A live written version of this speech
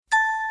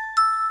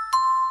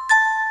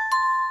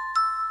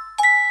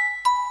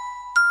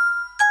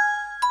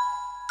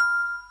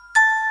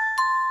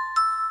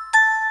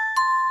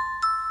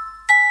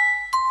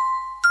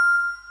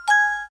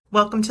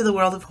Welcome to the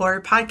World of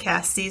Horror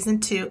Podcast, Season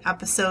 2,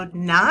 Episode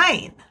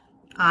 9.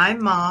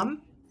 I'm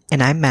Mom.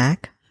 And I'm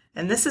Mac.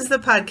 And this is the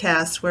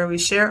podcast where we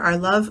share our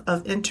love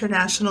of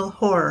international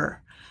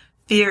horror.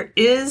 Fear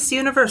is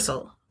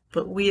universal,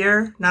 but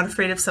we're not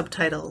afraid of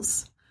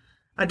subtitles.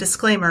 A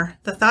disclaimer,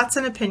 the thoughts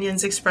and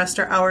opinions expressed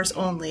are ours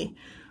only.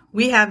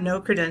 We have no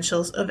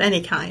credentials of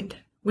any kind.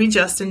 We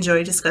just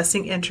enjoy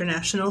discussing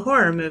international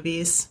horror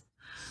movies.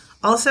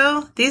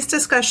 Also, these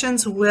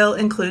discussions will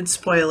include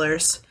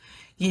spoilers.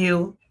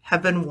 You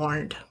have been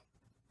warned.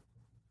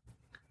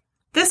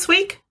 This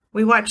week,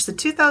 we watched the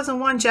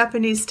 2001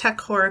 Japanese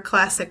tech horror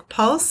classic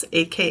Pulse,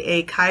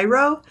 aka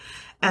KAIRO,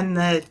 and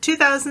the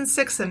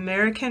 2006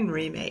 American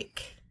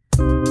remake.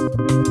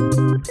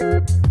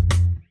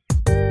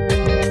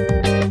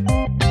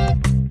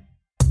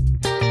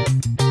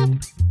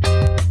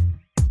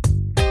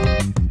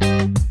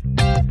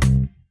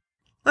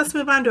 Let's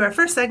move on to our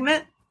first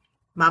segment,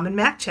 Mom and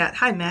Mac Chat.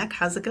 Hi, Mac.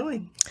 How's it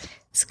going?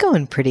 It's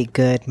going pretty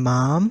good,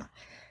 Mom.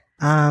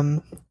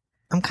 I'm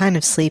kind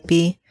of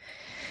sleepy,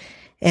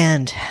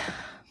 and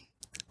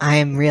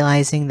I'm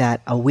realizing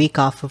that a week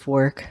off of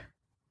work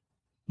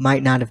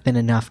might not have been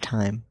enough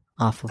time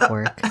off of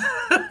work,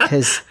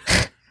 because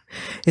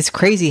it's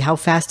crazy how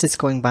fast it's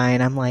going by,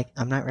 and I'm like,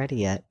 I'm not ready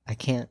yet. I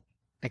can't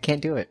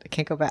do it. I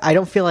can't go back. I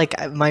don't feel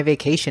like my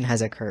vacation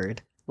has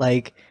occurred.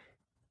 Like,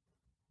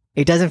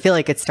 it doesn't feel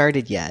like it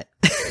started yet.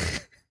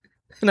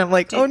 And I'm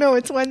like, oh no,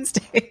 it's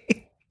Wednesday.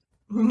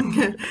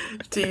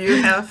 Do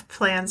you have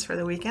plans for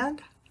the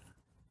weekend?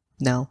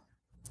 No.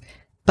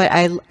 But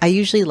I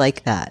usually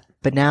like that.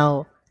 But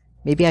now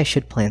maybe I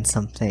should plan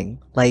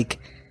something.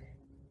 Like,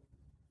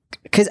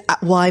 because,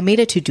 I made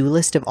a to-do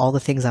list of all the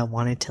things I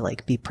wanted to,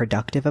 like, be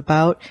productive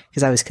about.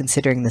 Because I was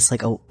considering this,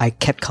 like, I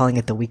kept calling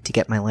it the week to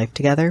get my life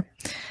together.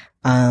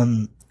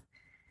 And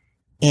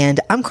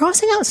I'm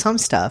crossing out some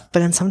stuff.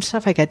 But then some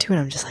stuff I get to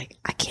and I'm just like,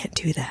 I can't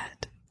do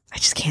that. I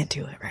just can't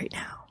do it right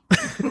now.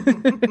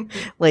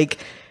 Like,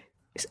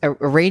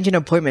 arrange an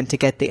appointment to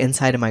get the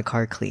inside of my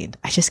car cleaned.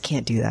 I just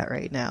can't do that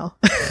right now.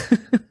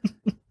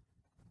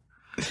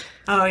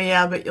 Oh,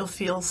 yeah, but you'll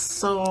feel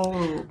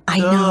so good.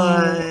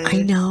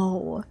 I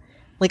know.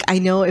 Like, I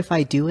know if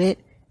I do it,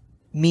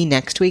 me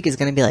next week is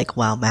going to be like,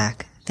 wow,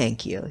 Mac,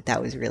 thank you.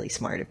 That was really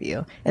smart of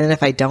you. And then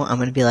if I don't, I'm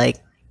going to be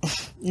like,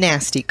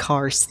 nasty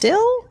car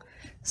still?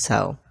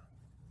 So,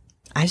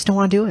 I just don't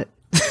want to do it.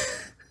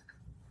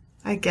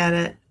 I get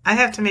it. I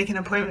have to make an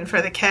appointment for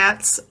the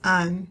cats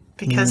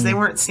because they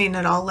weren't seen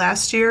at all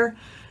last year.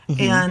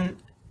 Mm-hmm. And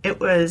it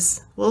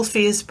was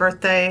Wolfie's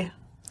birthday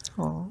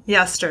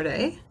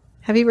yesterday.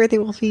 Happy birthday,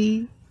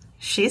 Wolfie.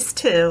 She's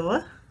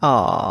 2.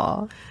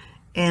 Aww.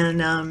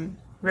 And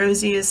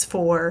Rosie is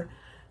 4.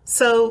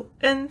 So,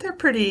 and they're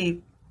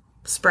pretty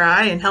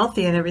spry and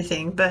healthy and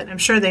everything, but I'm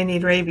sure they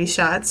need rabies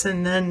shots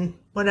and then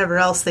whatever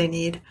else they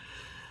need.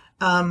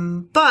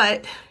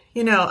 But,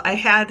 you know, I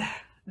had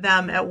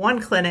them at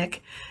one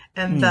clinic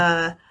and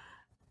the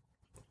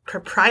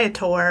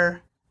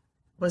proprietor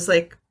was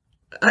like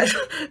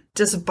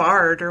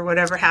disbarred or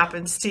whatever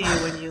happens to you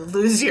when you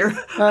lose your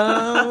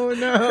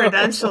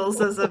credentials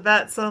as a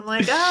vet. So I'm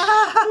like, and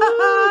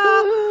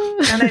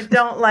I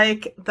don't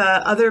like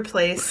the other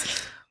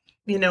place,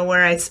 you know,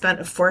 where I spent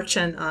a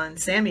fortune on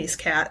Sammy's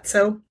cat.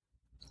 So,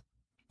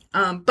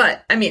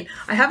 but I mean,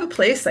 I have a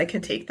place I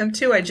can take them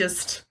to. I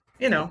just,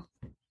 you know,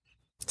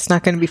 it's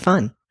not going to be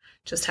fun.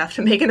 Just have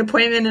to make an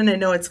appointment, and I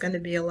know it's going to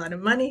be a lot of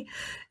money,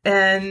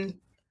 or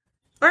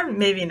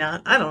maybe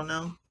not. I don't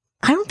know.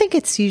 I don't think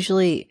it's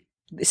usually.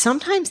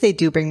 Sometimes they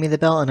do bring me the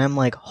bill, and I'm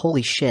like,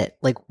 "Holy shit!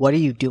 Like, what are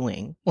you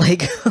doing?"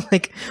 Like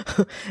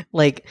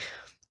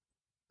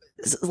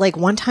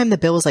one time the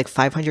bill was like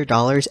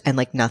 $500, and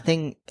like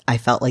nothing I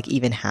felt like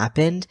even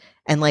happened,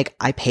 and like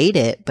I paid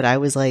it, but I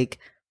was like,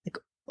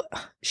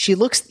 she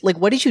looks like,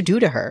 what did you do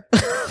to her?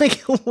 Like,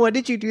 what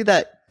did you do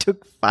that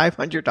took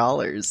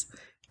 $500?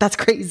 That's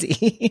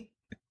crazy.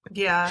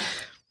 Yeah.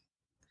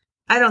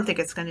 I don't think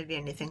it's going to be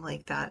anything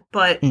like that.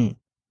 But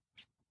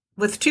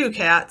with 2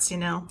 cats, you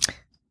know.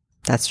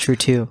 That's true,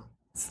 too.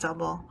 It's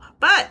double.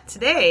 But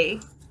today,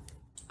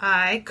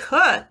 I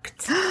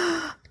cooked.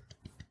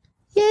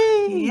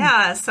 Yay!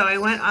 Yeah, so I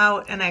went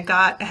out and I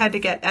had to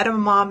get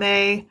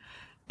edamame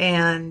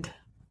and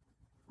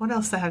what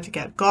else did I have to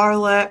get?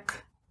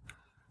 Garlic.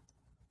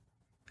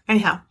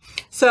 Anyhow,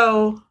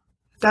 so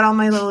got all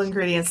my little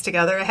ingredients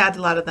together. I had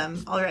a lot of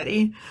them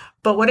already.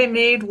 But what I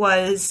made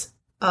was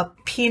a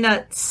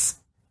peanut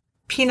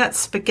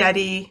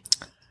spaghetti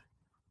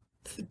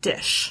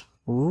dish.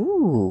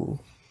 Ooh.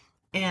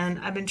 And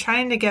I've been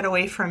trying to get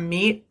away from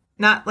meat.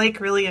 Not like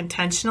really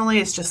intentionally.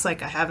 It's just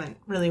like I haven't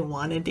really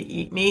wanted to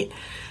eat meat.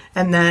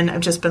 And then I've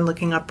just been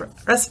looking up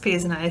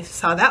recipes and I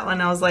saw that one.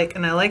 I was like,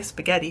 and I like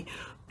spaghetti,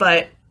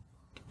 but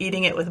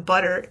eating it with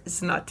butter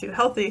is not too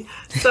healthy.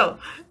 So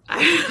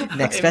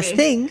next best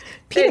thing,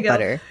 peanut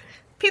butter.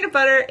 Peanut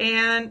butter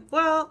and,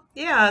 well,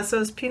 yeah,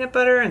 so it's peanut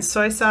butter and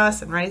soy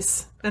sauce and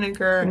rice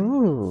vinegar.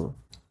 Ooh,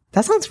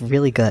 that sounds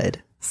really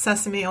good.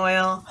 Sesame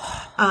oil.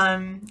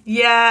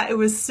 Yeah, it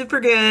was super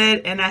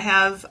good. And I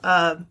have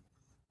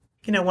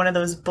one of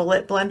those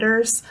bullet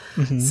blenders.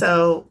 Hmm.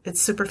 So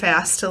it's super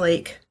fast to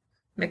like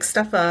mix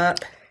stuff up.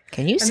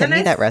 Can you And send then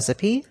me that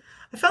recipe?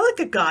 I felt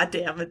like a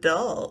goddamn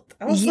adult.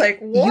 I was Y-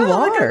 like, you "Whoa,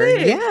 look at are,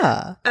 me!"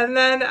 yeah. And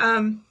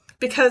then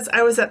because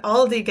I was at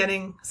Aldi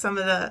getting some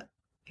of the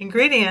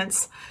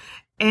ingredients,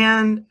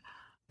 and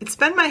it's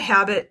been my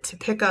habit to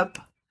pick up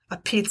a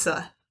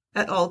pizza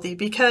at Aldi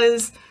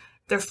because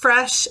they're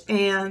fresh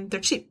and they're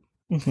cheap,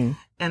 Hmm.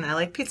 and I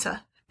like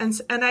pizza. And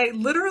I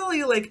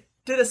literally like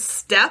did a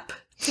step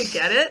to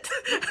get it.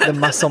 The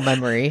muscle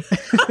memory.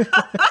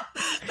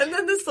 And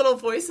then this little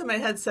voice in my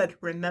head said,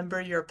 "Remember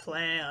your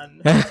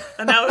plan."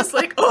 And I was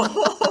like,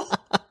 "Oh,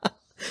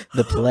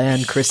 The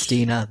plan,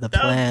 Christina. The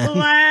plan.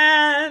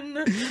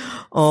 plan."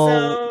 Oh,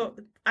 So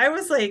I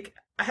was like,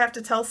 I have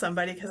to tell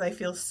somebody because I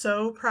feel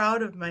so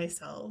proud of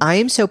myself. I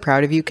am so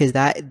proud of you because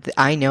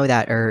I know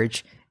that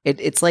urge.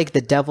 It's like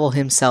the devil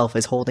himself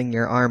is holding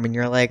your arm, and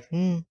you're like,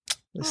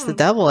 it's the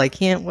devil. I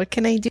can't. What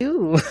can I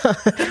do?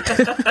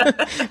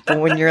 But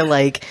when you're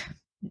like,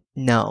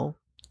 no,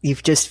 you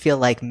just feel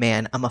like,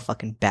 man, I'm a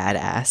fucking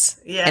badass.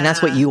 Yeah. And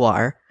that's what you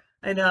are.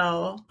 I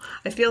know.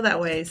 I feel that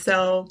way.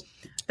 So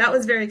that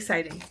was very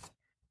exciting.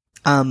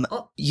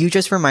 You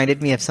just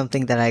reminded me of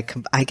something that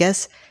I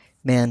guess,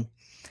 man,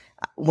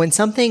 when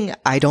something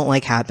I don't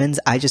like happens,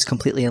 I just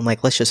completely am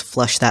like, let's just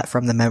flush that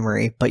from the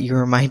memory. But you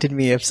reminded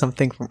me of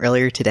something from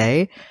earlier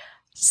today.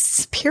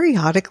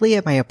 Periodically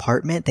at my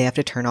apartment, they have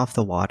to turn off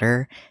the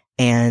water,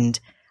 and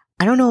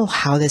I don't know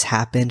how this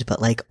happened,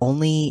 but like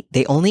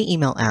they only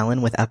email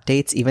Alan with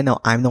updates, even though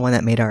I'm the one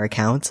that made our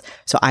accounts.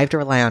 So I have to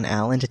rely on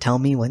Alan to tell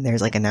me when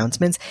there's like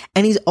announcements,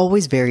 and he's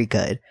always very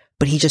good.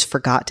 But he just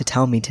forgot to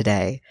tell me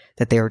today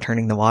that they were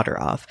turning the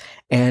water off.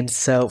 And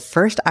so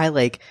first I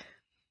like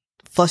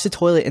flush the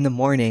toilet in the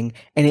morning,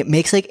 and it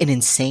makes like an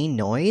insane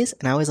noise,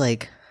 and I was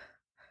like,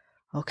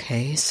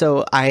 okay.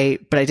 So I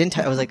didn't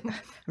I was like,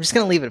 I'm just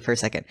going to leave it for a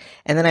second.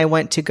 And then I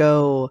went to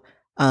go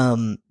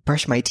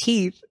brush my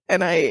teeth,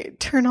 and I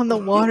turn on the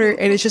water,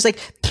 and it's just like,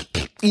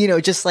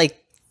 just like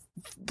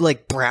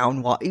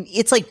brown water.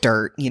 It's like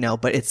dirt,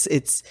 but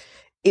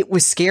it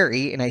was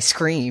scary, and I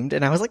screamed,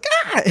 and I was like,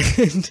 ah!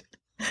 And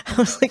I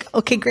was like,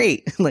 okay,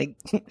 great. Like,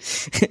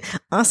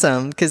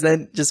 awesome. Because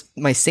then just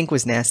my sink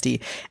was nasty.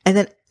 And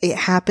then it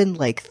happened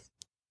like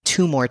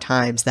 2 more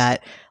times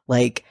that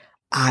like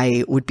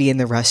I would be in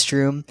the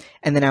restroom,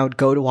 and then I would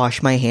go to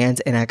wash my hands,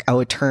 and I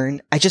would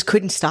turn, I just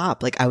couldn't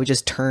stop. Like I would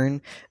just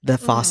turn the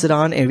faucet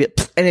on, and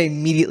I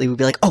immediately would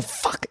be like, oh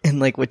fuck.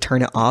 And like would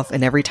turn it off.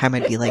 And every time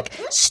I'd be like,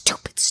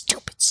 stupid,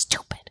 stupid,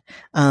 stupid.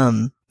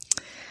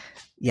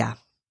 Yeah.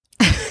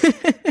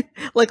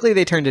 Luckily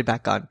they turned it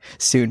back on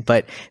soon,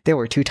 but there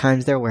were 2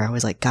 times there where I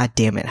was like, God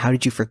damn it, how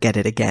did you forget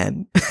it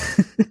again?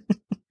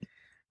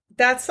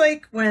 That's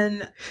like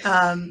when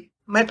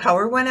my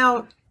power went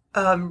out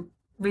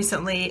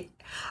recently.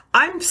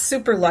 I'm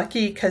super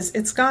lucky because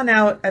it's gone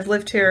out. I've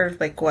lived here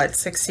like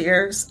 6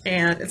 years,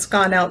 and it's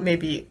gone out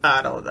maybe,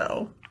 I don't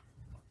know,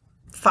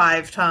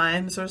 5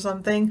 times or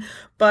something,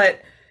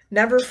 but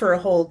never for a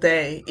whole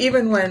day.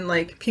 Even when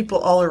like people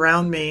all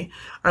around me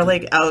are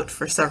like out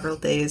for several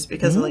days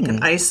because of like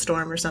an ice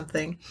storm or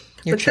something.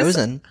 You're But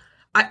chosen.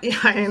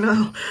 I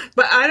know,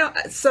 but I don't.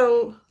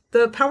 So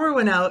the power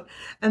went out,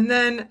 and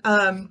then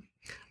I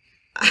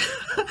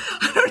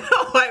don't know.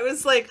 I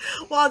was like,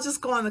 well, I'll just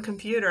go on the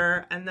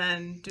computer and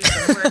then do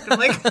some work. I'm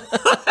like,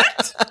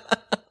 what?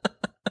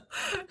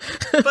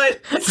 But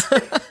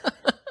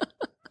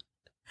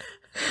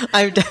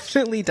I've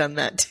definitely done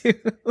that too.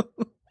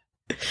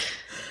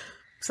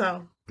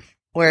 So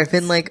where I've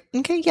been like,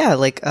 okay, yeah,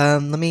 like,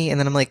 let me, and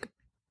then I'm like,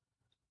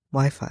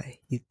 Wi-Fi,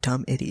 you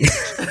dumb idiot.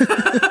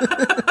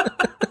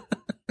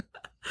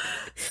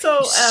 So,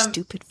 you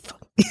stupid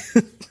fuck.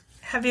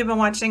 Have you been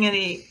watching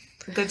any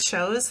good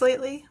shows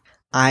lately?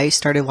 I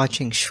started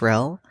watching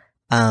Shrill,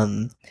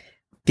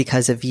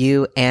 because of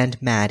you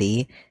and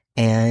Maddie,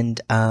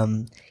 and,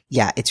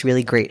 yeah, it's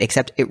really great,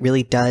 except it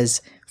really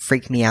does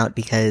freak me out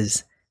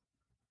because,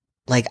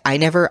 like,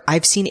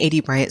 I've seen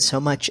A.D. Bryant so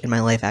much in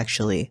my life,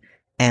 actually,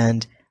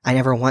 and I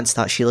never once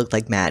thought she looked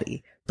like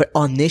Maddie. But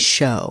on this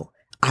show,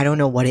 I don't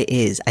know what it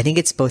is. I think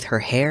it's both her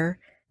hair,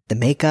 the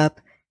makeup,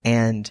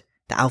 and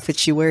the outfit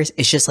she wears.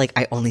 It's just like,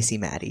 I only see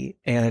Maddie.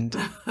 And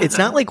it's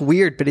not like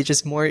weird, but I'm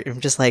just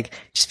like, it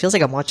just feels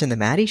like I'm watching the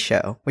Maddie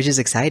show, which is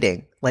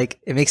exciting. Like,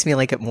 it makes me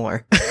like it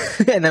more.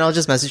 And then I'll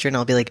just message her and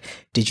I'll be like,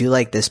 did you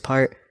like this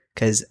part?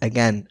 Because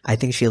again, I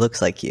think she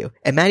looks like you.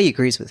 And Maddie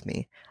agrees with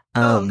me.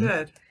 Oh,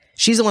 good.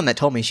 She's the one that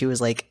told me. She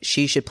was like,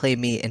 she should play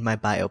me in my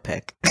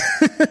biopic.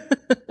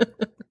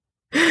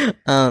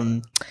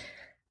 Let's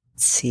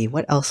see,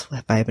 what else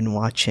have I been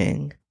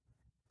watching?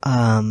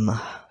 I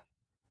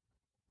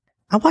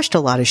watched a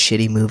lot of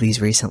shitty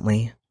movies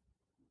recently.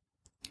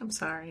 I'm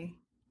sorry.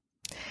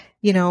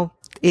 I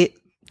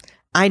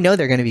know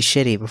they're going to be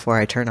shitty before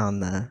I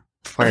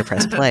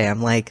press play.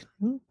 I'm like,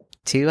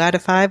 2 out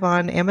of 5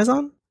 on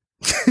Amazon?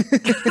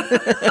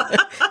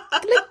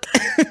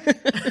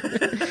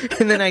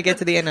 And then I get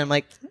to the end and I'm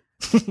like,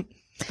 2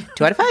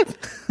 out of 5.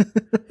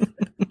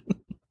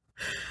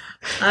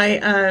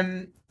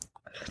 I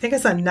think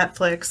it's on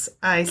Netflix.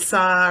 I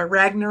saw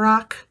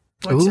Ragnarok,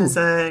 which is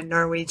a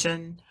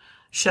Norwegian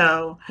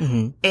show.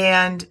 Mm-hmm.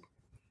 And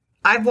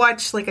I've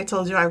watched, like I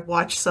told you, I've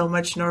watched so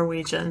much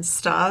Norwegian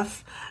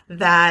stuff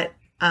that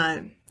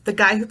the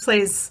guy who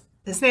plays,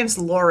 his name's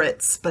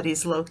Loritz, but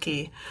he's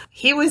Loki.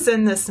 He was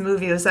in this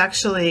movie. It was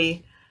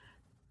actually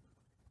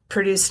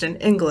produced in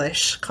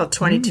English called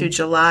 22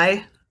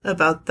 July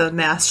about the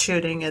mass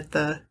shooting at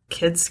the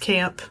kids'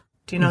 camp.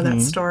 Do you know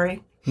that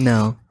story?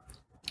 No.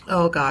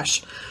 Oh,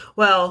 gosh.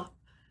 Well,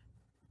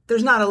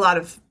 there's not a lot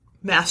of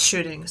mass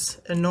shootings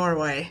in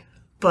Norway,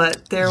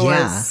 but there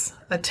was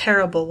a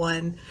terrible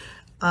one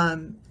a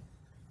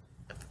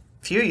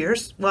few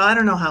years. Well, I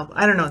don't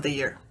know the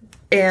year.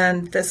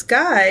 And this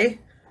guy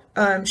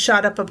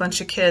shot up a bunch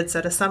of kids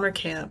at a summer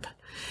camp.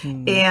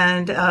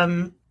 And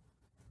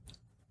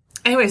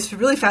anyway, it's a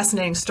really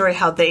fascinating story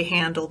how they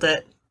handled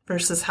it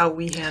versus how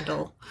we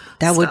handle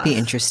that stuff. would be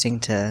interesting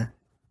to,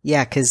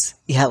 because,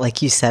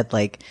 like you said,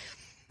 like,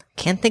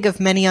 can't think of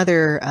many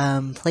other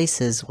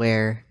places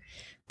where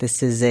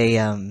this is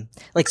a,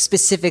 like,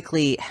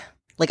 specifically,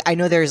 like, I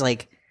know there's,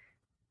 like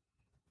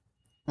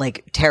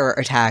terror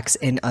attacks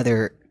in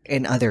other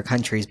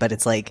countries, but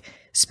it's, like,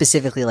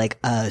 specifically, like,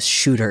 a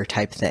shooter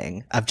type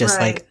thing of just,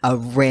 like, a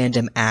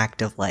random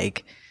act of,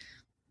 like,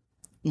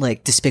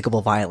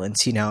 despicable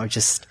violence,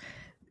 just,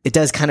 it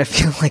does kind of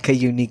feel like a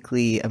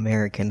uniquely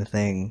American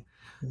thing.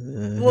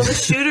 Well,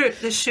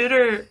 the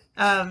shooter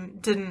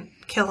didn't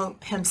kill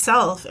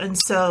himself, and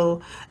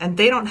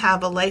they don't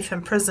have a life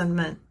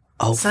imprisonment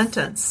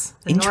sentence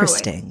in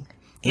interesting. Norway.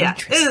 Yeah,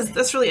 it is.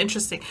 That's really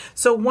interesting.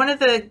 So one of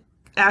the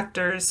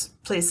actors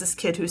plays this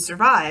kid who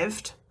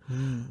survived,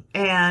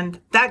 and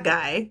that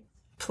guy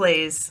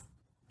plays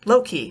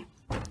Loki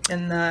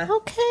in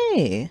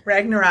the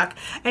Ragnarok.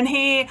 And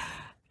he,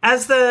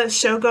 as the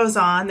show goes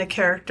on, the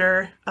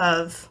character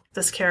of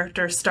this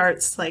character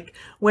starts like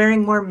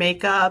wearing more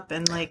makeup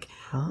and like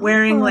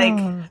wearing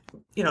like,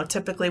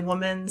 typically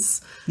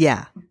women's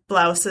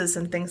blouses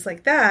and things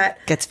like that.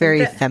 Gets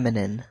very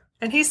feminine.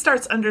 And he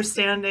starts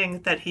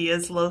understanding that he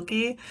is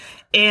Loki,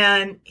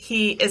 and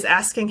he is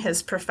asking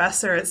his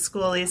professor at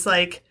school, he's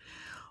like,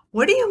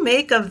 what do you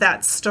make of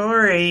that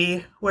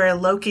story where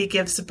Loki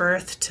gives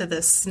birth to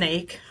this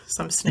snake,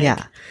 some snake?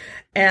 Yeah.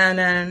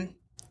 And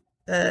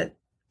the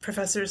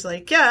professor's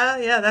like,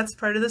 yeah, that's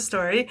part of the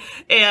story.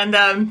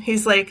 And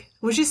he's like,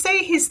 would you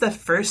say he's the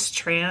first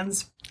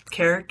trans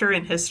character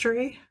in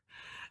history?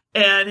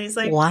 And he's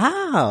like,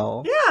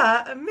 wow.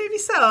 Yeah, maybe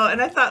so.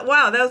 And I thought,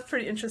 wow, that was a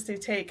pretty interesting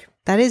take.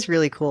 That is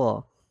really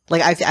cool.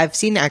 Like, I've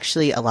seen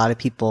actually a lot of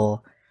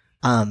people,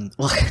 I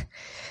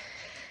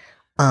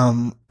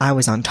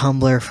was on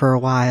Tumblr for a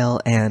while,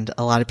 and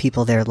a lot of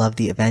people there love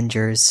the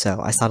Avengers, so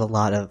I saw a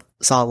lot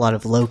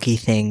of Loki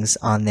things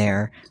on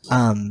there.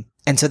 And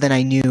so then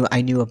I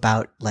knew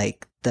about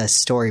like the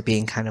story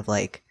being kind of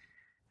like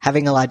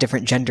having a lot of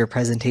different gender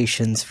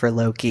presentations for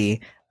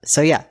Loki.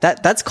 So yeah,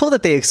 that's cool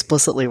that they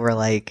explicitly were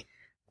like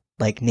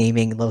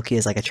naming Loki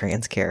as like a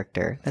trans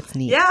character. That's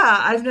neat. Yeah,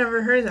 I've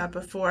never heard that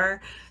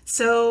before.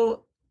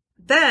 So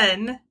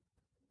then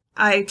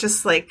I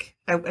just I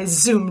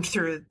zoomed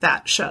through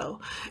that show,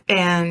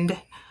 and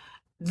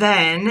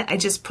then I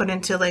just put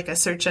into like a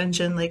search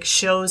engine like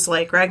shows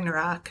like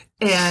Ragnarok,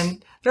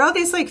 and there are all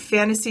these like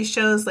fantasy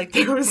shows. Like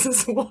there was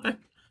this one,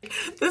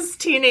 this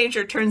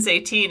teenager turns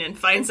 18 and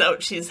finds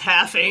out she's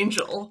half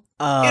angel.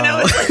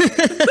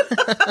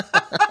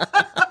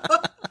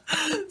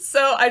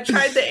 So I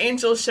tried the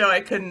angel show.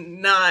 I could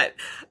not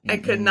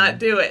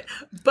do it.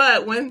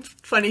 But one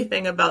funny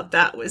thing about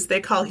that was they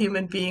call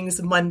human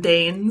beings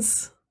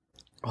mundanes.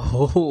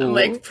 Oh, I'm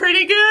like,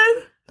 pretty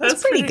good.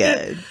 That's pretty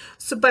good.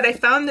 So, but I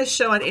found this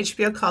show on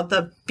HBO called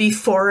The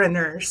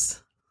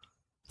Beforeigners.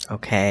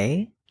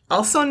 Okay.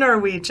 Also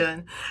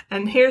Norwegian.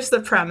 And here's the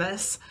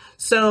premise.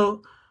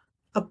 So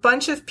a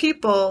bunch of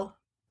people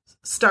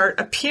start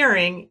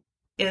appearing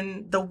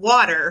in the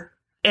water,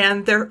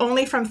 and they're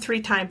only from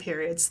 3 time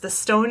periods: the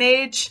Stone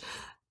Age,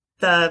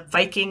 the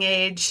Viking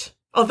Age,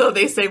 although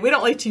they say we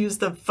don't like to use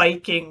the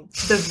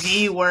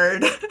V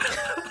word.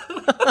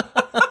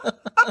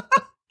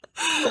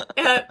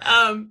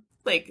 And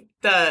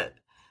the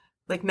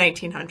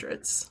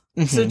 1900s.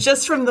 Mm-hmm. So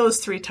just from those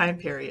 3 time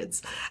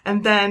periods.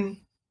 And then,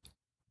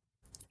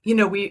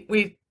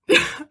 we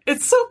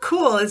it's so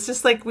cool. It's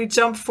just like we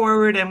jump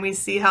forward and we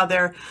see how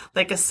they're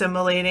like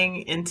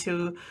assimilating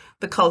into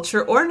the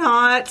culture or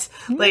not.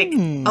 Like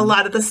a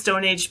lot of the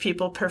Stone Age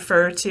people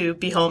prefer to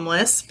be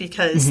homeless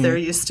because they're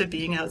used to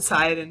being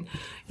outside and,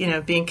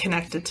 being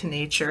connected to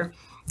nature.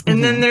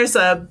 And then there's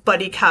a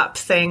buddy cop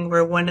thing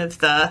where one of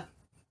the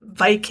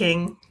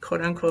Viking,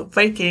 quote unquote,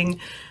 Viking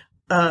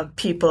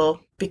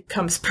people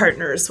becomes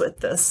partners with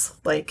this,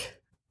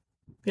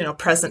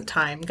 present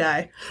time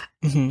guy.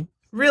 Mm-hmm.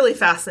 Really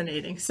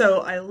fascinating.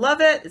 So I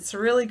love it. It's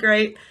really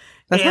great.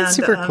 That sounds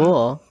super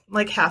cool.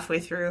 Like halfway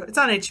through. It's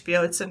on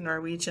HBO. It's in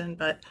Norwegian,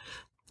 but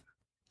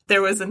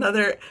there was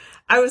another.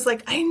 I was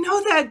like, I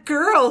know that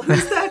girl.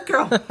 Who's that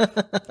girl?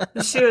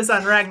 She was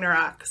on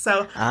Ragnarok.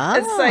 So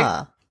it's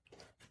like,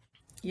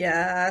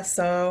 yeah.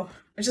 So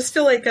I just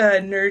feel like a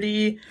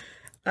nerdy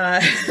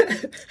uh,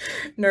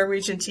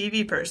 Norwegian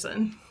TV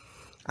person.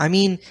 I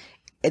mean,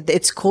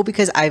 it's cool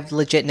because I've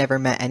legit never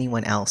met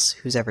anyone else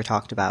who's ever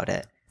talked about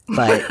it.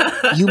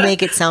 But you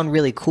make it sound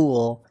really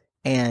cool,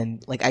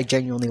 and like I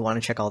genuinely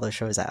want to check all those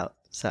shows out.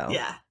 So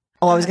Yeah.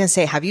 Oh, I was gonna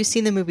say, have you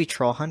seen the movie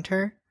Troll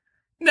Hunter?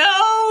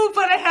 No,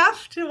 but I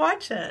have to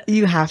watch it.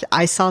 You have to.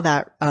 I saw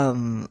that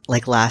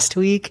like last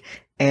week,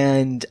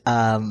 and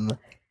I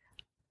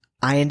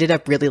ended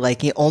up really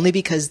liking it only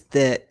because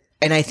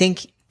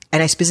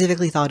I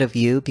specifically thought of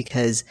you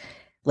because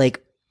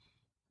like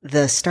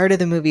the start of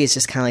the movie is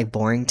just kind of like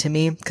boring to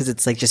me because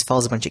it's like just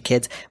follows a bunch of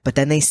kids, but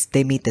then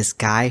they meet this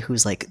guy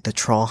who's like the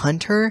troll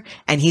hunter,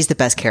 and he's the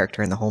best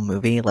character in the whole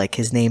movie. Like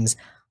his name's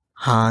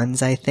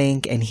Hans, I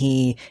think, and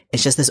he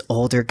is just this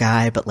older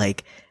guy, but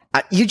like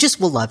you just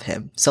will love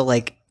him. So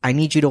like I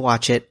need you to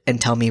watch it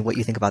and tell me what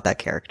you think about that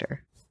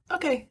character.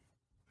 Okay.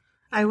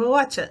 I will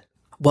watch it.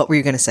 What were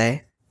you going to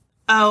say?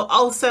 Oh,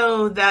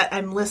 also that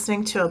I'm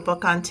listening to a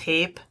book on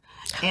tape,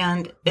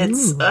 and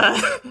it's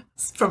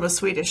from a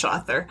Swedish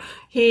author.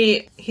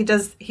 He did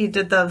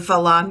the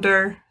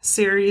Wallander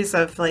series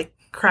of like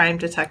crime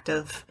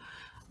detective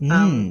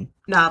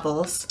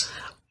novels.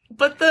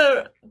 But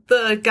the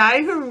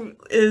guy who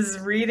is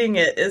reading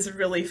it is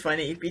really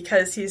funny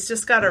because he's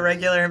just got a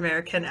regular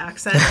American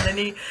accent,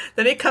 and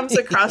then he comes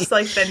across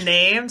like the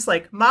names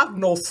like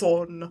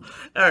Magnusson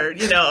or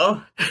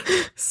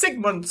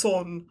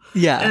Sigmundsson.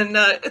 Yeah. And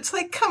it's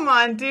like, come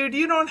on, dude,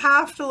 you don't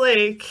have to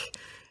like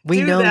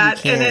we know that,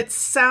 you can't. and it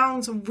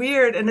sounds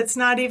weird, and it's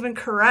not even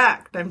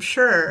correct. I'm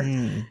sure.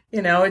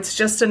 It's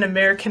just an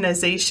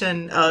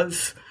Americanization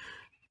of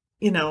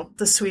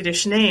the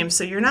Swedish name,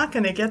 so you're not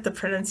going to get the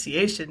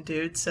pronunciation,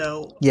 dude.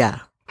 So yeah,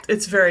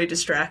 it's very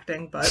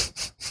distracting,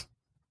 but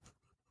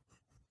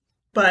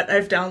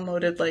I've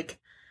downloaded like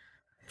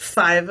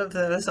 5 of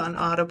those on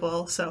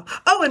Audible. So,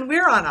 and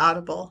we're on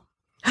Audible.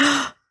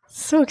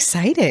 So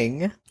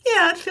exciting.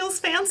 Yeah, it feels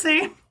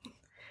fancy.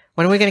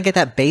 When are we going to get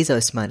that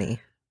Bezos money?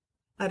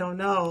 I don't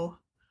know.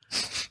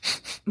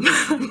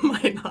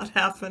 Might not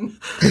happen.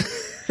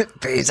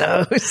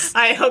 Bezos.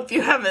 I hope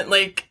you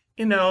haven't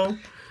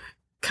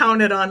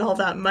counted on all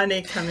that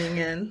money coming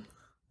in.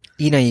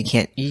 You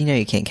can't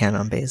count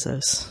on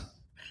Bezos.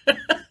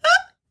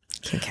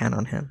 Can't count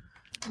on him.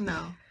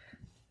 No.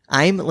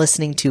 I'm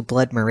listening to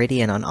Blood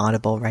Meridian on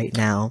Audible right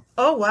now.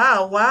 Oh,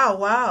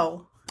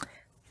 wow.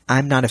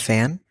 I'm not a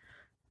fan.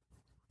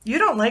 You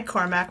don't like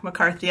Cormac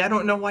McCarthy. I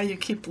don't know why you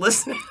keep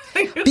listening.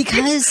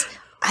 Because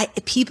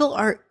people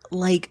are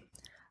like,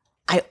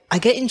 I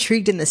get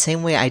intrigued in the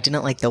same way I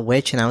didn't like The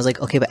Witch, and I was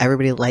like, okay, but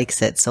everybody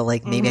likes it, so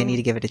like maybe I need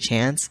to give it a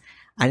chance.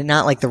 I did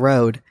not like The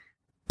Road,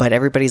 but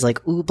everybody's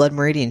like, ooh, Blood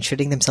Meridian,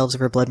 shooting themselves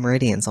over Blood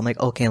Meridian. So I'm like,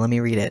 okay, let me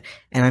read it.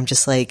 And I'm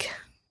just like,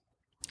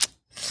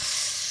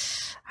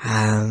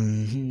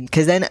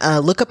 cause then,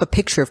 look up a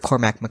picture of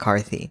Cormac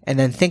McCarthy and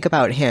then think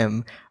about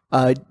him,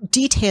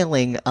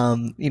 detailing,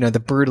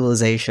 the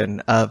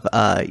brutalization of,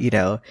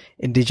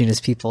 indigenous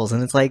peoples.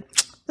 And it's like,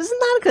 this is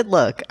not a good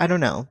look. I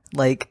don't know.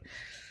 Like,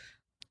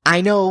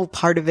 I know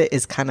part of it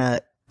is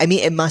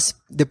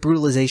the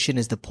brutalization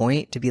is the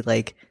point to be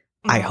like,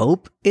 I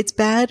hope it's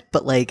bad,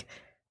 but like,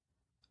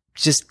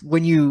 just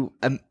when you,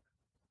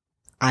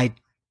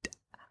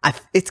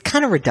 it's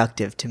kind of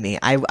reductive to me.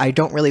 I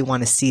don't really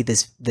want to see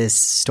this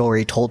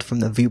story told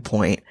from the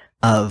viewpoint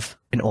of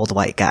an old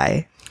white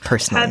guy,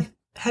 personally.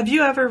 Have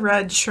you ever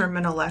read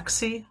Sherman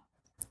Alexie?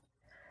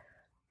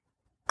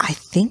 I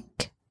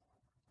think,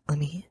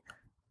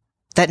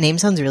 that name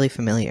sounds really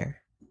familiar.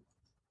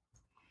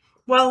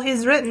 Well,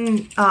 he's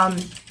written,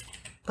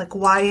 like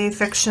YA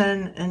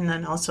fiction and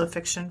then also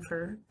fiction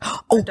for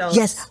adults.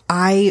 Yes,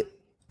 I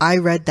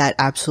read that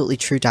Absolutely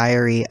True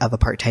Diary of a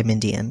Part-Time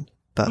Indian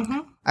book.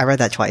 I read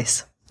that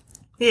twice.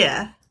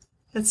 Yeah,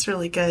 it's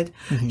really good.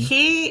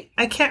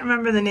 I can't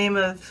remember the name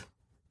of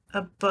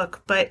a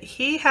book, but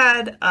he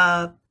had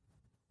a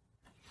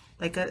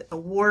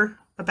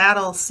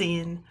battle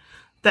scene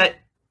that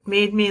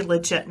made me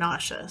legit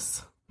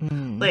nauseous.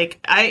 Like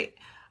I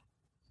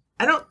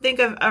don't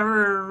think I've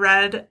ever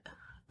read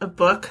a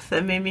book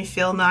that made me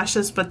feel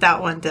nauseous, but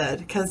that one did,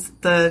 because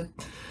the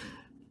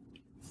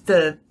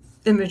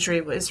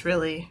imagery was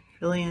really,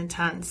 really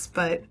intense.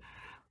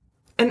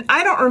 And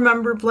I don't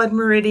remember Blood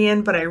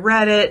Meridian, but I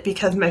read it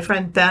because my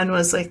friend Ben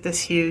was like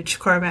this huge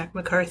Cormac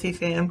McCarthy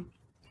fan.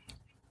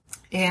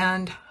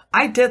 And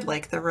I did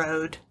like The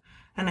Road,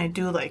 and I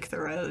do like The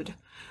Road.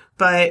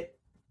 But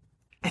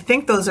I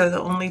think those are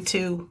the only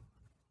 2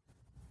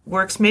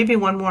 works, maybe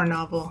one more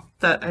novel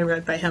that I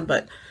read by him,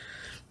 but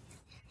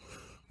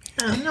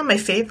not my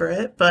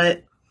favorite,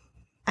 but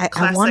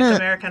classic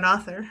American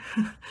author.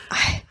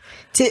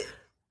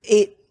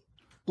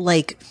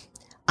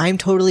 I'm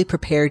totally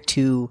prepared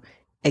to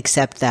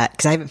accept that,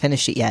 because I haven't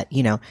finished it yet,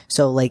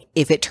 so like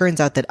if it turns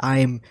out that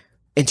I'm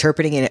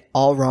interpreting it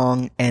all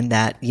wrong and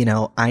that,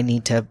 I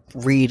need to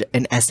read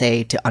an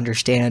essay to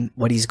understand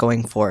what he's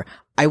going for,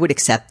 I would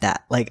accept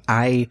that. Like,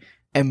 I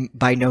am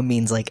by no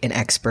means like an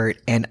expert,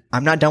 and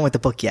I'm not done with the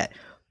book yet.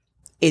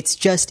 it's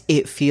just,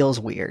 it feels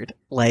weird.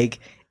 Like,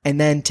 and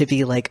then to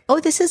be like, oh,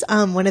 this is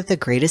one of the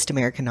greatest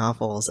American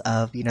novels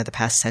of, you know, the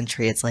past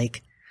century. It's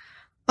like,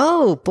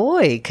 oh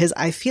boy, because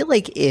I feel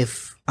like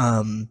if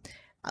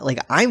like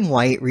I'm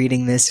white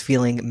reading this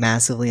feeling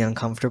massively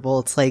uncomfortable,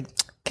 it's like,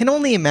 can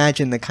only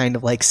imagine the kind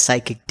of like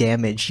psychic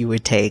damage you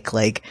would take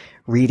like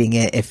reading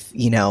it if,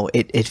 you know,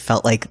 it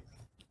felt like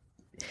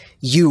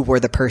you were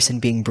the person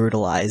being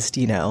brutalized,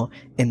 you know,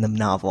 in the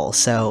novel.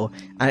 So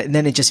and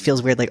then it just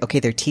feels weird. Like,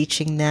 okay, they're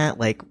teaching that.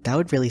 Like, that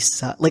would really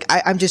suck. Like,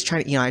 I'm just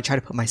trying to, you know, I try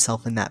to put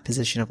myself in that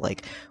position of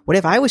like, what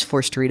if I was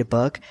forced to read a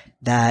book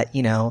that,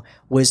 you know,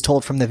 was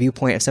told from the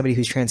viewpoint of somebody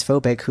who's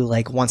transphobic who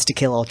like wants to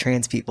kill all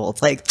trans people?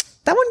 It's like,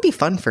 that wouldn't be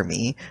fun for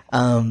me.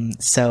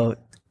 So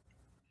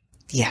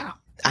yeah,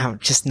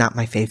 just not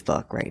my fave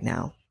book right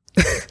now,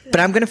 but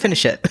I'm going to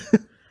finish it.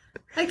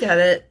 I get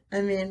it.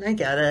 I mean, I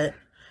get it.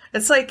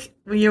 It's like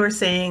when you were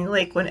saying,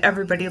 like, when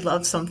everybody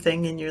loves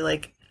something and you're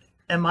like,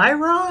 am I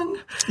wrong?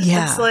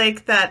 Yeah. It's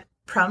like that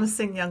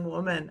Promising Young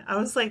Woman. I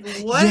was like,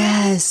 what?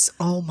 Yes.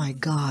 Oh my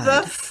God.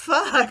 The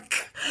fuck?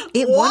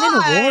 It won an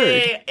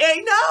award.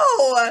 I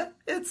know.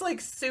 It's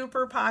like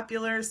super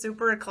popular,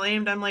 super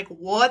acclaimed. I'm like,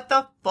 what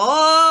the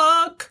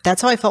fuck?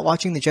 That's how I felt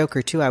watching The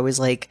Joker too. I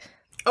was like,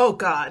 oh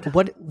God.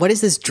 What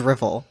is this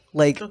drivel?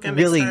 Like, Don't get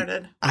me really,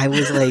 started. I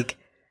was like,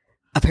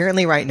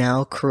 apparently right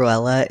now,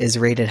 Cruella is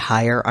rated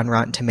higher on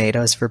Rotten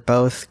Tomatoes for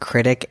both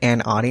critic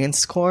and audience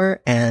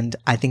score, and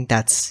I think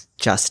that's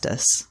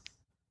justice.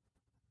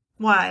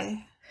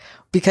 Why?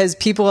 Because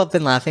people have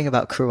been laughing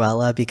about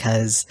Cruella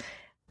because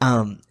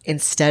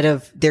instead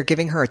of, they're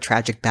giving her a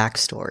tragic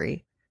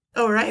backstory.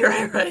 Oh,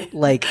 right.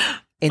 Like,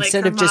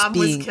 instead like of just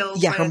being,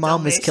 her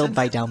mom was Dalmatian. killed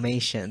by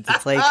Dalmatians.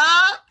 It's like,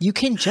 you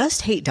can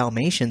just hate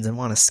Dalmatians and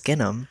want to skin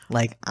them.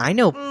 Like, I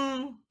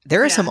know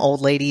there are some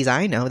old ladies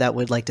I know that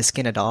would like to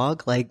skin a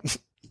dog. Like,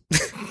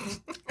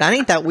 that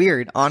ain't that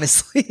weird,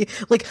 honestly.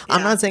 Like,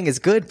 I'm not saying it's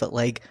good, but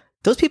like,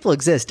 those people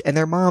exist and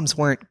their moms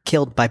weren't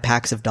killed by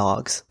packs of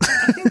dogs.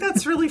 I think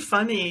that's really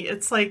funny.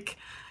 It's like,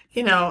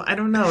 you know, I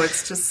don't know.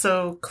 It's just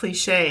so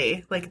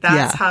cliche. Like,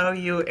 that's how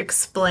you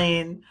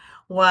explain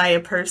why a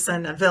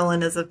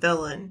villain is a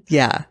villain.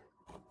 Yeah.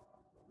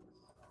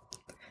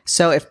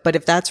 So if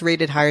that's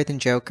rated higher than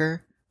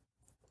Joker,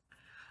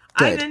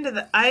 good. I'm into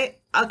that.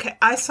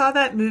 I saw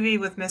that movie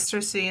with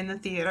Mr. C in the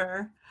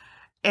theater,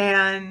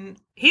 and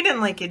he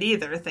didn't like it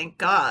either, thank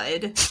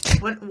God.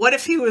 What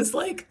if he was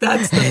like,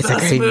 that's the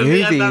best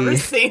movie I've ever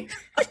seen?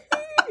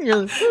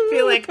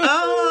 Be like, okay.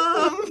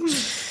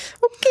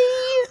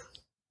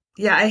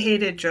 Yeah, I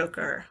hated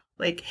Joker.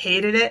 Like,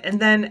 hated it. And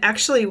then,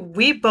 actually,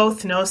 we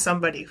both know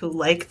somebody who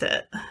liked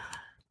it.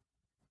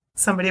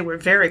 Somebody we're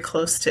very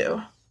close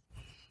to,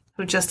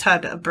 who just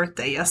had a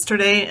birthday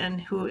yesterday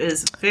and who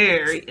is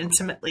very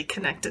intimately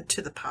connected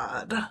to the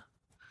pod.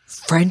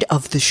 Friend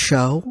of the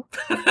show?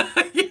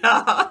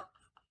 Yeah.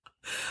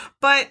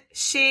 But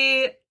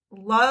she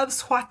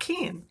loves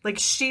Joaquin. Like,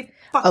 she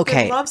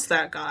fucking loves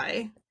that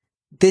guy.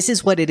 This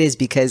is what it is,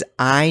 because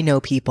I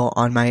know people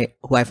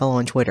who I follow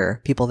on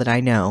Twitter, people that I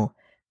know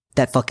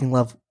that fucking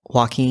love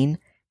Joaquin,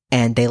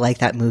 and they like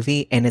that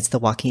movie, and it's the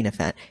Joaquin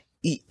effect.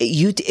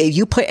 You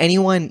put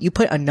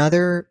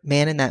another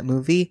man in that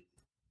movie,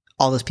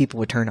 all those people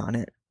would turn on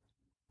it.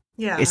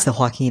 Yeah. It's the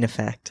Joaquin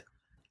effect.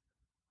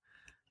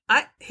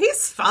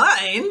 He's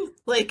fine.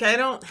 Like, I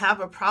don't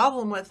have a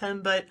problem with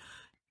him, but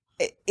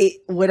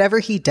whatever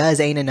he does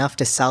ain't enough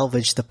to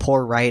salvage the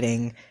poor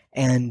writing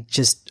and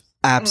just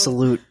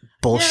absolute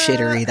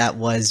bullshittery that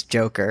was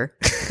Joker.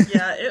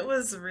 Yeah, it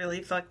was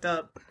really fucked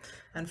up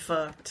and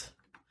fucked.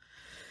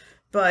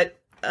 But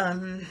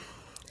and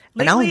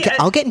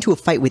I'll get into a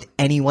fight with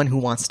anyone who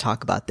wants to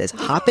talk about this.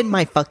 Hop in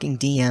my fucking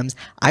DMs.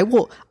 I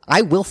will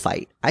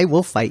fight. I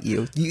will fight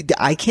you.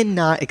 I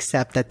cannot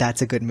accept that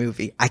that's a good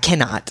movie. I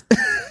cannot.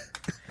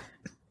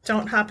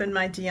 Don't hop in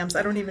my DMs.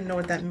 I don't even know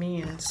what that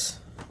means.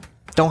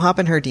 Don't hop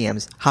in her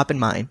DMs. Hop in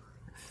mine.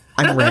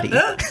 I'm ready.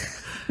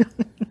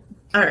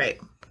 All right.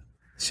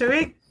 Should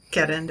we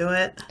get into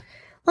it?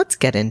 Let's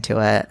get into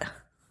it.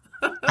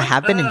 I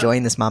have been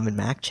enjoying this Mom and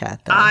Mac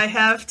chat, though. I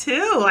have,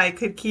 too. I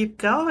could keep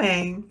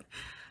going.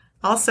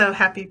 Also,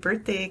 happy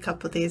birthday a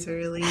couple days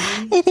early.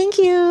 Hey, thank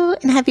you.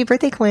 And happy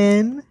birthday,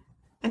 Quinn.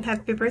 And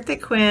happy birthday,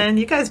 Quinn.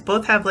 You guys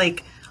both have,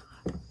 like,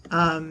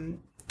 what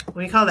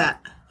do you call that?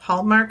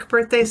 Hallmark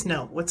birthdays?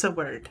 No. What's a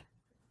word?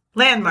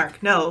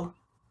 Landmark. No.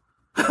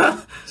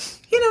 You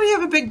you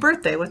have a big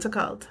birthday. What's it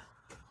called?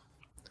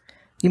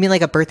 You mean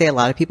like a birthday a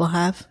lot of people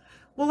have?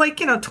 Well, like,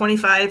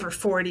 25 or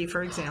 40,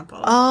 for example.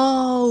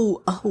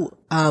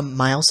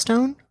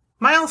 Milestone?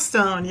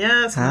 Milestone,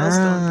 yes.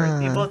 Milestone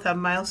birthday. You both have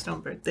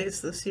milestone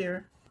birthdays this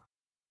year.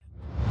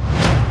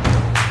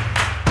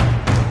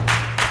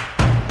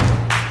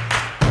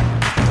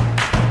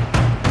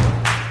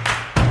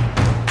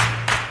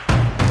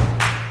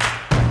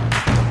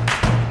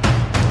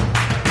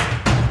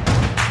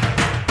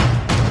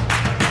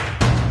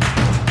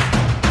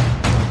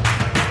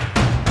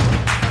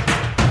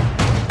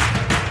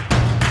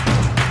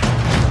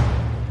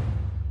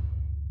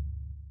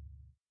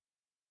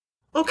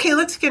 Okay,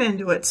 let's get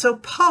into it. So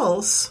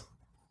Pulse,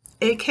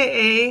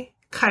 aka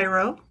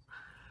KAIRO,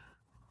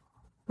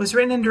 was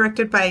written and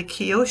directed by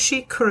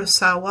Kiyoshi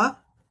Kurosawa,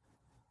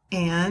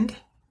 and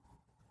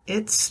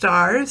it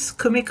stars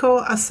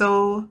Kumiko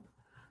Aso,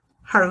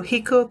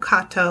 Haruhiko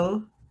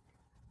Kato,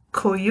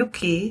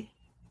 Koyuki,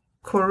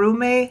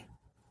 Kurume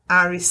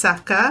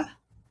Arisaka,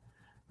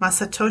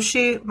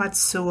 Masatoshi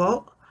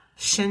Matsuo,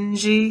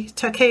 Shinji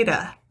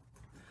Takeda.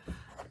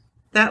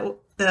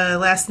 The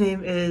last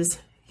name is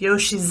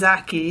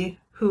Yoshizaki,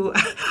 who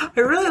I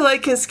really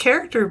like his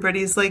character, but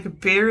he's like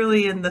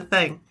barely in the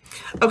thing.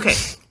 Okay,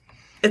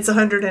 it's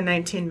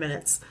 119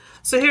 minutes.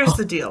 So here's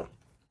the deal.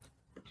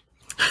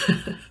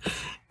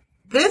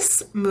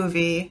 This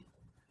movie,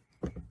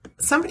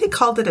 somebody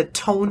called it a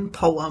tone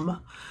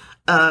poem.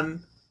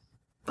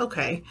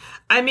 Okay.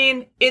 I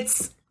mean,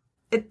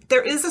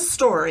 there is a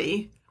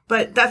story,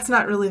 but that's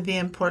not really the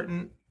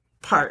important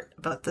part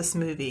about this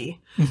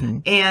movie. Mm-hmm.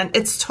 And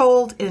it's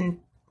told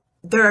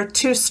there are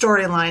two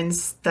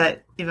storylines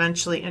that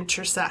eventually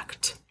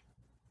intersect.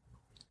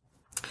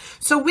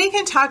 So we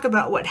can talk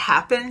about what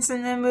happens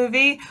in the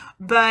movie,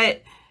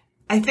 but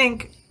I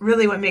think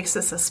really what makes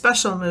this a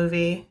special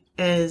movie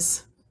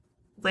is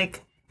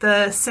like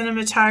the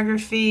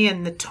cinematography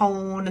and the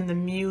tone and the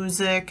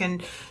music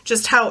and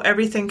just how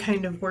everything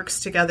kind of works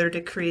together to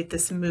create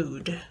this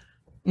mood.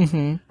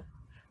 Mm-hmm.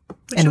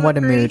 And what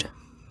agree? A mood.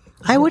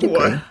 I would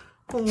agree.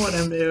 What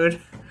a mood.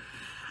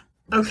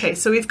 Okay,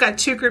 so we've got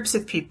two groups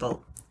of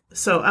people.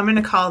 So I'm going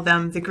to call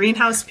them the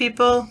greenhouse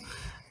people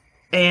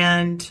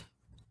and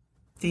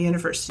the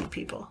university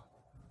people.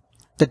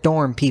 The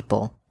dorm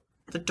people.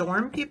 The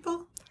dorm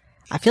people?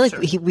 I feel like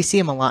we see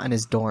him a lot in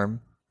his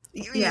dorm.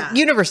 Yeah.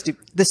 University,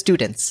 the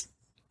students.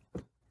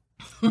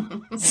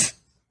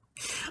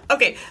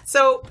 Okay,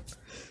 so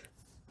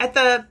at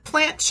the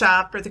plant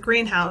shop or the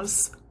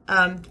greenhouse,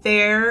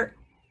 there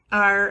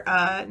are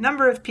a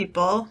number of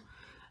people.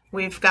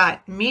 We've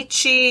got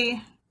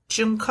Michi,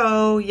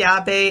 Junko,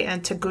 Yabe,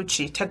 and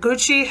Taguchi.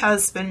 Taguchi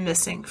has been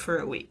missing for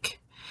a week.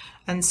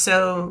 And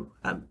so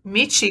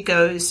Michi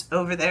goes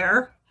over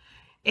there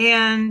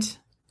and...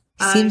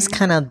 seems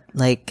kind of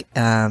like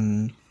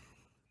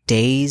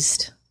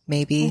dazed,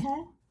 maybe.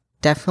 Mm-hmm.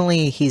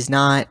 Definitely he's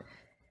no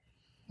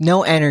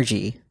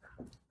energy.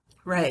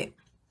 Right.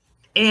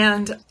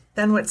 And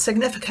then what's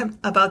significant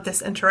about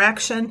this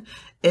interaction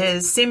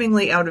is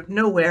seemingly out of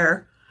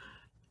nowhere,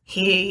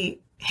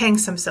 he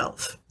hangs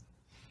himself.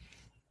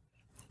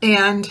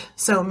 And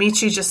so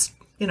Michi just,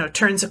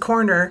 turns a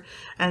corner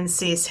and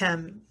sees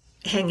him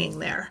hanging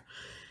there.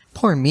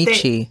 Poor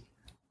Michi.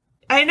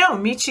 I know,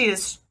 Michi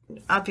is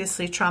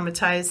obviously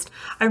traumatized.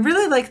 I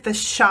really like the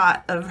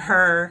shot of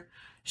her.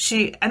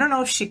 I don't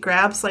know if she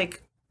grabs,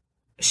 like,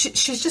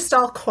 she's just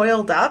all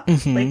coiled up,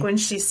 mm-hmm. like when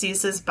she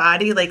sees his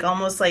body, like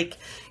almost like,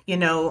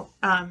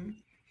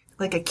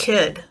 like a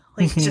kid.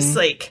 Like, mm-hmm. just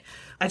like,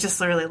 I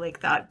just really like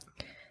that.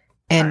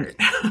 And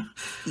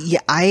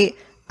yeah, I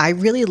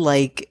really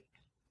like,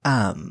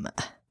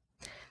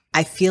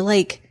 I feel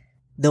like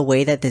the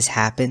way that this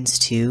happens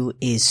too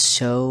is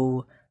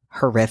so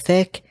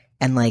horrific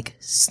and like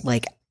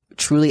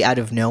truly out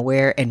of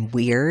nowhere and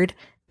weird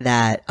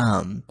that,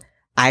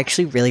 I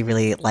actually really,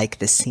 really like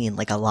this scene,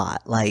 like a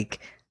lot. Like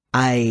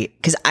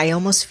cause I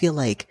almost feel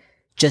like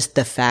just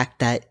the fact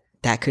that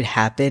could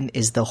happen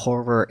is the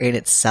horror in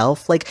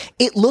itself. Like,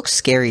 it looks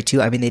scary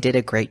too. I mean, they did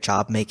a great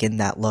job making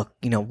that look,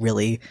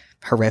 really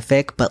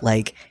horrific, but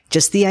like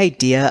just the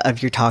idea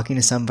of you're talking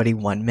to somebody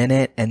 1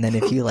 minute and then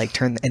if you like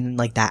turn and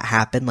like that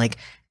happened, like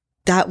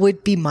that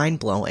would be mind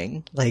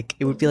blowing. Like,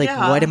 it would be like,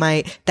 yeah. What am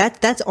I,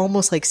 that's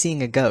almost like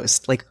seeing a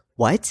ghost. Like,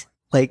 what?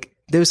 Like,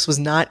 this was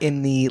not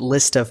in the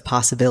list of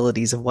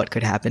possibilities of what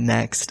could happen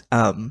next.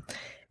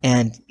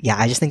 And yeah,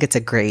 I just think it's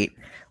a great,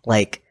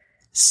 like,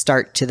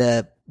 start to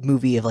the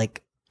movie of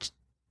like,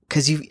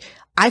 cause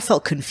I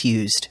felt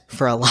confused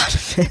for a lot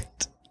of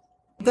it.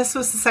 This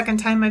was the second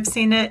time I've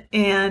seen it,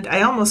 and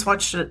I almost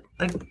watched it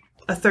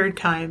a third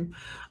time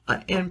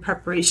in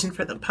preparation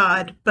for the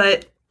pod,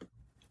 but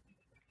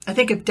I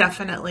think it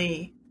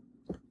definitely,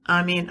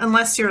 I mean,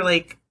 unless you're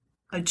like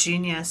a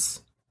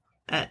genius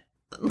at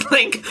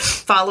like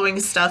following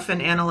stuff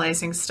and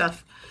analyzing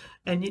stuff,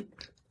 and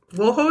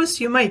Wohos,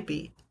 you might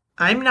be.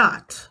 I'm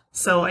not.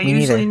 So I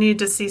usually need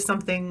to see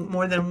something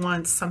more than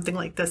once, something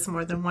like this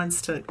more than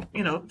once to,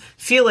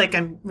 feel like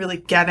I'm really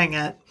getting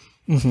it.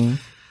 Mm-hmm.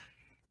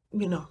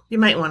 You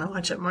might want to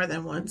watch it more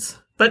than once.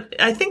 But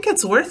I think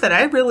it's worth it.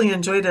 I really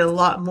enjoyed it a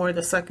lot more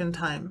the second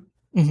time.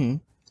 Mm-hmm.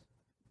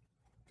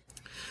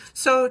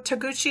 So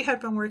Taguchi had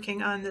been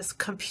working on this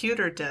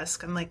computer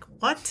disk. I'm like,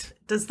 what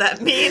does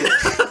that mean?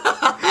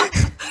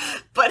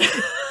 But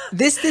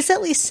this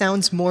at least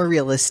sounds more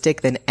realistic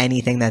than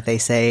anything that they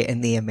say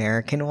in the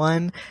American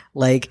one.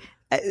 Like,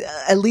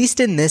 at least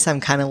in this,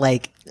 I'm kind of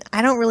like,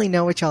 I don't really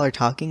know what y'all are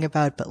talking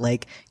about, but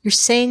like, you're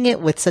saying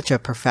it with such a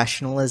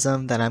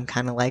professionalism that I'm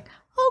kind of like,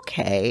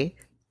 okay,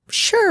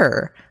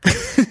 sure.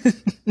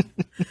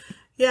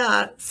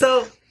 Yeah.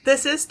 So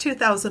this is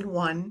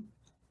 2001.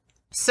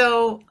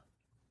 So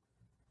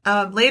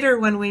Later,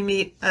 when we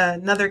meet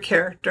another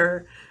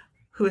character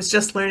who is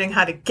just learning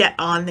how to get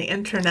on the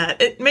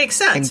internet, it makes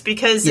sense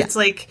because it's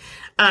like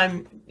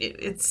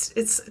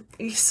it's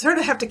you sort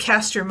of have to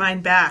cast your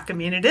mind back. I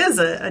mean, it is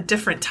a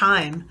different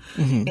time,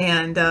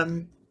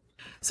 and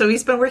so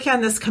he's been working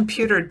on this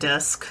computer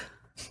disk,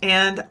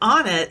 and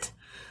on it,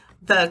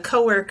 the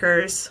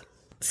coworkers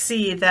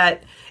see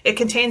that it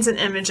contains an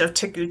image of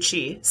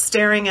Taguchi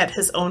staring at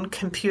his own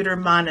computer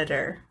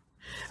monitor,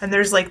 and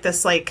there's like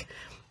this like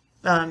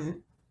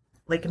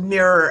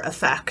mirror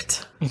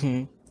effect.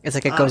 It's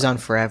like it goes on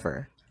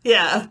forever.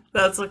 Yeah,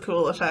 that's a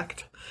cool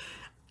effect.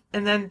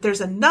 And then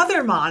there's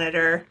another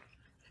monitor,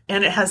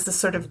 and it has this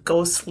sort of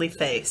ghostly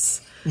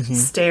face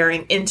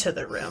staring into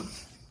the room.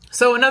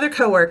 So another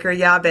coworker,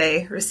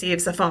 Yabe,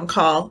 receives a phone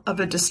call of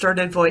a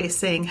distorted voice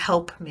saying,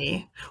 "Help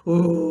me."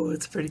 Ooh,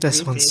 it's pretty This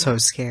creepy. one's so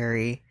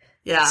scary.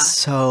 Yeah.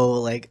 So,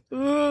 like,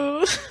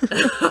 ooh.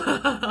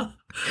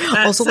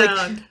 Also,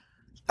 like,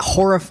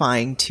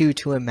 horrifying, too,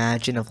 to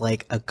imagine of,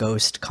 like, a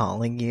ghost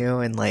calling you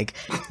and, like,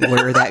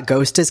 where that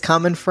ghost is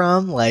coming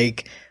from.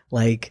 Like,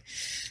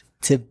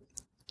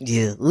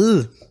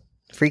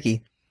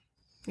 freaky.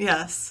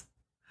 Yes.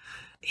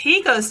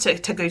 He goes to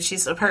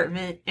Taguchi's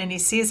apartment and he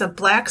sees a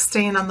black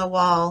stain on the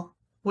wall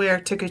where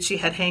Taguchi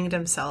had hanged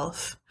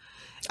himself.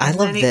 I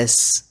love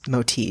this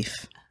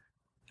motif.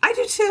 I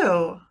do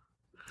too.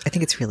 I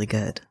think it's really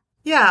good.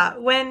 Yeah,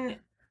 when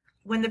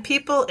the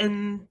people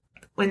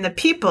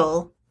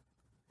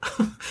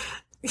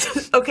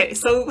okay,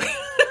 so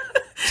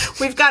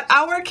we've got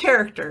our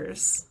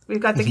characters.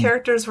 We've got the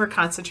characters we're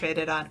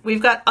concentrated on.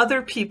 We've got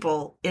other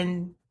people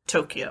in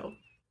Tokyo.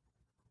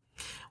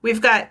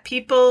 We've got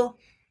people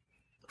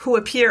who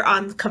appear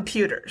on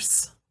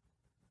computers,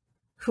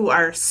 who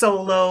are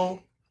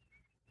solo,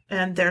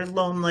 and they're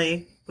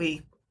lonely,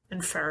 we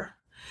infer.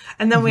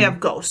 And then we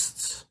have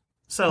ghosts.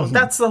 So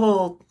that's the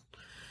whole,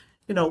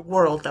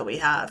 world that we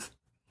have.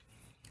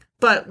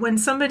 But when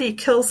somebody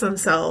kills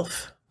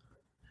himself,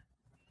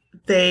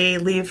 they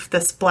leave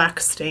this black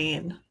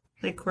stain,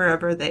 like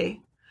wherever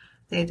they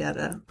did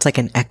it. It's like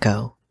an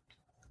echo.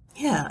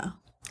 Yeah.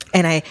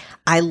 And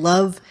I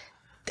love,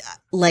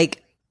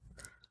 like,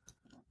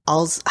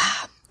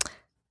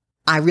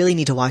 I really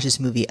need to watch this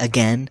movie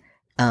again.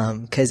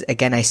 Cause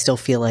again, I still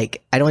feel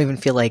like, I don't even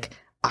feel like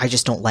I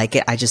just don't like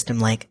it. I just am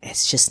like,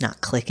 it's just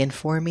not clicking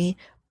for me.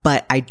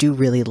 But I do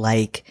really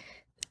like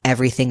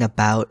everything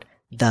about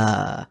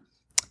the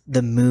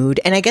mood.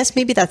 And I guess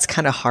maybe that's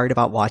kind of hard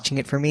about watching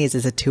it for me is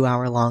it's a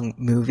 2-hour long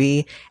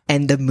movie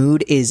and the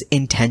mood is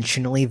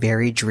intentionally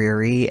very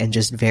dreary and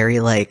just very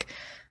like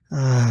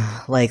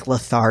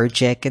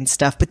lethargic and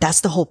stuff. But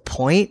that's the whole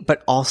point.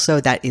 But also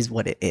that is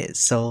what it is.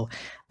 So,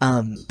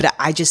 but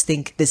I just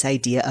think this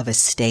idea of a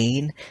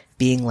stain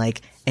being like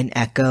an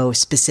echo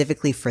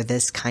specifically for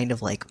this kind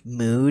of like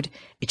mood,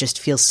 it just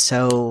feels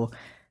so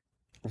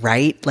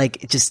right.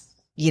 Like it just,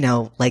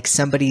 like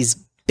somebody's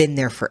been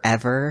there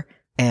forever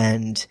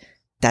and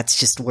that's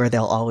just where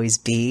they'll always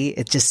be.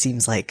 It just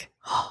seems like,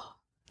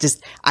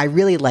 I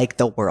really like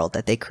the world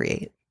that they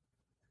create.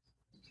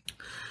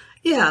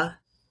 Yeah,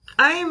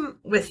 I'm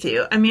with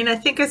you. I mean, I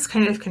think it's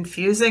kind of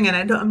confusing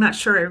and I'm not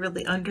sure I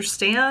really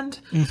understand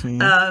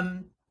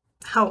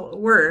how it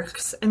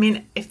works. I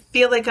mean, I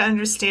feel like I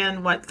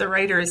understand what the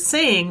writer is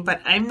saying,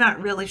 but I'm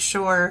not really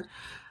sure,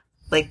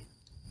 like,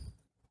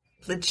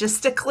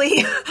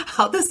 logistically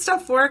how this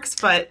stuff works,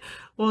 but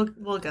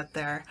we'll get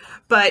there.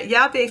 But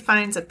Yabe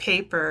finds a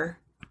paper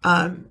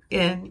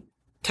in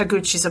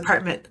Taguchi's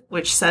apartment,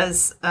 which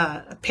says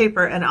a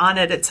paper, and on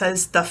it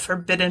says "The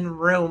Forbidden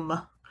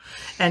Room,"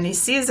 and he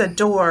sees a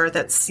door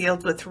that's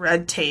sealed with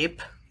red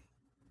tape.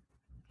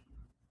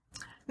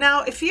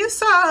 Now, if you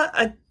saw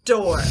a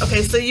door,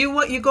 okay, so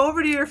you go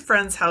over to your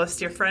friend's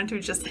house, your friend who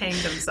just hanged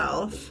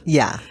himself,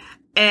 yeah.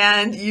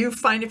 And you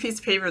find a piece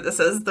of paper that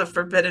says "The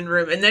Forbidden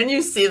Room," and then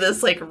you see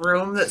this like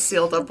room that's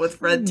sealed up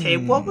with red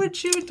tape. What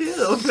would you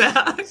do,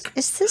 Mac?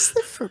 Is this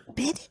the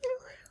Forbidden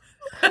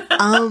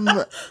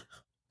Room?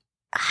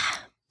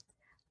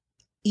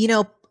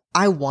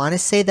 I want to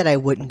say that I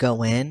wouldn't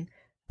go in,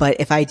 but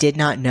if I did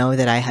not know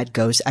that I had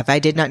ghosts, if I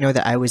did not know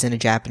that I was in a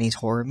Japanese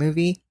horror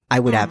movie, I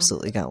would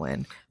absolutely go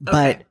in. Okay.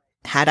 But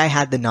had I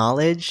had the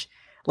knowledge,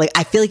 like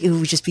I feel like it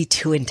would just be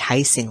too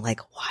enticing.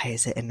 Like, why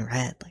is it in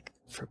red? Like.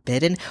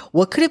 Forbidden?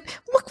 What could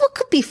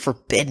be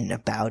forbidden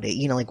about it?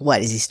 Like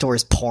what? Is he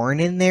stores porn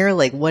in there?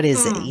 Like what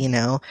is it?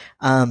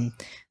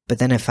 But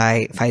then if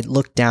I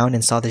looked down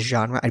and saw the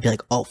genre, I'd be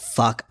like, oh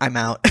fuck, I'm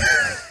out.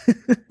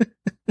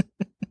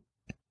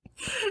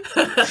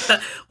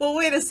 Well,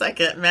 wait a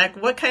second, Mac.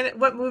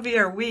 What movie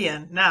are we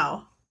in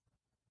now?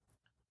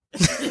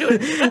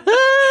 I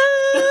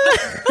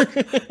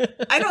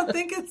don't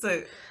think it's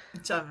a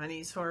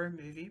Japanese horror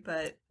movie,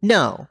 but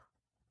No,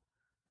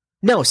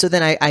 so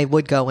then I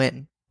would go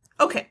in.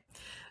 Okay.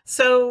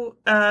 So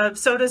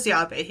does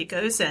Yabe. He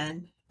goes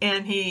in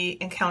and he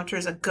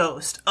encounters a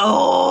ghost.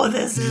 Oh,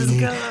 this is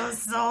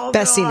ghost. So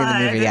best good. Scene in the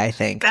movie, I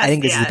think. I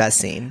think this is the best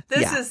scene.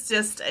 This is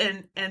just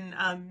and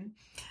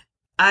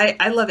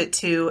I love it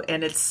too,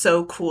 and it's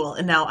so cool.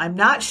 And now I'm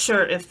not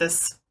sure if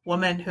this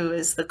woman who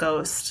is the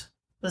ghost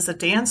was a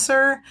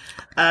dancer.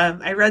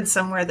 I read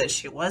somewhere that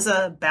she was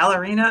a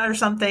ballerina or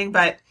something,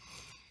 but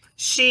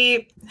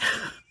she,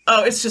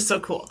 oh, it's just so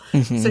cool.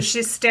 So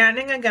she's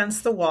standing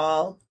against the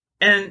wall,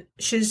 and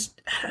it's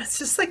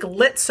just like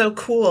lit so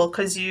cool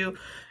because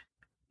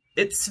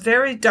it's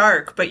very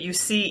dark, but you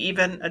see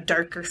even a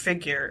darker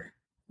figure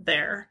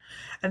there.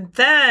 And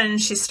then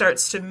she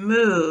starts to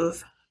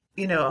move,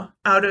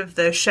 out of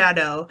the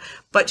shadow,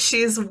 but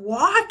she's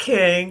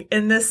walking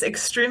in this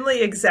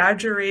extremely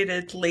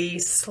exaggeratedly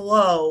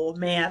slow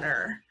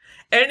manner.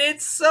 And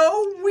it's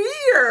so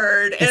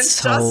weird. And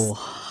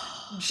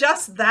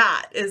just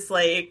that is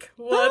like,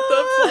 what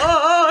the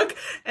fuck?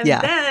 And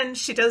then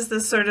she does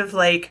this sort of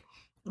like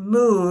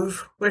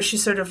move where she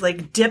sort of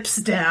like dips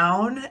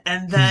down,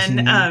 and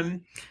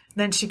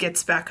then she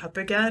gets back up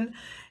again.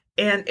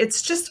 And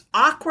it's just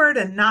awkward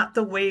and not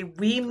the way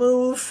we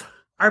move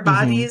our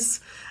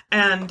bodies.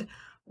 And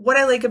what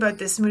I like about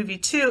this movie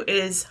too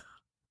is,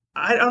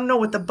 I don't know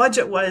what the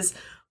budget was,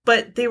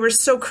 but they were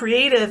so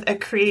creative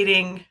at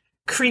creating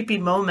creepy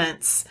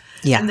moments.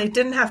 Yeah. And they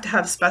didn't have to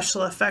have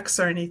special effects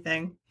or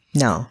anything.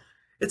 No.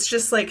 It's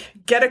just like,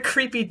 get a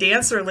creepy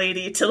dancer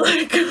lady to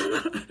like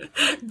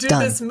do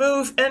this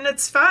move, and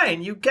it's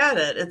fine. You get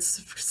it.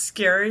 It's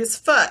scary as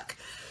fuck.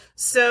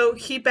 So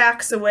he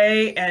backs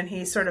away, and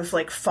he sort of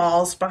like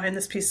falls behind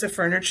this piece of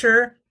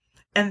furniture.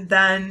 And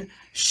then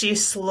she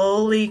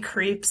slowly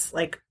creeps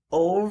like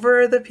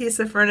over the piece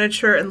of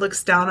furniture and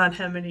looks down on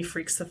him, and he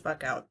freaks the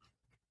fuck out.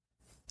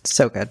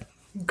 So good.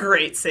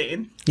 Great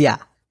scene. Yeah.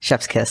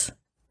 Chef's kiss.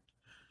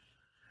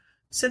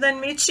 So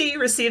then Michi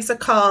receives a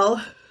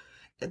call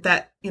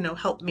that,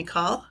 help me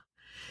call.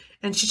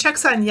 And she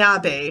checks on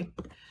Yabe,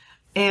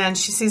 and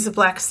she sees a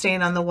black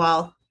stain on the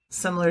wall,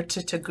 similar to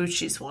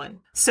Taguchi's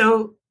one.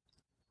 So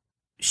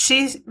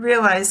she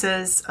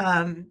realizes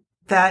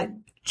that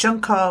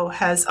Junko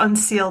has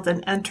unsealed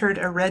and entered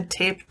a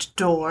red-taped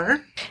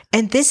door.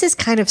 And this is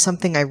kind of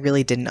something I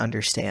really didn't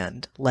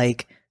understand.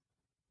 Like,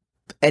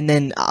 and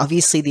then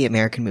obviously the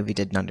American movie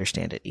didn't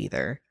understand it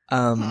either.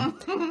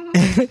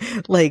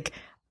 Like,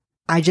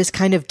 I just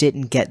kind of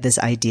didn't get this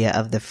idea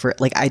of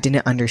like, I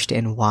didn't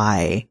understand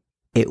why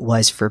it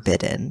was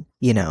forbidden,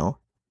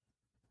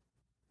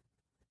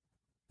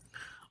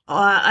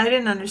 I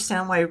didn't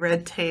understand why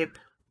red tape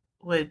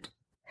would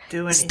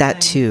do anything. It's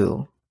that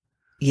too.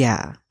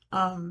 Yeah.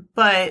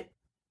 But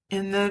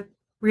in the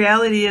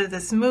reality of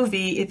this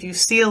movie, if you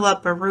seal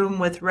up a room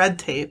with red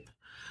tape,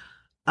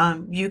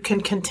 you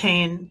can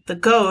contain the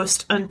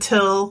ghost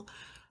until,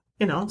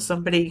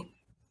 somebody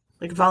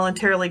like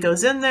voluntarily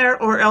goes in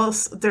there, or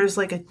else there's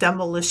like a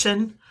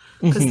demolition.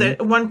 Because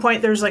at one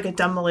point there's like a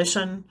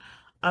demolition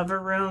of a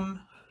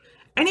room.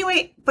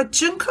 Anyway, but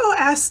Junko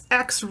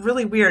acts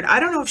really weird. I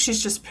don't know if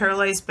she's just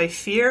paralyzed by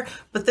fear,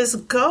 but this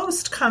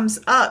ghost comes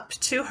up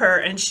to her,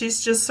 and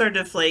she's just sort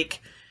of like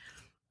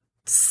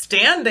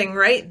standing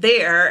right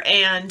there.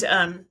 And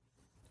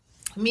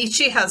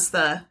Michi has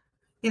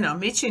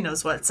Michi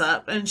knows what's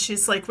up, and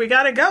she's like, we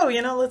gotta go,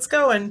 let's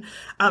go. And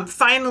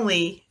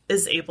finally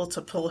is able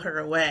to pull her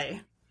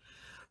away.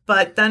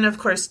 But then, of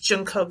course,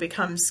 Junko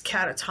becomes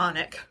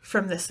catatonic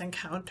from this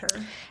encounter.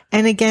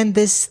 And again,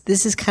 this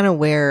is kind of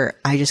where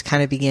I just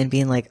kind of began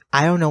being like,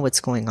 I don't know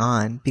what's going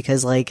on,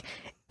 because like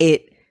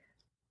I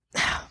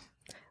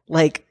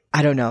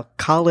don't know,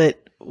 call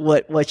it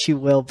what you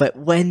will, but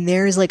when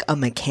there's like a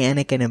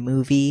mechanic in a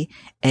movie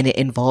and it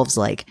involves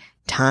like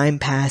time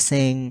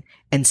passing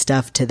and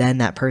stuff to then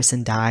that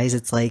person dies,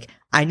 it's like,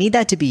 I need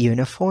that to be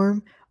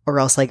uniform, or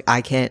else like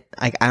I can't,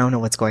 like, I don't know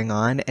what's going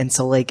on. And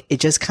so like, it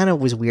just kind of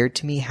was weird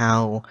to me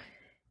how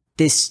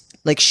this,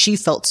 like, she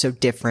felt so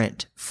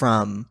different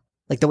from,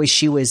 like, the way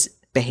she was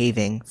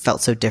behaving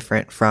felt so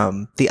different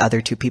from the other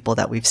two people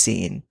that we've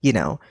seen,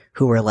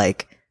 who were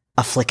like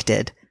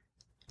afflicted.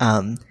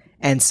 And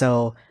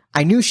so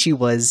I knew she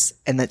was,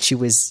 and that she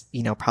was,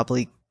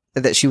 probably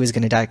that she was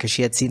going to die because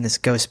she had seen this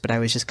ghost, but I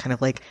was just kind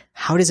of like,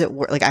 how does it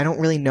work? Like, I don't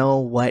really know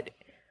what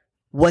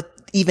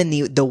even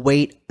the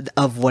weight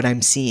of what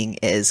I'm seeing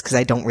is, because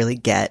I don't really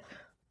get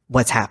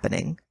what's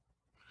happening.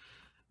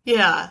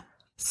 Yeah.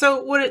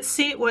 So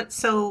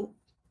so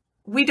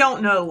we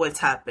don't know what's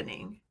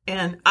happening,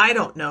 and I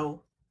don't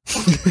know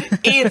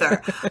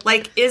either.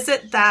 Like, is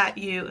it that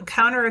you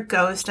encounter a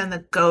ghost, and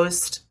the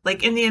ghost,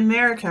 like in the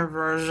American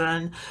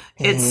version,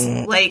 it's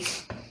like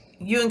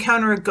you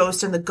encounter a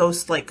ghost and the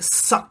ghost like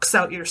sucks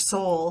out your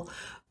soul.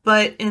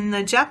 But in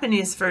the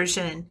Japanese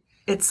version,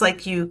 it's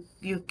like you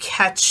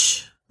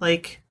catch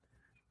like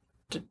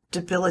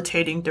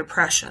debilitating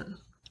depression.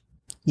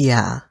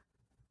 Yeah.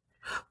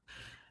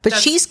 But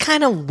she's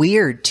kind of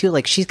weird too.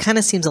 Like, she kind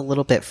of seems a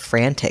little bit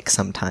frantic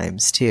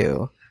sometimes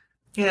too.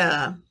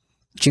 Yeah.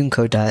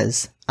 Junko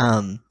does.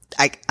 I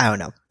don't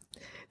know.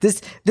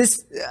 This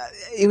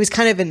it was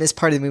kind of in this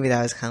part of the movie that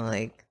I was kind of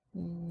like,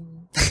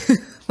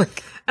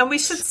 and we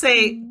should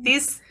say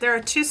there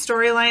are two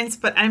storylines,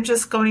 but I'm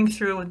just going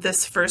through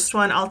this first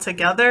one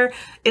altogether.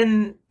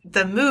 In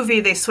the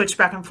movie, they switch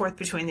back and forth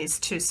between these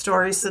two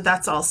stories, so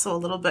that's also a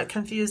little bit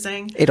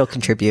confusing. It'll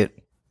contribute.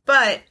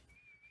 But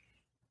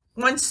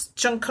once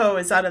Junko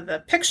is out of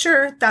the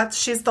picture,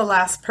 she's the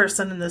last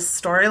person in this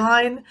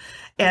storyline.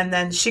 And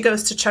then she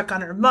goes to check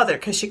on her mother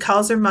because she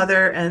calls her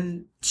mother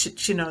and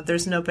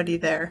there's nobody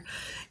there.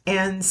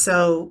 And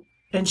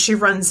she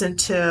runs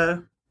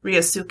into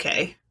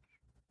Ryosuke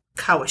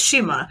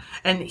Kawashima,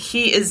 and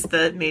he is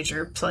the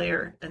major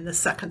player in the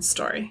second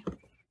story.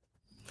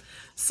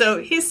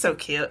 So he's so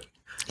cute.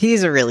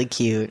 He's a really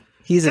cute.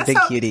 He's a big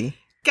cutie.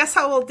 Guess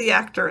how old the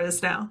actor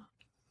is now?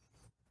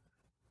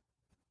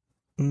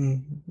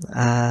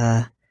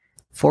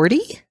 40?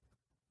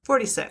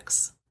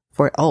 46.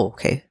 Oh,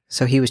 okay.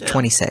 So he was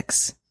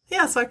 26.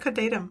 Yeah, so I could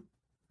date him.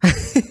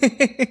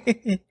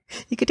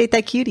 You could date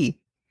that cutie.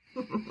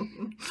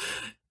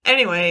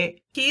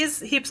 Anyway,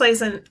 he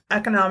plays an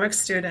economics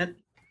student,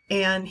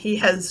 and he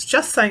has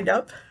just signed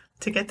up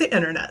to get the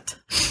internet.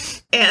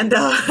 And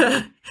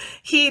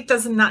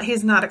he's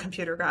not a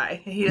computer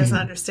guy. He doesn't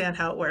understand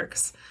how it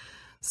works.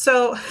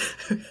 So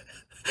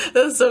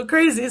that's so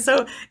crazy.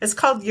 So it's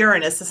called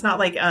Uranus. It's not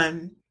like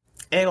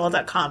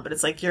AOL.com, but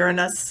it's like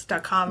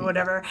Uranus.com or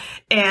whatever.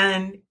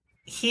 And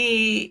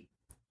he,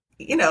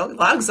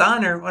 logs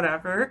on or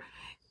whatever.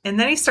 And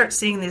then he starts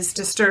seeing these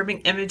disturbing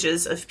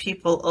images of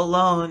people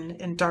alone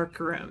in dark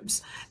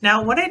rooms.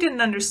 Now, what I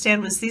didn't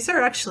understand was these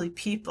are actually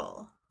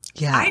people.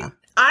 Yeah.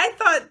 I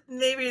thought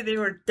maybe they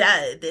were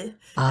dead.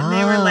 And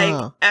they were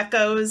like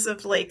echoes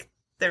of like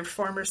their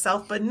former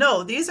self. But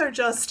no, these are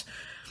just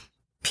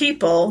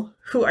people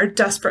who are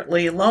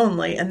desperately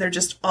lonely, and they're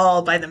just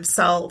all by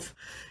themselves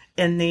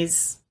in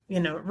these,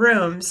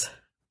 rooms.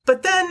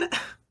 But then,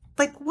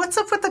 like, what's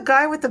up with the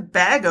guy with the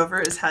bag over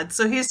his head?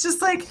 So he's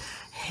just like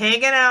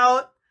hanging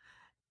out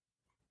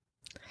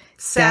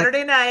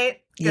Saturday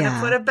night, gonna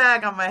put a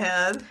bag on my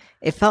head.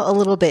 It felt a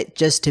little bit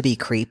just to be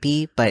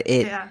creepy, but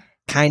it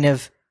kind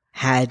of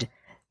had,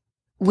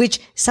 which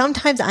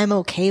sometimes I'm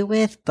okay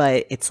with,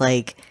 but it's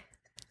like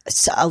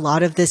a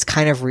lot of this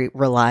kind of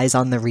relies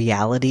on the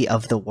reality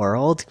of the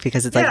world,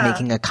 because it's like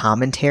making a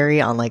commentary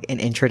on like an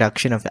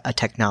introduction of a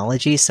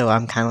technology. So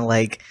I'm kind of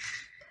like,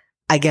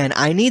 again,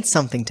 I need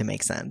something to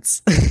make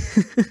sense.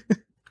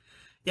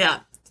 Yeah.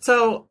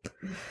 So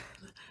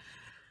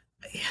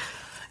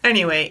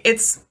anyway,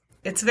 it's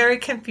very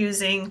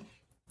confusing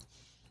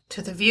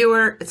to the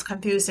viewer. It's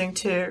confusing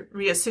to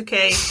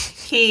Ryosuke.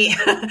 He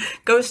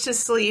goes to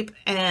sleep,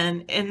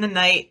 and in the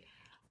night,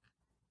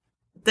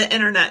 the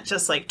internet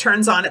just like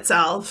turns on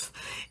itself,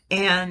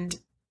 and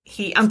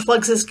he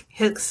unplugs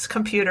his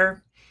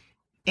computer,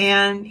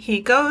 and he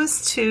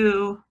goes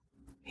to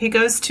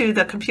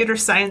the computer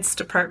science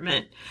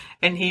department,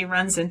 and he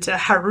runs into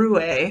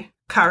Harue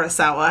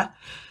Karasawa,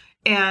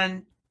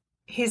 and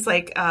he's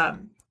like,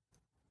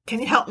 can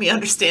you help me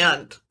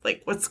understand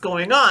like what's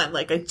going on?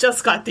 Like, I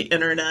just got the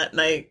internet, and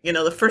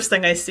the first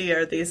thing I see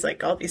are these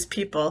like all these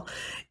people,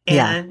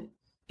 and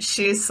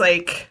she's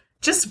like,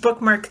 just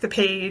bookmark the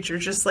page or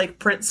just like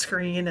print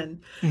screen.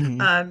 And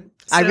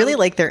I really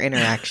like their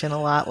interaction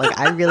a lot. Like,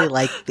 I really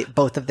like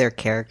both of their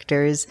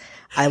characters.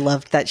 I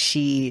loved that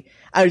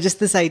just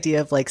this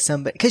idea of like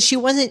somebody, because she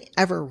wasn't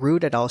ever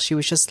rude at all. She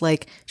was just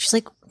like, she's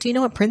like, do you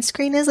know what print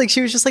screen is? Like,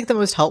 she was just like the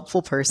most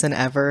helpful person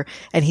ever.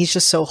 And he's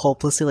just so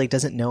hopelessly like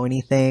doesn't know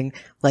anything.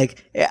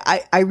 Like,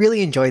 I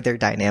really enjoyed their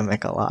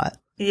dynamic a lot.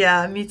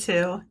 Yeah, me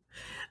too.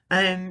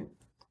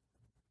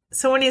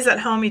 So when he's at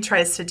home, he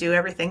tries to do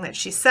everything that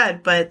she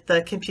said, but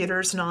the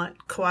computer's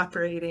not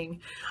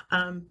cooperating.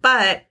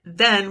 But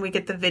then we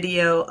get the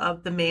video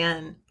of the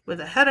man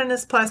with a head in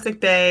his plastic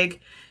bag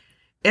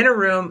in a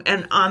room,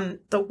 and on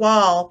the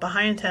wall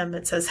behind him,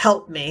 it says,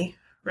 "Help me,"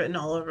 written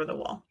all over the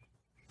wall.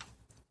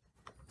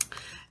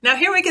 Now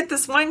here we get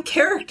this one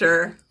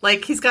character,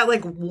 like he's got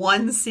like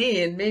one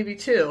scene, maybe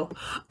two.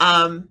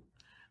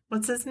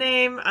 What's his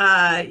name?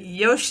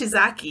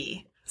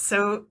 Yoshizaki.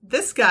 So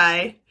this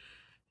guy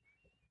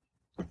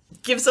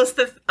gives us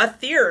a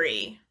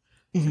theory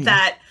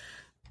that,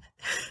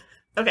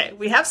 okay,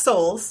 we have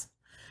souls,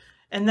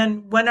 and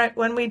then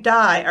when we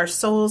die, our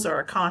souls or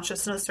our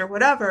consciousness or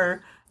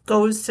whatever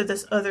goes to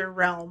this other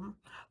realm,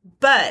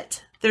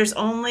 but there's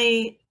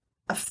only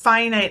a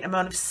finite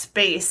amount of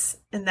space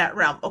in that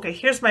realm. Okay,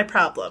 here's my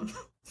problem.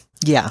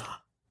 Yeah.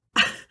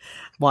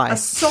 Why?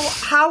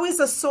 How is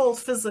a soul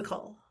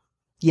physical?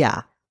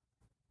 Yeah.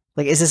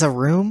 Like, is this a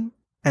room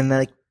and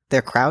like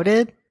they're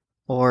crowded,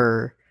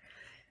 or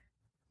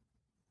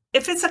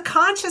if it's a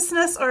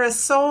consciousness or a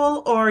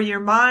soul or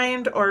your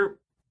mind, or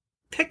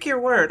pick your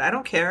word, I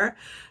don't care,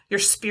 your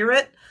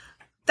spirit,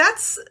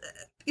 that's,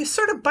 you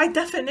sort of by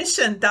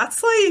definition,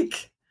 that's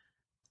like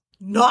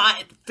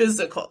not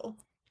physical.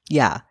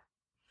 Yeah.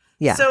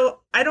 Yeah.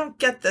 So I don't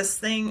get this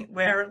thing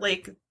where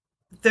like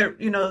they're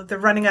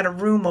running out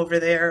of room over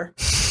there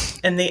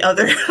in the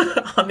other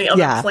on the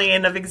other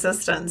plane of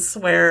existence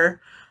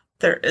where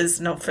there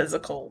is no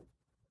physical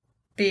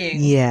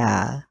being.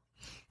 Yeah.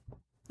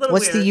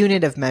 What's weird. The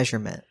unit of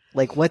measurement?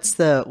 Like, what's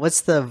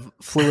the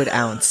fluid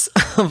ounce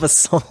of a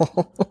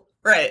soul?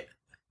 Right.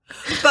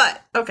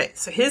 But, okay,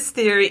 so his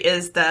theory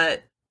is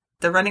that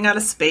they're running out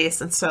of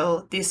space, and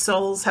so these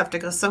souls have to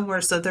go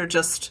somewhere, so they're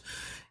just,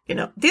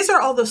 these are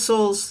all the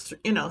souls,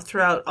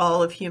 throughout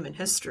all of human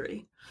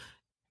history.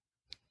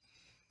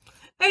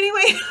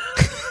 Anyway.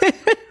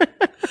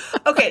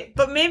 Okay,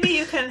 but maybe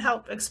you can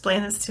help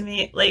explain this to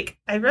me. Like,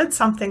 I read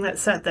something that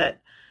said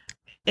that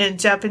in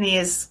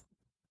Japanese,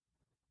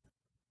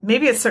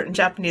 maybe it's certain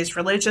Japanese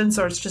religions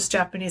or it's just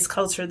Japanese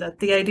culture, that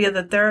the idea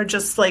that there are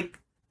just, like,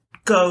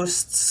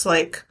 ghosts,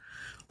 like,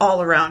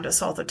 all around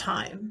us all the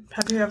time.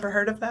 Have you ever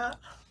heard of that?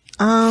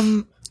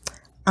 I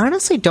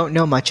honestly don't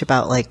know much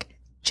about, like,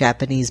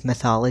 Japanese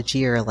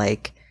mythology or,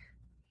 like,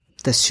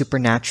 the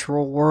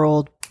supernatural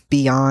world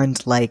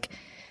beyond, like,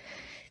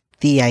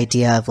 the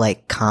idea of,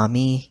 like,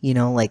 kami,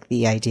 like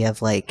the idea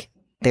of, like,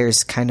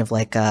 there's kind of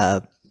like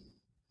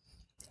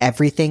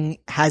everything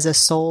has a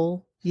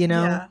soul,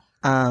 Yeah.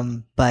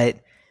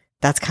 But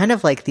that's kind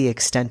of like the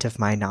extent of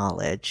my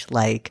knowledge.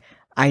 Like,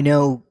 I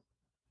know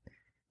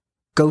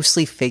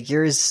ghostly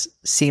figures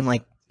seem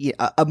like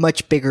a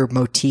much bigger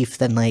motif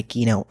than, like,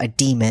 a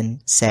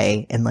demon,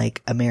 say, in,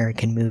 like,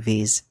 American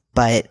movies,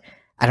 but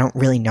I don't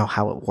really know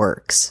how it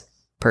works,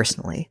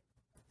 personally.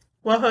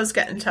 Woho's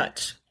get in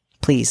touch.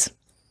 Please.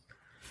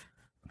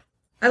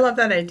 I love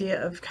that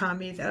idea of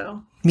kami,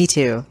 though. Me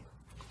too.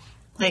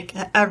 Like,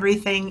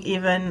 everything,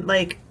 even,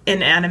 like,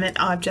 inanimate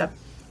objects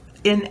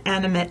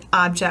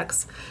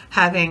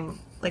having,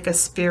 like, a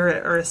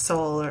spirit or a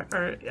soul,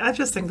 or I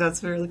just think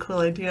that's a really cool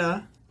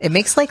idea. It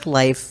makes, like,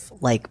 life,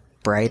 like,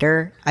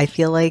 brighter, I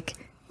feel like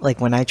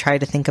when I try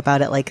to think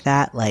about it like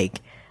that,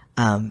 like,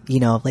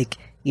 like,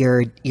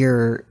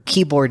 your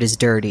keyboard is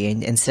dirty,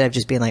 and instead of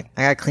just being like,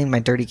 I gotta clean my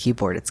dirty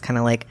keyboard, it's kind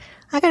of like,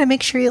 I gotta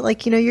make sure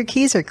your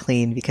keys are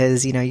clean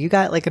because, you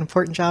got, like, an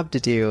important job to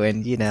do,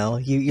 and, you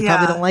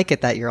probably don't like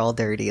it that you're all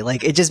dirty.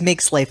 Like, it just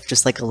makes life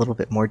just, like, a little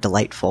bit more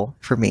delightful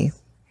for me.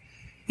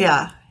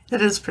 Yeah,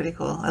 it is pretty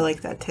cool. I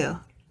like that too.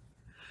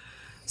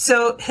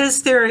 So his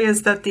theory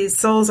is that these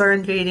souls are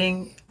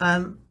invading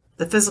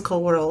the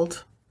physical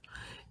world,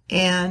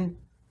 and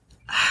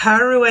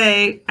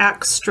Haruo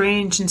acts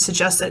strange and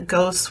suggests that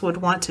ghosts would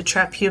want to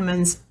trap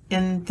humans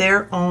in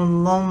their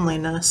own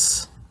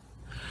loneliness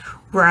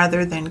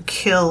rather than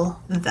kill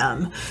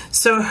them.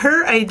 So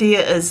her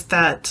idea is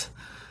that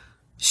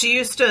she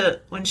used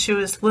to, when she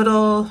was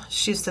little,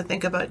 she used to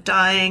think about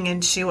dying,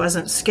 and she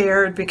wasn't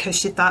scared because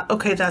she thought,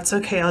 okay, that's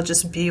okay, I'll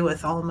just be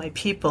with all my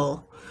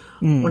people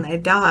when I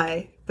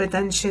die. But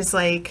then she's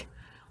like,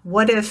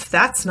 what if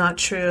that's not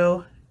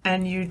true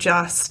and you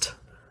just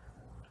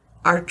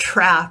are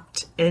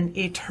trapped in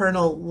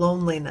eternal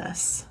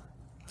loneliness?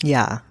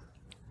 Yeah.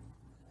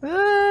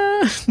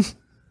 And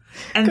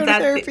Go to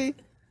that therapy.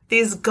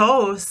 These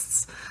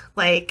ghosts,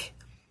 like,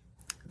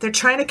 they're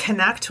trying to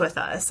connect with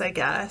us, I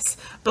guess.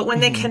 But when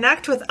they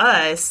connect with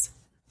us,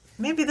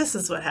 maybe this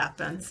is what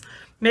happens.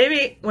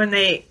 Maybe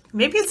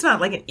it's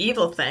not like an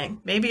evil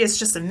thing. Maybe it's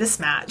just a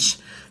mismatch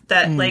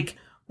that, like,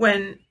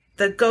 when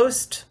the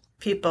ghost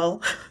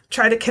people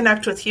try to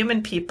connect with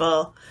human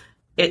people,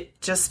 it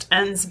just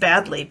ends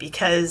badly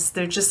because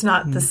they're just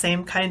not the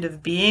same kind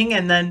of being.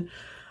 And then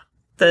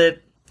the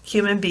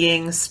human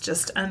beings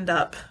just end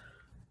up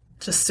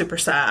just super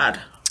sad.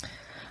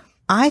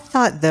 I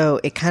thought, though,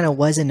 it kind of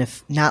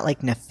wasn't not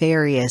like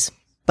nefarious,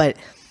 but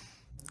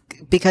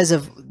because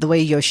of the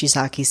way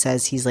Yoshizaki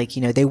says, he's like,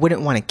 they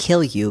wouldn't want to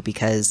kill you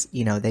because,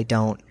 they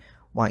don't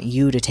want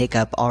you to take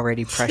up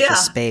already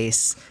precious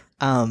space.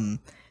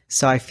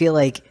 So I feel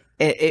like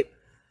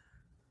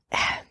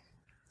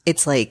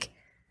it's like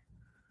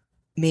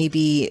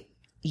maybe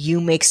you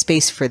make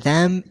space for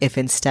them if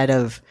instead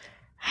of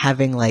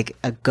having, like,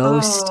 a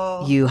ghost,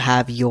 you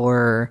have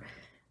your,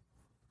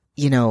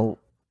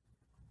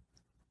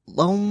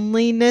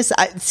 loneliness.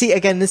 See,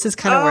 again, this is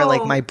kind of where,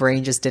 like, my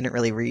brain just didn't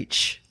really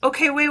reach.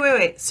 Okay,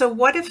 wait. So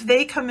what if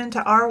they come into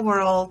our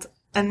world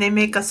and they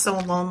make us so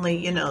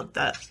lonely,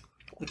 that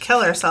we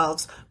kill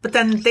ourselves, but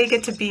then they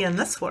get to be in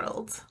this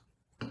world?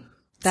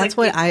 That's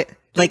what I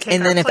like.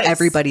 And then if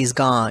everybody's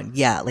gone,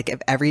 like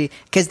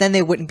because then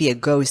they wouldn't be a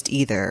ghost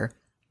either.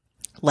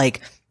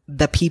 Like,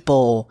 the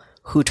people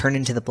who turn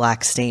into the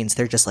black stains,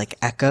 they're just like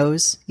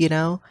echoes,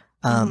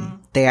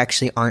 they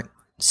actually aren't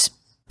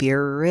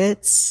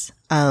spirits.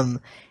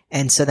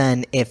 And so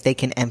then if they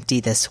can empty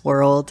this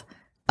world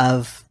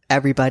of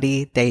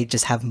everybody, they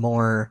just have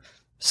more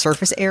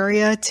surface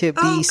area to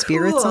be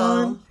spirits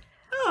on.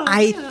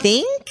 I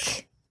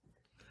think.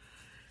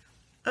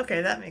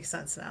 Okay, that makes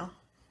sense now.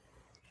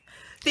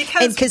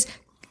 Because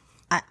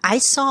I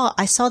saw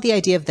the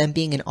idea of them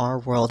being in our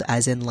world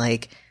as in,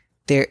 like,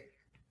 they're,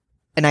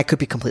 and I could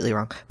be completely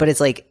wrong, but it's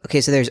like,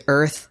 okay, so there's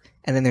Earth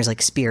and then there's,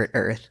 like, spirit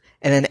Earth.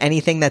 And then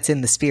anything that's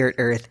in the spirit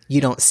Earth,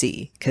 you don't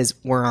see because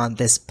we're on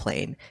this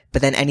plane.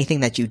 But then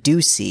anything that you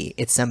do see,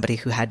 it's somebody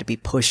who had to be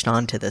pushed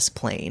onto this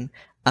plane.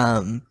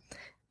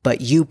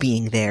 But you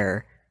being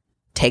there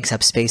takes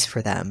up space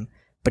for them.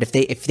 But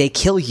if they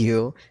kill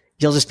you,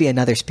 you'll just be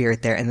another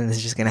spirit there, and then this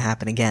is just going to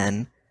happen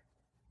again.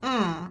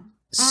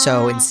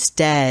 So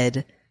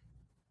instead,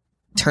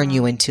 turn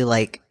you into,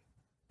 like,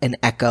 an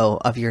echo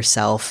of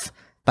yourself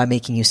by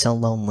making you so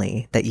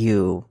lonely that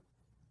you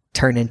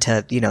turn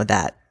into,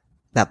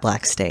 that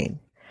black stain.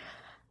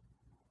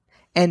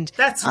 And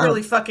that's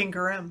really fucking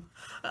grim.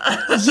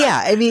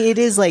 Yeah, I mean, it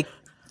is like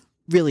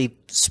really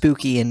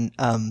spooky and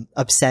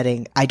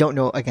upsetting. I don't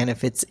know again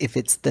if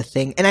it's the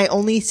thing, and I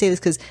only say this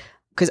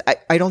because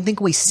I don't think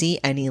we see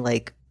any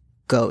like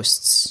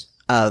ghosts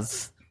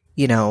of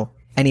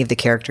any of the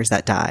characters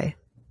that die.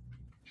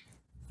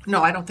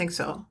 No, I don't think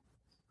so.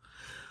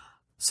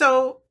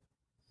 So,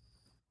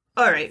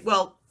 all right,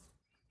 well,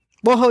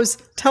 Hose,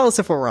 tell us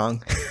if we're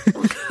wrong.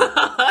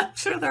 I'm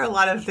sure there are a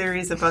lot of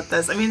theories about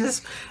this. I mean,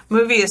 this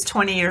movie is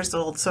 20 years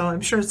old, so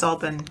I'm sure it's all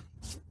been,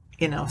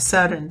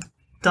 said and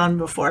done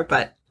before.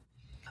 But,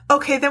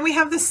 okay, then we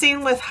have the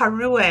scene with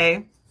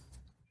Haruo.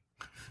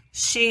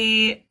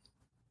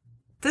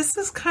 This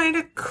is kind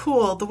of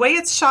cool. The way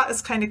it's shot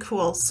is kind of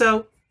cool.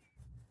 So,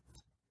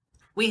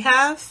 we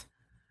have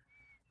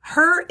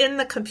her in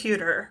the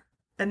computer,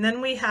 and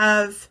then we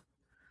have,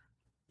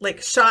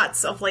 like,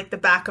 shots of, like, the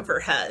back of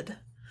her head.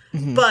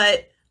 Mm-hmm.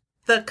 But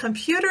the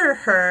computer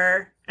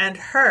her and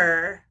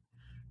her,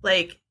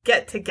 like,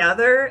 get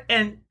together,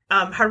 and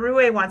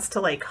Haruo wants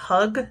to, like,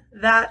 hug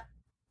that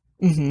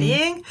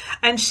being,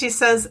 and she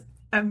says,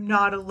 "I'm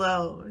not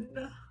alone."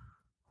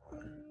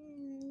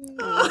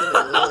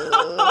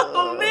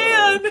 Oh,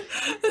 man.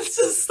 It's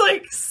just,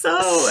 like,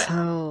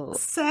 so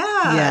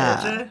sad.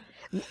 Yeah.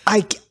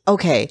 I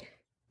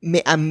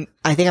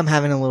think I'm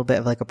having a little bit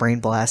of, like, a brain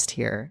blast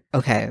here.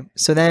 Okay,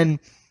 so then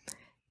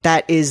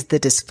that is the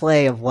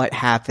display of what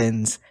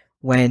happens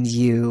when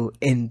you,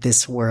 in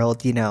this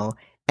world,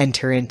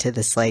 enter into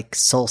this, like,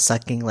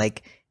 soul-sucking,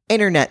 like,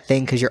 internet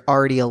thing because you're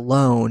already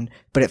alone,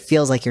 but it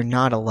feels like you're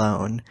not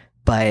alone,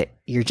 but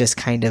you're just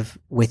kind of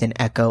with an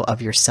echo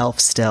of yourself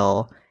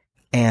still,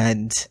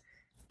 and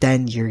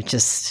then you're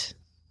just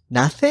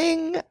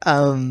nothing?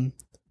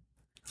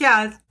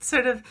 Yeah,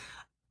 sort of.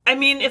 I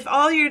mean, if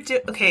all you're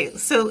okay,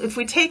 so if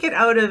we take it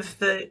out of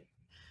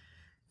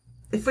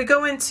if we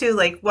go into,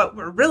 like, what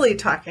we're really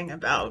talking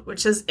about,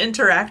 which is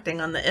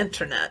interacting on the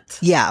internet.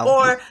 Yeah.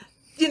 Or,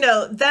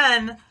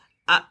 then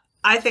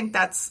I think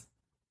that's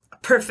a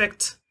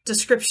perfect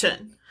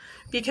description.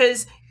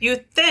 Because you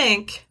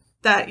think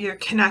that you're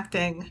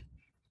connecting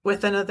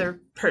with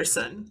another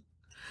person.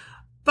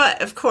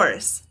 But, of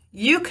course,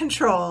 you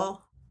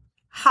control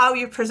how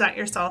you present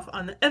yourself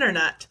on the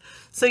internet.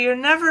 So you're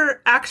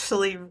never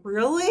actually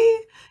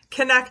really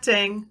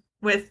connecting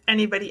with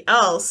anybody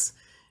else.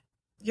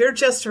 You're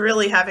just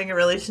really having a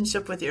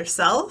relationship with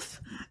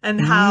yourself and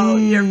how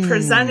you're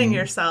presenting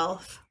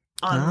yourself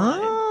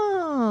online.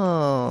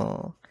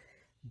 Oh,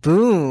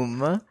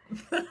 boom.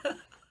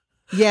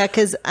 Yeah,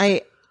 because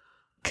I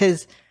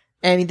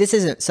mean, this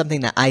isn't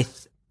something that I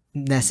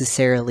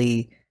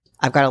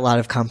I've got a lot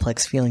of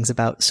complex feelings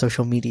about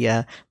social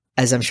media,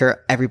 as I'm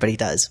sure everybody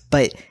does.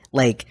 But,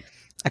 like,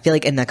 I feel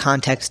like in the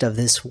context of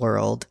this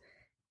world,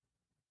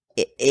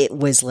 it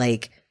was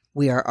like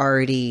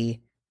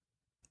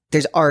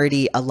there's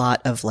already a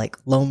lot of, like,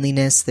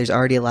 loneliness. There's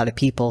already a lot of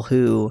people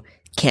who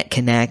can't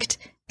connect.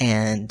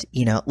 And,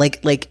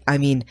 I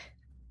mean,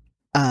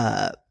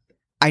 I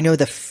know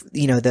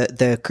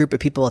the group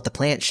of people at the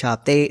plant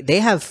shop, they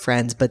have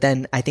friends, but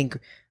then I think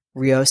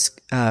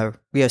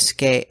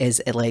Ryosuke is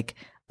like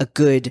a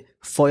good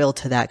foil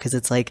to that, because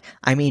it's like,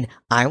 I mean,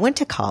 I went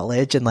to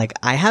college and, like,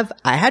 I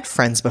had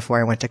friends before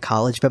I went to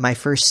college, but my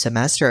first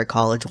semester at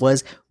college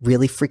was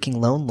really freaking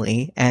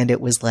lonely, and it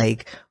was,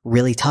 like,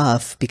 really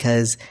tough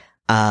because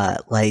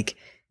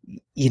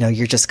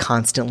you're just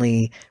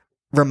constantly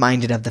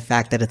reminded of the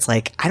fact that it's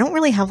like, I don't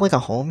really have, like, a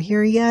home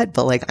here yet,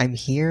 but, like, I'm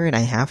here and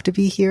I have to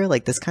be here.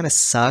 Like, this kind of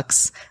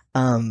sucks.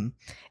 And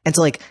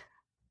so, like,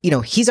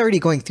 he's already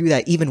going through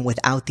that even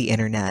without the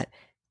internet.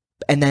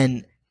 And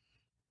then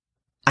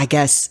I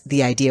guess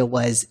the idea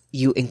was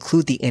you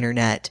include the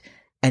internet,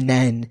 and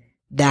then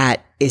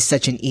that is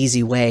such an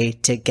easy way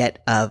to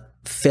get a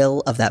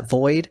fill of that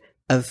void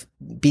of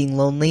being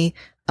lonely.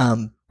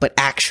 But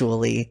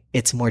actually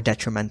it's more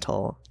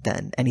detrimental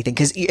than anything,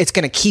 because it's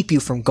going to keep you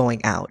from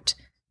going out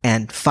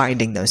and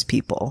finding those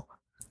people.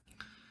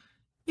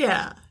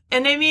 Yeah.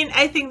 And I mean,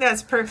 I think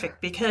that's perfect,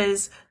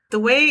 because the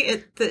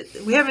way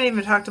we haven't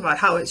even talked about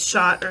how it's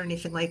shot or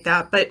anything like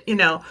that, but,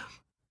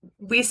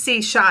 we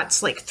see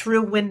shots, like,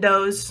 through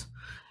windows.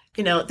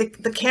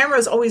 The camera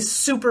is always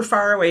super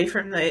far away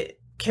from the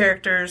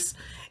characters,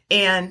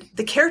 and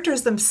the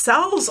characters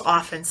themselves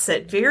often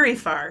sit very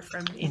far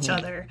from each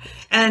other.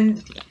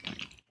 And,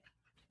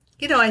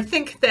 I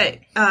think that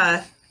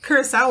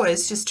Kurosawa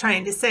is just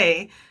trying to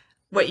say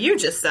what you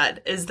just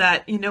said, is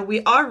that,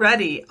 we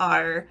already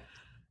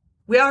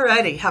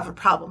have a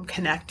problem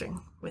connecting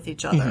with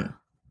each other.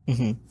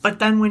 Mm-hmm. But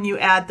then when you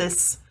add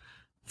this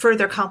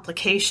further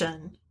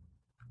complication,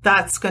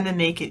 that's going to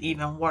make it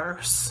even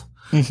worse,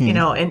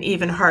 and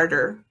even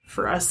harder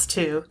for us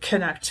to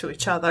connect to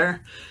each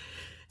other.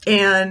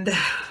 And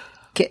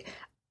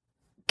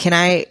can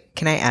I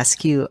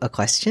ask you a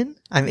question?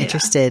 I'm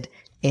interested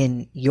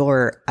in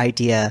your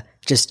idea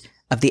just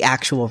of the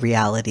actual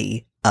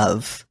reality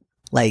of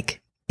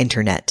like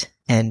internet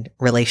and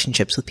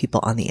relationships with people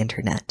on the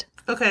internet.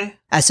 Okay.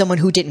 As someone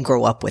who didn't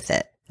grow up with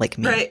it, like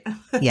me. Right.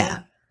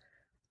 Yeah.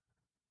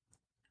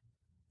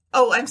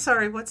 Oh, I'm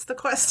sorry. What's the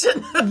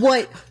question?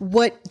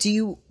 What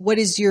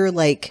is your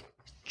like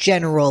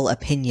general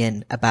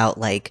opinion about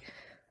like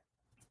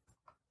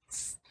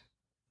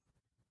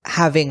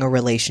having a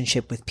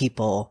relationship with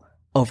people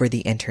over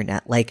the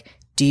internet? Like,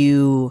 do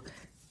you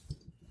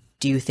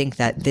think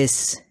that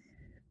this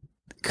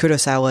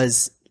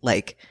Kurosawa's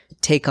like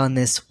take on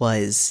this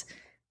was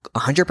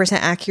 100%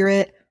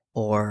 accurate?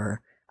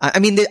 Or I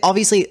mean,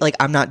 obviously, like,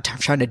 I'm not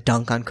trying to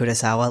dunk on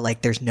Kurosawa.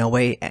 Like, there's no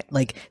way.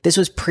 Like, this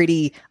was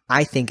pretty,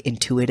 I think,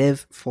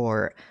 intuitive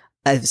for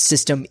a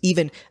system.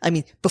 Even, I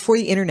mean, before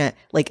the internet,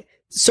 like,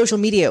 social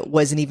media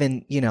wasn't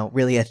even,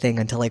 really a thing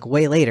until like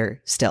way later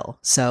still.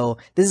 So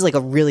this is like a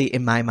really,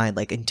 in my mind,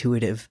 like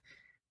intuitive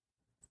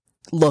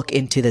look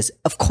into this.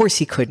 Of course,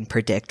 he couldn't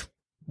predict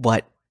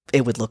what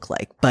it would look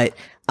like, but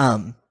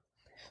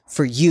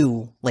for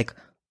you, like,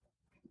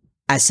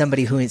 as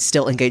somebody who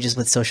still engages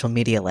with social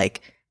media,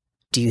 like,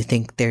 do you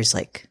think there's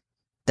like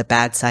the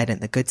bad side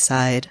and the good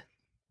side?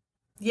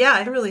 Yeah,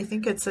 I really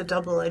think it's a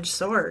double-edged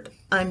sword.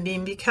 I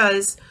mean,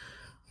 because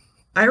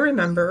I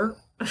remember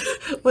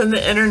when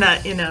the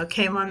internet,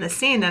 came on the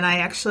scene, and I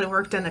actually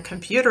worked in a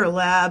computer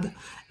lab,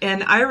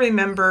 and I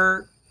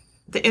remember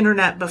the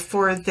internet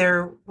before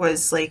there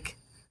was like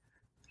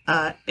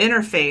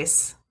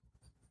interface.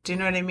 Do you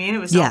know what I mean? It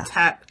was all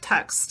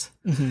text.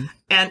 Mm-hmm.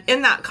 And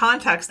in that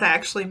context, I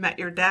actually met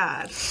your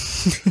dad.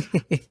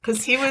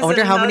 Because he was. I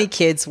wonder how many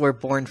kids were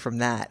born from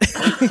that.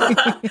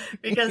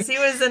 Because he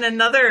was in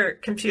another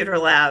computer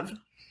lab,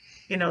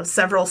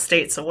 several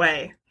states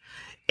away.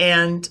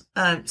 And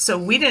so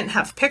we didn't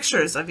have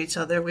pictures of each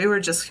other. We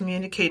were just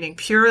communicating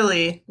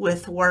purely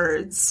with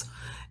words.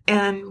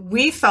 And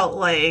we felt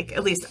like,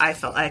 at least I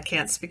felt, I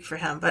can't speak for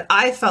him, but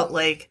I felt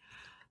like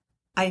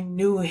I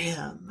knew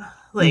him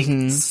like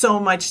so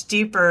much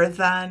deeper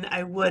than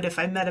I would if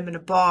I met him in a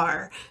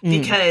bar,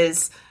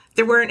 because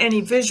there weren't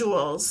any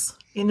visuals,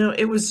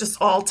 it was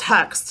just all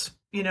text,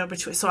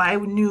 between. So I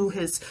knew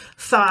his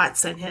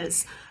thoughts and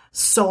his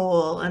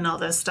soul and all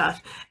this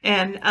stuff.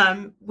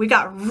 And we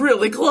got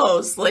really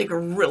close, like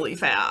really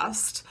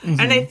fast.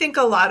 And I think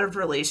a lot of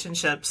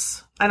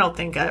relationships, I don't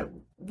think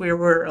we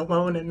were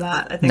alone in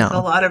that. I think a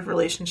lot of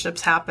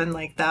relationships happen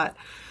like that.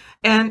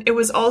 And it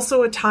was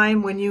also a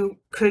time when you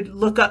could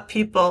look up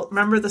people.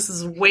 Remember, this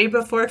is way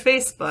before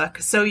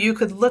Facebook. So you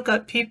could look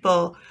up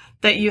people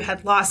that you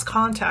had lost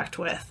contact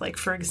with. Like,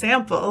 for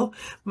example,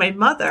 my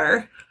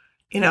mother,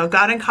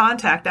 got in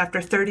contact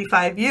after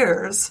 35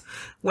 years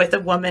with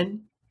a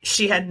woman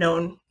she had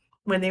known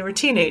when they were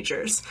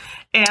teenagers.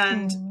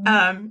 And,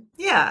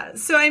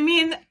 so I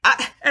mean,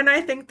 I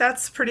think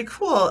that's pretty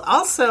cool.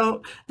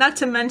 Also, not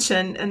to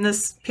mention, and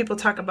this, people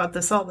talk about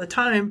this all the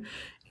time,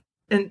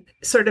 in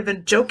sort of a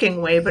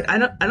joking way, but I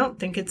don't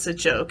think it's a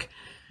joke.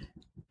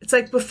 It's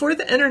like before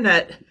the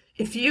internet,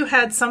 if you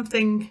had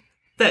something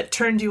that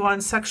turned you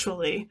on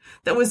sexually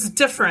that was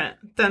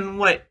different than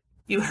what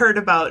you heard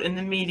about in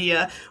the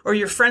media or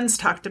your friends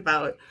talked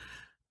about,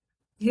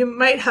 you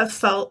might have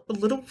felt a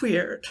little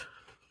weird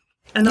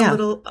and a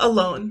little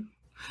alone.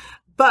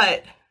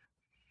 But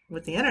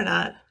with the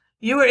internet,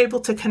 you were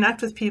able to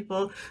connect with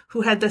people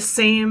who had the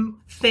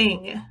same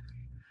thing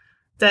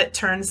that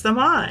turns them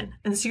on.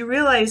 And so you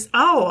realize,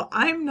 oh,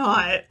 I'm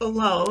not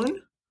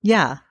alone.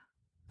 Yeah.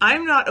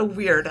 I'm not a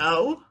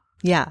weirdo.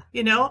 Yeah.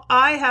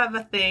 I have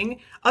a thing.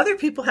 Other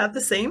people have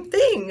the same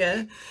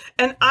thing.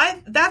 And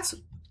that's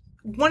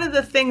one of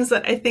the things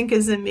that I think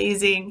is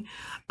amazing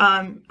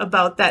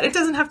about that. It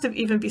doesn't have to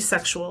even be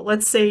sexual.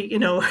 Let's say,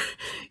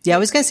 Yeah, I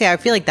was going to say, I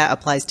feel like that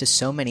applies to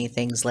so many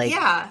things. Like,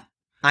 yeah.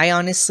 I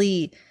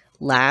honestly,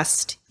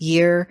 last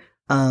year,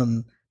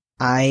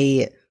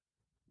 I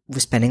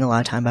was spending a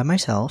lot of time by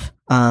myself,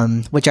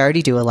 which I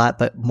already do a lot,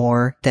 but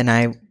more than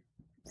I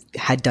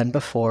had done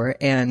before.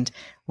 And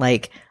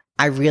like,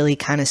 I really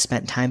kind of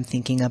spent time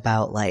thinking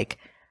about like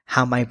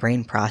how my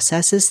brain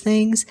processes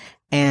things.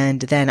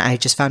 And then I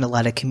just found a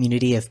lot of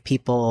community of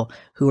people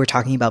who were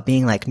talking about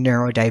being like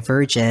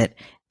neurodivergent,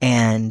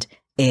 and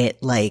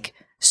it like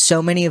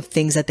so many of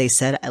things that they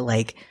said,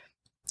 like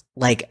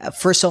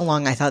for so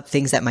long, I thought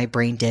things that my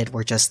brain did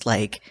were just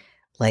like,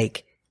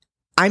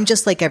 I'm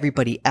just like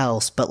everybody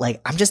else, but like,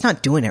 I'm just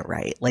not doing it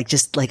right. Like,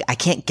 just like, I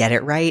can't get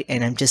it right.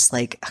 And I'm just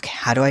like, okay,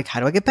 how do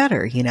I get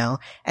better?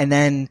 And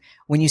then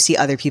when you see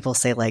other people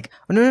say like,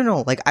 oh,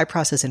 no, like I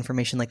process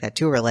information like that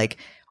too. Or like,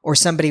 or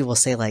somebody will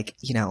say like,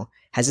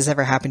 has this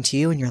ever happened to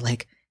you? And you're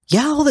like,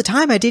 yeah, all the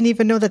time. I didn't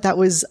even know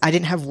I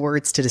didn't have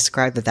words to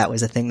describe that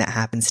was a thing that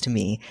happens to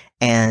me.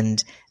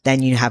 And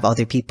then you have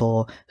other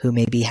people who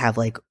maybe have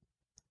like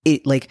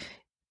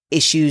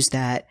issues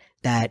that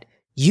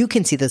you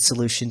can see the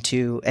solution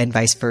to, and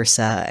vice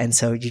versa. And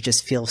so you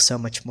just feel so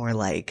much more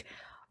like,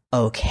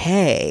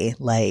 okay,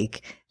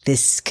 like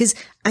this, 'cause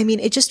I mean,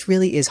 it just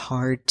really is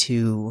hard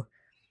to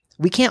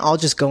we can't all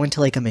just go into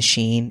like a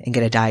machine and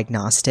get a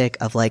diagnostic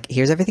of like,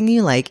 here's everything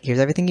you like, here's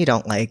everything you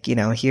don't like,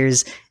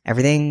 here's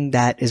everything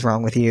that is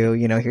wrong with you,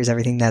 here's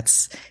everything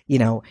that's,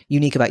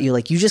 unique about you.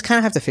 Like, you just kind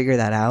of have to figure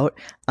that out.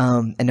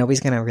 And nobody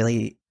can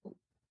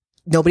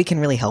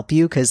really help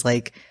you because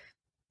like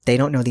they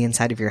don't know the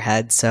inside of your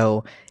head.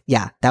 So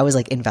yeah, that was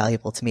like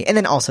invaluable to me. And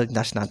then also,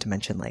 that's not to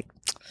mention, like,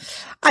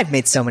 I've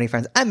made so many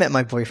friends. I met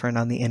my boyfriend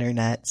on the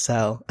internet,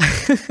 so.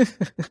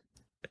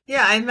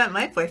 Yeah, I met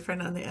my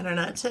boyfriend on the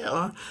internet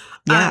too.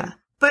 Yeah.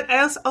 But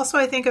I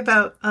think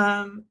about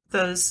I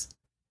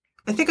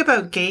think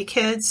about gay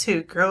kids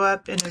who grow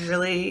up in a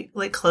really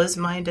like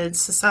closed-minded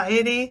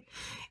society,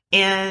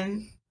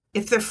 and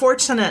if they're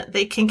fortunate,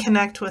 they can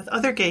connect with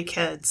other gay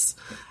kids,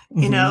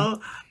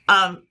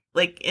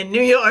 like in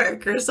New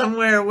York or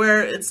somewhere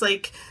where it's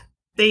like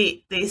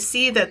they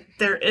see that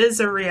there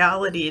is a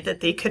reality that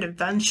they could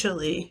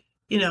eventually,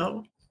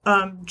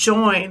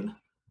 join.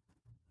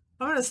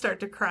 I'm going to start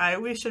to cry.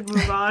 We should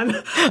move on.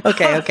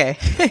 Okay.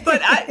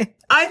 But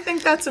I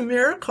think that's a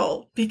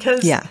miracle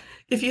because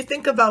if you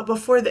think about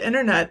before the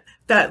internet,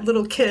 that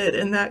little kid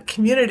in that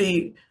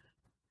community,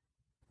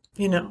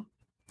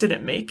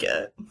 didn't make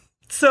it.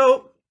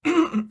 So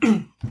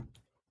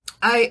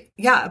I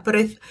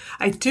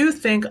do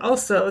think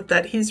also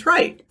that he's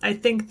right. I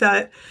think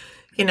that,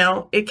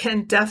 it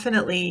can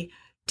definitely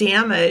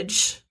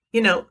damage,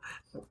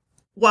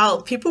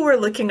 while people were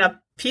looking up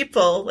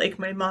people like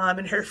my mom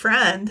and her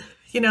friend,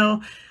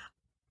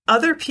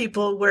 other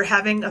people were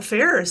having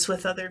affairs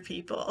with other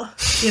people,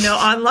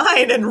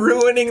 online and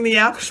ruining the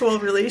actual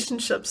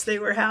relationships they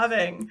were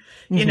having,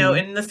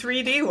 in the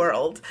 3D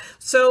world.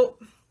 So,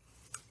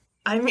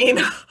 I mean,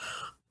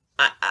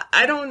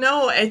 I don't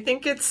know. I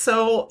think it's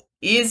so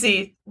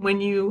easy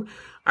when you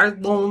are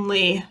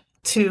lonely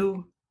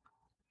to,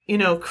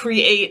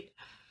 create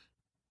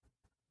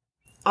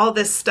all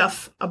this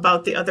stuff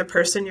about the other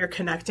person you're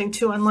connecting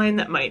to online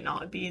that might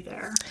not be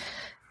there.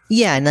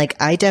 Yeah, and like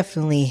I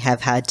definitely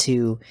have had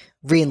to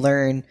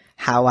relearn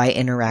how I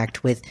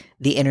interact with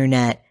the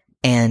internet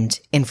and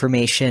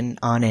information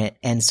on it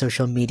and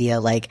social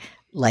media.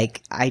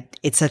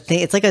 It's a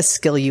thing. It's like a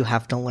skill you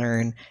have to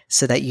learn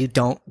so that you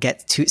don't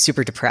get too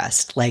super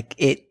depressed. Like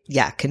it,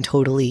 can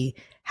totally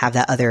have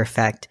that other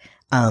effect.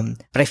 But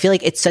I feel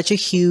like it's such a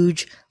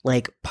huge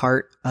like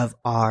part of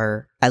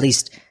at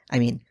least,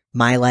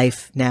 my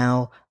life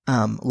now.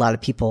 A lot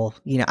of people,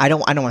 I don't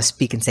want to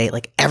speak and say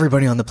like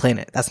everybody on the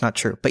planet. That's not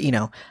true. But,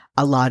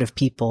 a lot of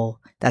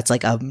people, that's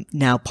like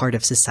now part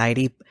of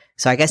society.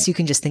 So I guess you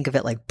can just think of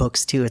it like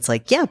books too. It's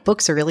like, yeah,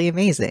 books are really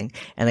amazing.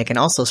 And they can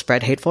also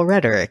spread hateful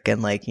rhetoric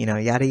and like,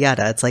 yada,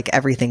 yada. It's like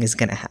everything is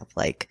going to have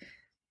like,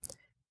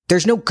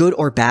 there's no good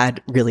or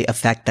bad really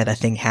effect that a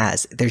thing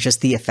has. There's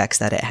just the effects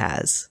that it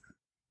has.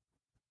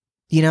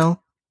 Yeah.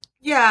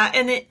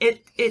 And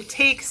it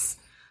takes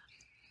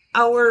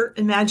our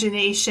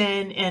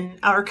imagination and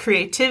our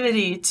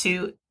creativity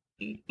to,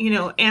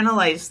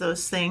 analyze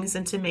those things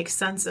and to make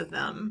sense of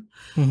them.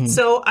 Mm-hmm.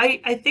 So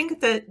I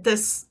think that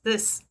this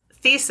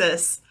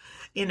thesis,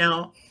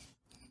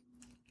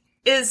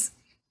 is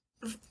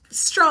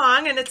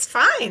strong and it's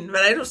fine,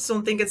 but I just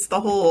don't think it's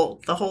the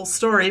whole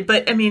story.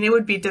 But it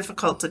would be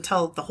difficult to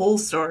tell the whole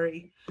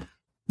story.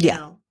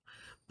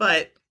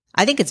 But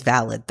I think it's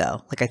valid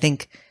though. Like I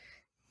think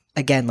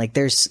again, like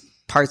there's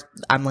parts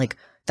I'm like,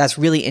 that's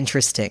really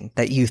interesting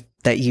that you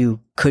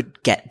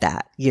could get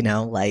that,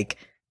 like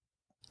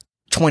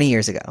 20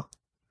 years ago.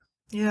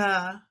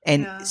 Yeah.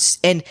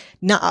 And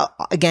not,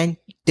 again,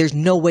 there's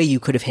no way you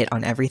could have hit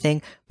on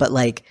everything, but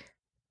like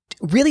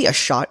really a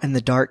shot in the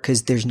dark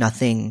because there's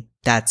nothing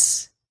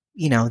that's,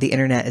 the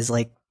internet is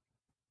like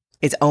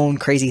its own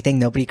crazy thing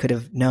nobody could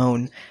have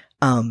known.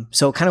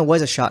 So it kind of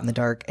was a shot in the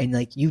dark and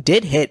like you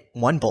did hit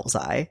one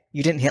bullseye.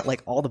 You didn't hit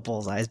like all the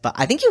bullseyes, but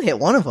I think you hit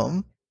one of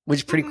them, which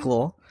is pretty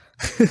cool.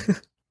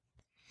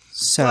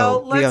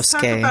 So let's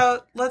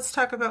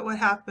talk about what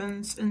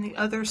happens in the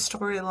other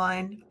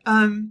storyline.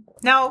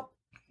 Now,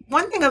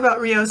 one thing about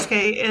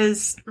Ryosuke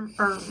is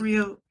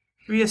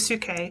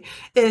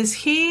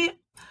he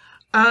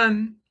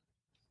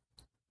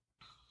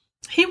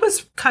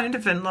was kind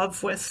of in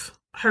love with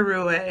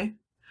Harue,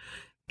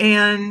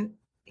 and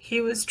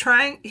he was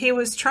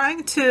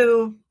trying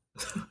to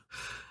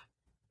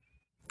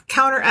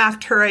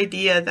counteract her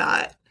idea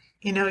that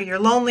you're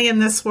lonely in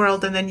this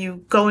world and then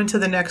you go into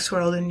the next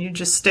world and you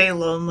just stay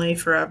lonely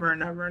forever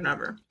and ever and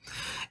ever.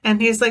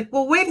 And he's like,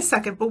 well, wait a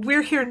second, but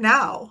we're here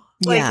now.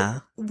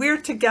 Like,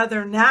 we're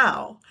together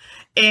now.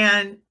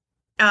 And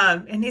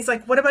he's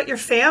like, what about your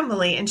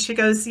family? And she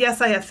goes,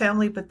 yes, I have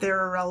family, but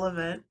they're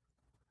irrelevant.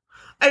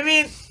 And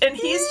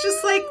he's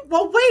just like,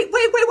 well, wait.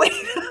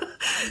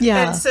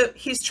 Yeah. And so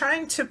he's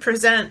trying to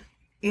present,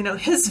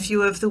 his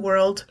view of the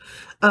world,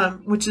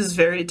 which is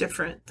very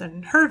different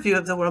than her view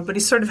of the world, but he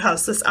sort of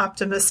has this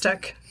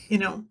optimistic,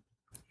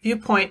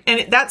 viewpoint.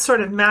 And that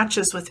sort of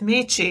matches with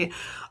Michi,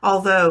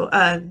 although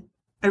I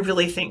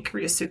really think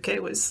Ryosuke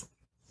was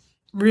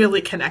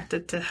really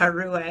connected to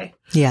Harue.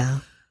 Yeah.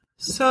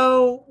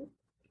 So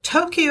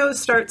Tokyo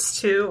starts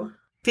to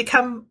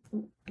become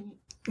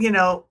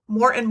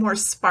more and more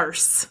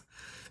sparse.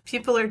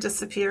 People are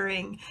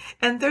disappearing.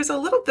 And there's a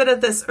little bit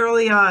of this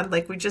early on.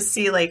 Like, we just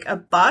see, like, a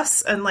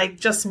bus and, like,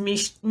 just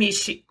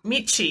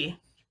Michi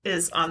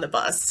is on the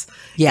bus.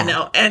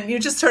 Yeah. And you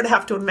just sort of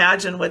have to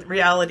imagine what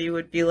reality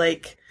would be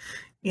like,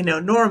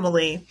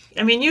 normally.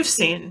 I mean, you've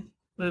seen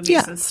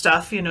movies and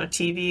stuff,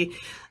 TV,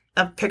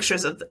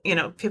 pictures of,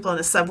 people in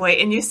the subway.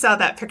 And you saw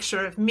that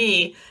picture of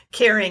me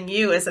carrying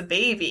you as a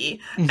baby.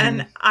 Mm-hmm.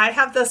 And I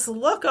have this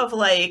look of,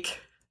 like,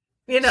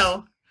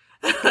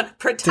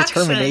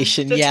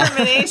 protection,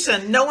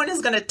 determination. No one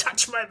is going to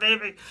touch my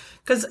baby.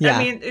 Because, I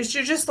mean,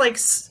 you're just like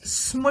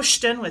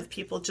smushed in with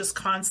people just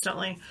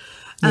constantly.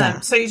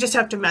 So you just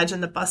have to imagine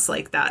the bus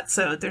like that.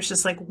 So there's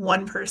just like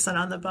one person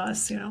on the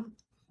bus,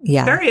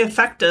 Yeah. Very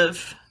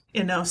effective,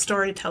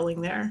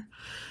 storytelling there.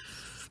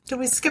 Did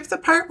we skip the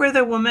part where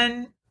the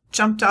woman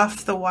jumped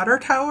off the water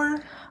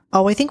tower?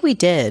 Oh, I think we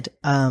did.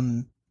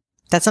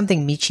 That's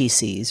something Michi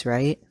sees,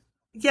 right?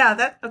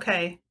 Yeah,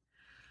 okay.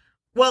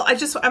 Well, I'm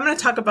going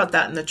to talk about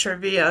that in the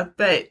trivia,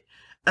 but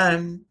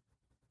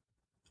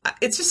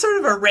it's just sort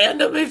of a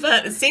random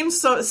event. It seems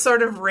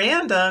sort of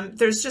random.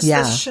 There's just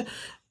this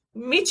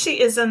Michi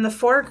is in the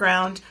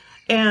foreground,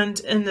 and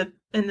in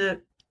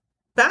the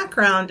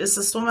background is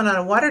this woman on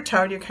a water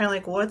tower, and you're kind of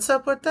like, what's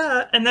up with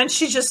that? And then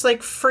she just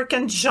like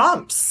freaking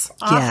jumps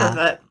off of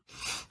it.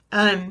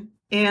 And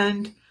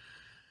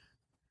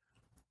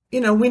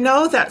we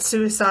know that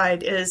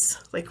suicide is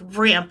like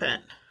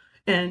rampant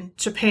in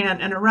Japan,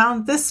 and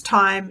around this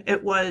time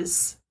it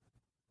was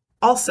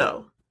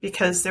also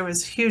because there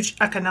was huge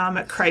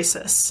economic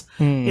crisis,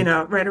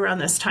 right around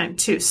this time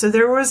too. So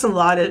there was a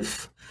lot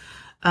of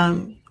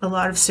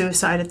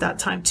suicide at that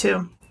time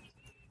too.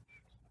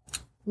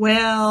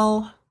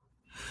 Well,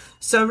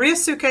 so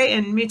Ryosuke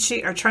and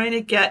Michi are trying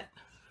to get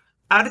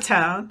out of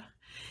town,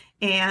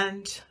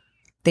 and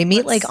they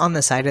meet like on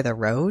the side of the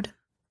road.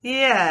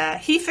 Yeah,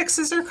 he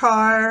fixes her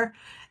car,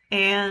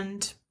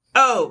 and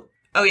oh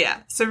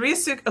yeah. So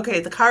Ryosuke,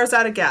 the car's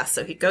out of gas,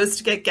 so he goes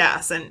to get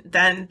gas, and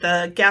then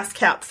the gas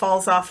cap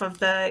falls off of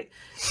the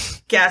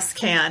gas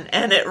can,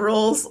 and it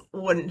rolls,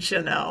 wouldn't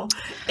you know,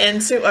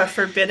 into a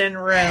forbidden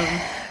room.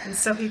 And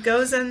so he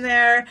goes in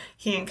there,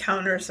 he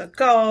encounters a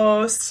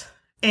ghost,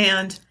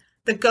 and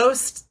the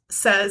ghost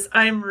says,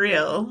 "I'm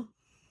real.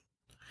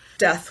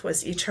 Death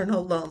was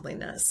eternal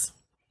loneliness."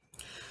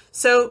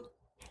 So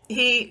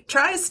he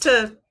tries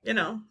to,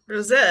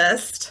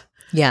 resist.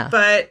 Yeah.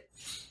 But,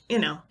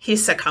 he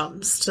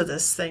succumbs to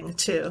this thing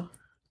too.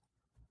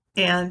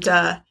 And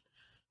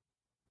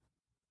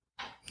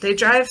they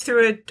drive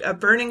through a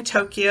burning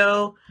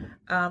Tokyo.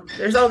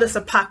 There's all this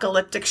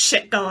apocalyptic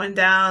shit going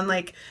down.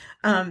 Like,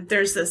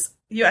 there's this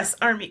U.S.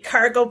 Army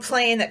cargo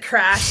plane that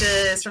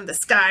crashes from the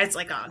sky. It's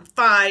like on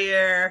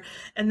fire.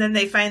 And then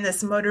they find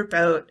this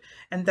motorboat,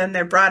 and then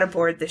they're brought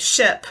aboard the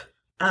ship.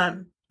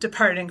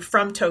 Departing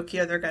from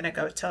Tokyo, they're going to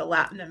go to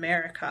Latin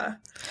America.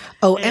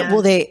 Oh, and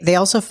well, they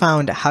also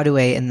found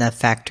Hadue in the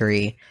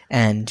factory,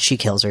 and she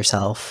kills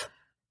herself.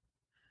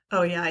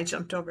 Oh, yeah, I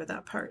jumped over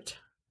that part.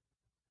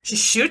 She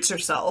shoots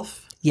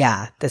herself.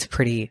 Yeah, that's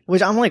pretty.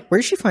 Which I'm like, where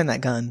did she find that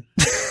gun?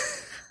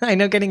 I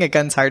know getting a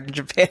gun's hard in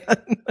Japan.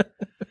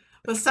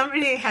 Well,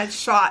 somebody had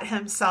shot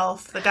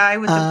himself. The guy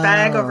with the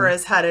bag over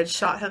his head had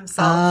shot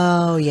himself.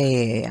 Oh,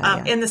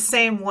 yeah. In the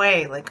same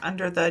way, like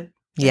under the...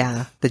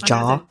 Yeah, the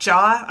jaw.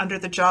 Under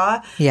the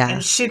jaw. Yeah.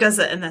 And she does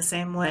it in the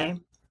same way.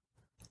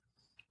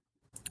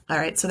 All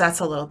right, so that's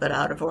a little bit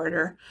out of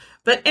order.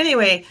 But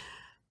anyway,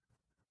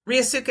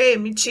 Ryosuke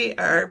and Michi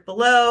are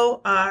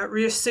below.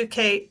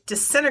 Ryosuke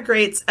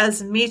disintegrates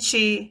as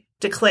Michi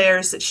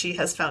declares that she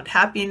has found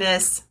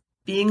happiness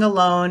being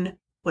alone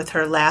with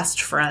her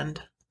last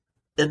friend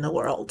in the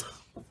world.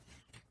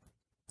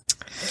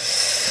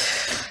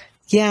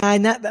 Yeah,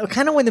 and that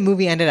kind of when the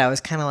movie ended, I was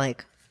kind of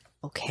like,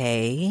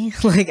 okay,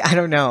 like, I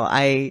don't know.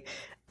 I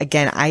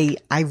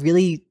didn't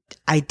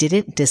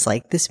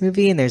dislike this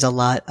movie, and there's a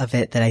lot of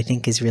it that I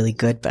think is really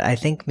good, but I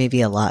think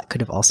maybe a lot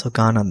could have also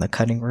gone on the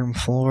cutting room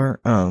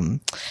floor.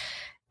 And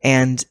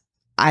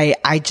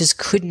I just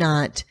could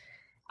not,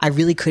 I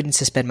really couldn't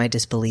suspend my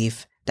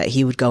disbelief that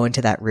he would go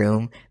into that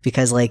room,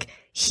 because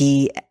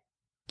Ryosuke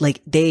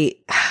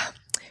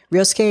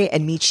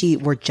and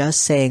Michi were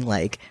just saying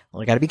like,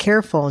 well, I gotta be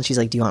careful. And she's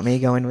like, do you want me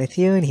to go in with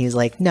you? And he's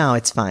like, no,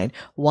 it's fine.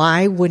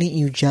 Why wouldn't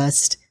you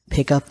just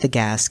pick up the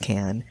gas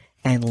can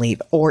and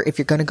leave? Or if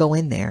you're gonna go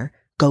in there,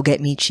 go get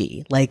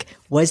Michi. Like,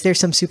 was there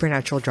some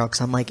supernatural drugs?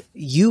 I'm like,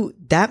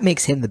 that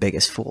makes him the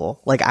biggest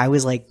fool. Like, I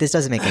was like, this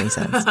doesn't make any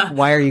sense.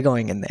 Why are you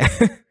going in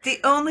there? The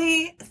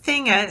only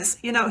thing is,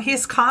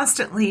 he's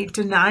constantly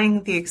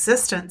denying the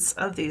existence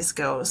of these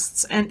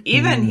ghosts. And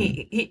even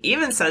he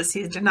even says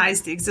he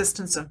denies the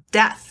existence of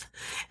death.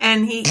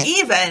 And he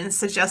even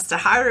suggests to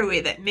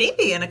Haruhi that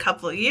maybe in a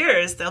couple of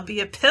years, there'll be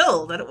a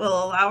pill that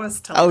will allow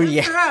us to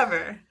live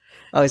forever.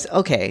 Oh, it's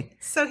okay.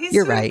 So he's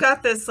You're sort right. of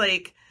got this,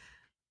 like,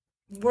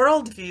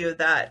 worldview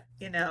that,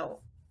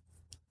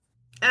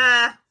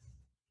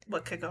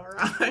 what could go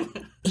wrong.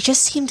 It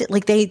just seemed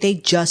like they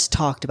just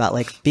talked about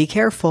like, be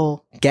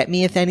careful, get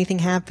me if anything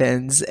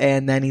happens.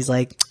 And then he's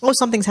like, oh,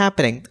 something's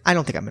happening. I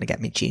don't think I'm going to get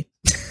Michi.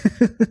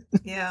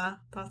 Yeah,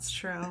 that's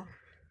true.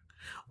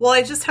 Well,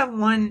 I just have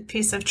one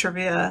piece of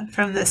trivia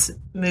from this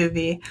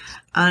movie,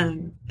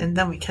 and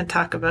then we can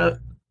talk about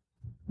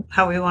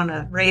how we want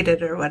to rate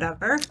it or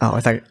whatever.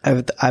 Oh,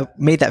 I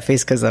made that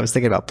face because I was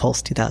thinking about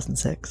Pulse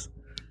 2006.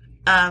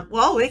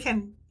 Well, we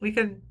can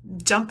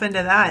jump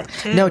into that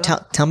too. No,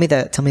 tell me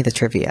the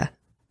trivia.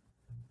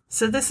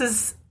 So this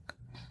is,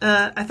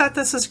 I thought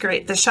this was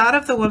great. The shot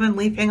of the woman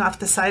leaping off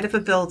the side of a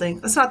building.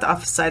 It's not the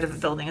off side of a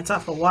building. It's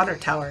off a water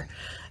tower.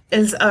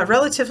 Is a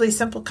relatively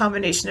simple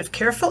combination of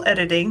careful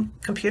editing,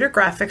 computer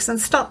graphics, and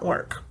stunt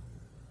work.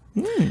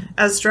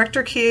 As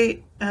director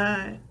Kiyoshi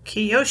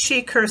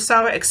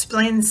Kurosawa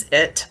explains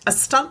it, a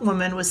stunt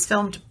woman was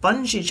filmed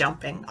bungee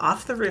jumping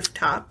off the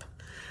rooftop,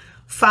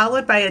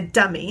 followed by a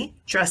dummy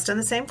dressed in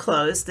the same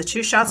clothes. The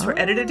two shots were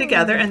edited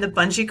together and the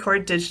bungee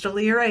cord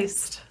digitally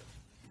erased.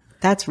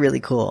 That's really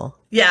cool.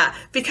 Yeah,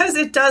 because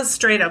it does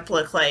straight up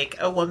look like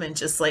a woman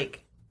just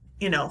like,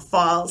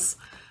 falls.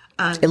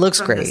 It looks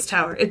from great. This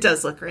tower. It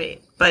does look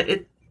great, but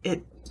it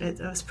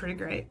was pretty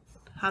great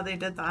how they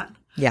did that.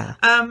 Yeah.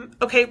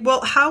 Okay.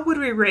 Well, how would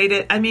we rate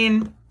it? I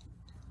mean,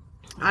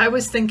 I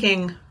was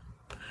thinking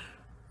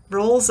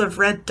rolls of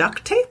red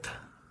duct tape.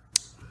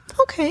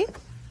 Okay.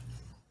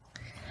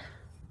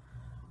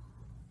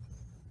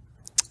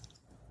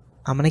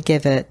 I'm gonna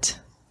give it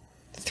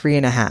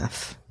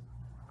 3.5.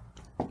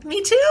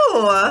 Me too.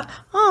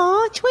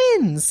 Aw,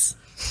 twins.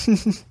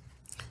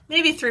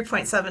 Maybe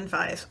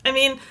 3.75. I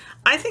mean,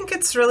 I think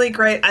it's really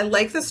great. I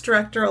like this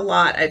director a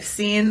lot. I've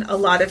seen a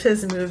lot of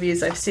his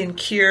movies. I've seen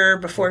Cure,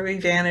 Before We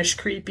Vanish,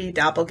 Creepy,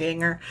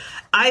 Doppelganger.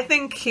 I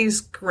think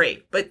he's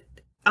great. But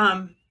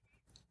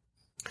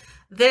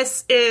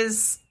this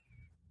is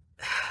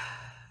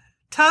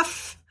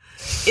tough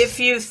if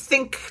you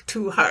think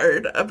too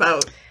hard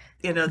about,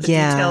 the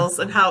details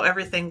and how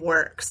everything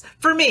works.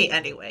 For me,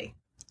 anyway.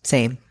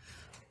 Same.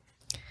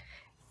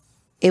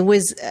 It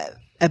was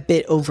a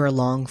bit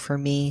overlong for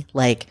me.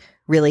 Like,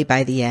 really,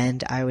 by the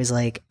end, I was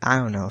like, I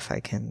don't know if I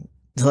can.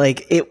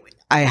 Like,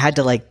 I had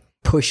to like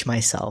push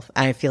myself.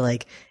 And I feel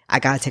like I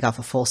gotta take off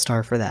a full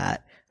star for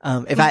that.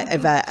 If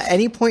at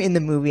any point in the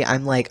movie,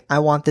 I'm like, I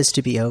want this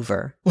to be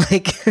over.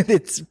 Like,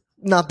 it's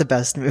not the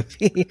best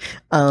movie.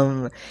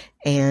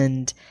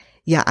 And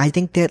yeah, I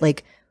think that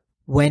like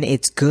when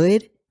it's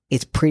good,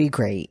 it's pretty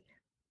great.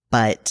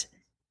 But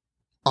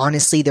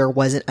honestly, there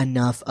wasn't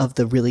enough of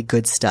the really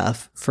good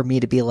stuff for me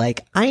to be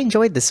like, I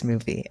enjoyed this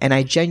movie. And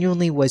I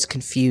genuinely was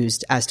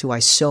confused as to why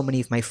so many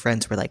of my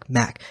friends were like,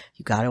 Mac,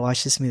 you gotta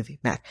watch this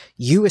movie. Mac,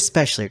 you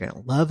especially are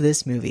gonna love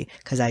this movie.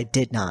 Because I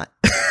did not.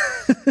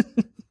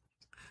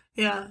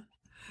 Yeah.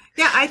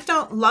 Yeah, I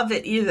don't love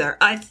it either.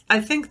 I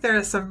think there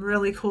are some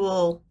really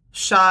cool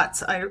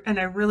shots. I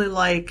really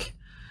like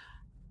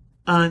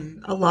a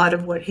lot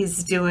of what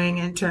he's doing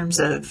in terms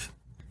of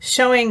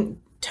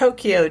showing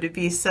Tokyo to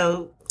be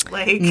so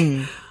like,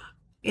 there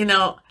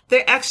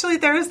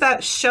is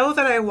that show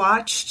that I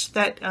watched,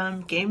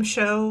 that game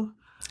show.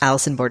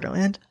 Alice in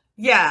Borderland?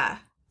 Yeah.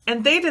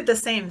 And they did the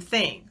same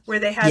thing where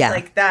they had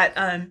like that,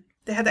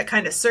 they had that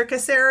kind of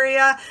circus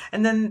area.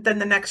 And then the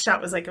next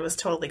shot was like, it was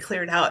totally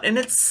cleared out and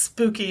it's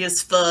spooky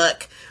as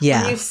fuck.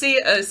 Yeah.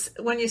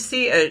 When you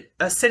see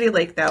a city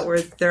like that where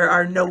there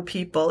are no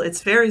people,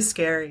 it's very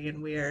scary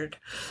and weird.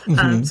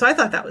 Mm-hmm. So I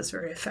thought that was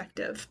very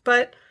effective,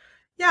 but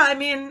yeah, I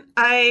mean,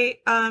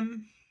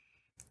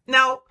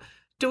 now,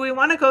 do we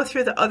want to go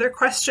through the other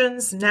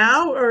questions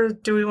now, or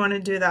do we want to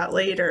do that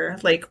later?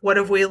 Like, what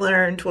have we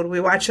learned? Would we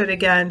watch it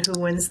again? Who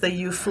wins the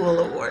You Fool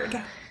Award?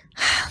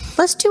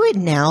 Let's do it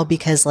now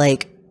because,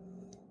 like,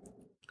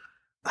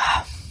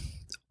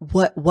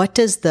 what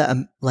does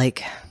the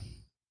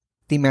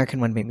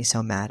American one made me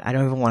so mad? I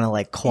don't even want to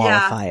like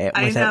qualify it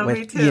with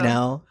me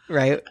too.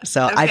 Right?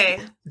 So okay.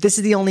 This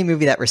is the only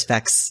movie that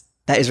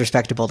is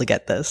respectable to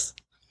get this.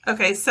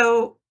 Okay,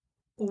 so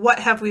what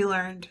have we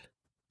learned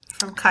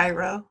from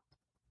KAIRO?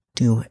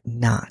 Do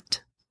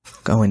not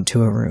go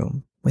into a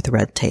room with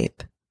red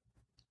tape.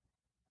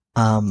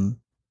 The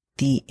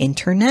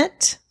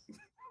internet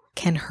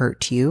can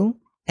hurt you,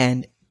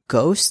 and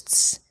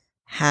ghosts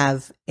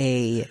have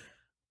a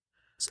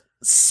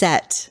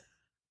set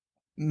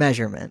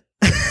measurement.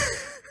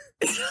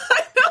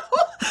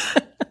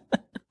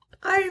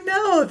 I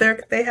know.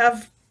 They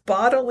have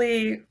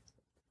bodily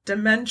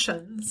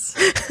dimensions.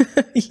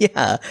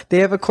 Yeah, they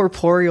have a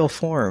corporeal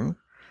form.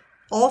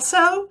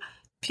 Also,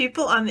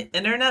 people on the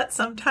internet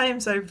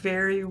sometimes are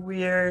very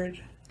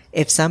weird.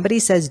 If somebody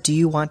says, "Do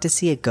you want to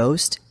see a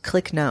ghost?"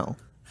 click no.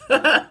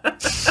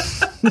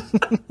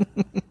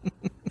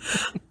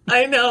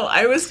 I know.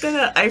 I was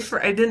gonna. I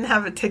didn't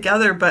have it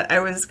together, but I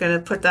was gonna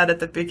put that at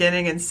the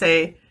beginning and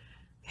say,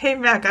 "Hey,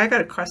 Mac, I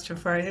got a question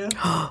for you.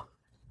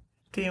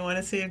 Do you want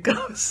to see a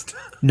ghost?"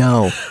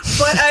 No.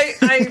 But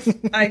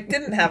I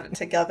didn't have it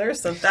together,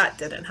 so that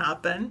didn't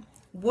happen.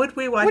 Would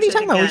we watch it again? What are you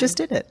talking about? We just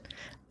did it.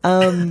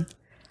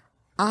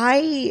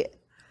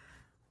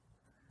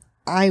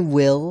 I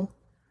will,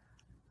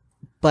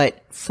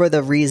 but for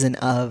the reason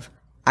of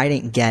I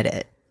didn't get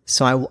it.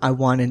 So I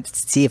wanted to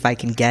see if I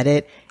can get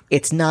it.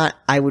 It's not,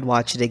 I would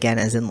watch it again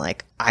as in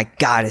like, I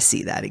gotta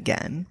see that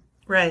again.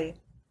 Right.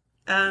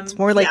 It's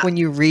more like when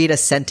you read a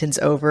sentence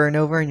over and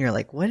over and you're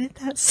like, what did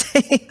that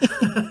say?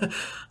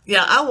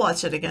 Yeah, I'll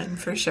watch it again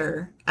for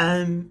sure.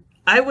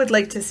 I would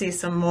like to see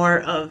some more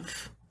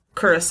of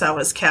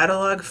Kurosawa's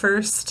catalog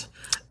first.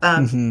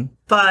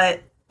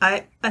 But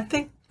I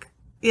think,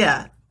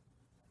 yeah,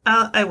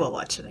 I will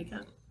watch it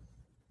again.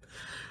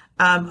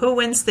 Who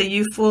wins the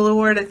You Fool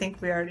Award? I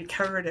think we already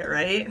covered it,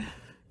 right?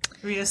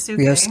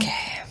 Ryosuke.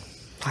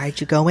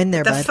 Why'd you go in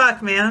there, bud? The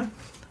fuck, man?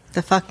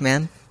 The fuck,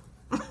 man?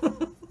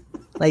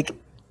 Like,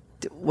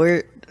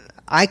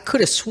 I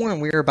could have sworn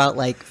we were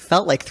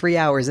felt like 3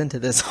 hours into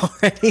this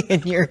already,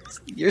 and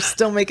you're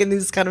still making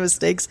these kind of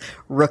mistakes.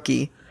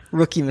 Rookie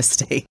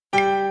mistake.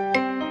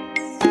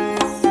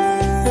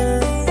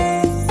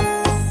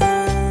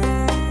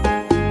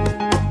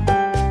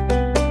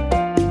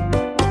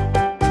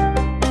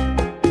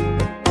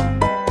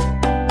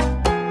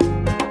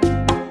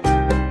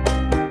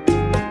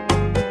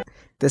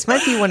 This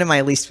might be one of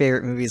my least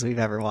favorite movies we've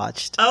ever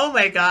watched. Oh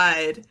my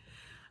god.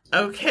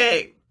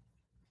 Okay.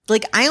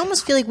 Like, I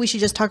almost feel like we should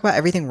just talk about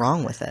everything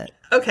wrong with it.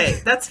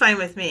 Okay, that's fine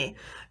with me.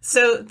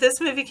 So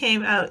this movie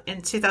came out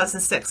in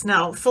 2006.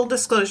 Now, full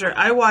disclosure,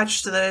 I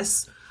watched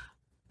this,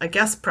 I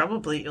guess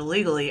probably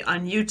illegally,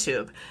 on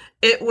YouTube.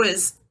 It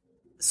was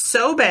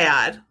so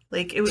bad.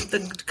 Like,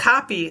 the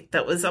copy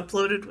that was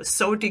uploaded was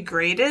so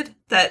degraded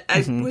that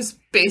I was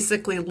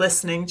basically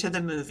listening to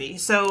the movie.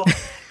 So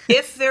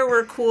if there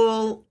were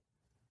cool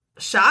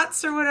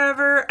shots or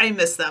whatever, I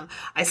missed them.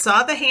 I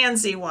saw the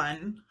handsy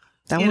one.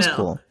 That was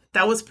cool.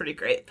 That was pretty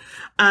great.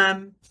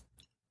 For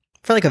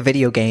like a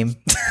video game.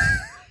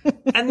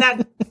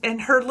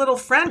 and her little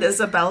friend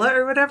Isabella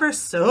or whatever,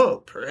 so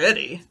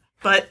pretty.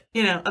 But,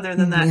 other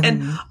than that.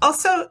 And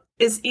also,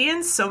 is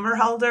Ian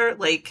Somerhalder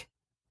like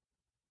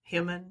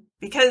human?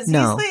 Because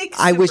no, he's like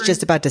I was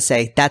just about to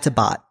say that's a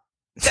bot.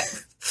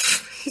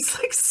 He's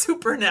like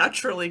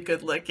supernaturally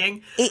good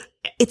looking.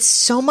 It's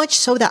so much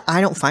so that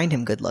I don't find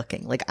him good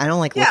looking. Like, I don't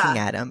like looking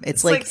at him.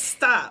 It's like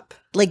stop.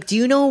 Like, do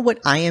you know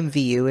what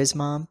IMVU is,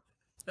 Mom?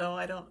 No,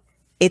 I don't.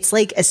 It's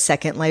like a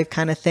Second Life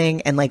kind of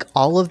thing, and like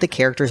all of the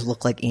characters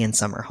look like Ian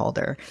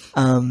Somerhalder.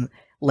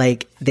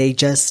 Like they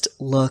just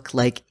look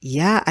like,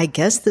 yeah, I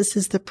guess this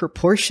is the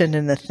proportion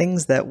and the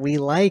things that we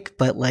like,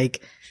 but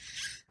like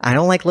I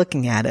don't like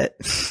looking at it.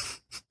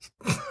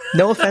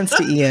 No offense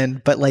to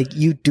Ian, but like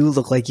you do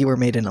look like you were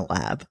made in a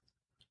lab.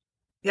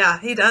 Yeah,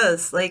 he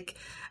does. Like,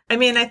 I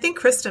mean, I think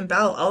Kristen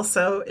Bell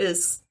also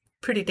is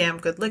pretty damn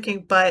good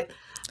looking, but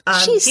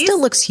she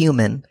still looks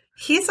human.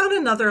 He's on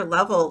another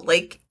level.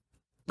 Like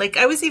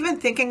I was even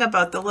thinking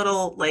about the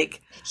little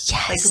like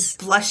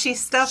blushy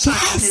stuff on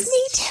his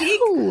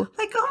cheek.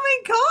 Like,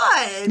 oh my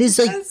god, and his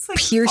like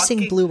piercing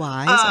fucking blue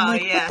eyes. Oh, I'm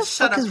like, yeah, what the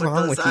shut fuck up is with wrong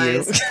those with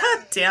eyes. you?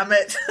 God damn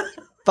it!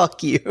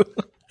 Fuck you.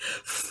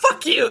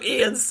 Fuck you,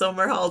 Ian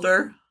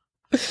Somerhalder.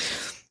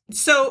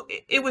 So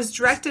it was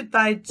directed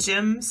by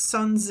Jim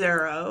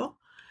Sonzero.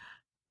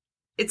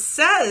 It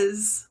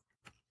says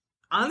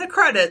on the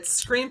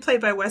credits, screenplay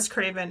by Wes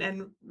Craven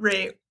and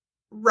Ray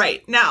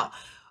Wright. Now,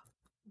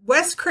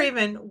 Wes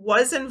Craven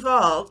was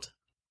involved,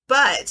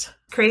 but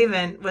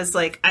Craven was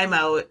like, I'm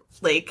out.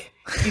 Like,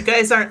 you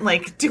guys aren't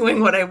like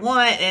doing what I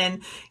want,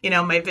 and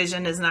my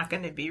vision is not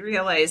going to be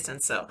realized.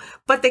 And so,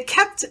 but they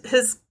kept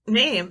his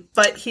name,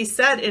 but he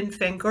said in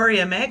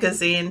Fangoria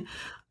magazine,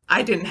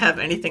 I didn't have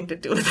anything to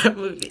do with that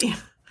movie.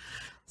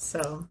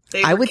 So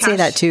I would say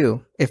that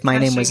too, if my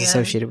name was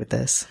associated with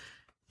this.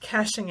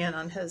 Cashing in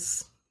on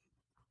his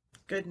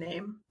good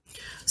name.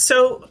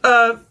 So,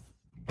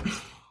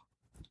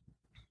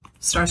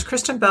 stars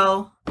Kristen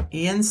Bell,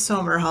 Ian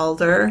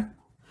Somerhalder,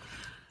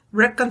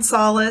 Rick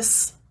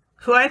Gonzalez,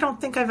 who I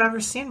don't think I've ever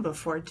seen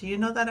before. Do you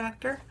know that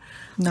actor?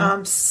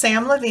 No.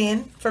 Sam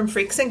Levine from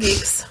Freaks and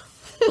Geeks.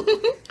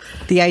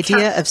 The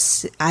idea of,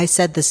 I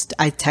said this,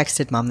 I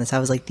texted Mom this, I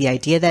was like, the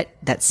idea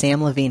that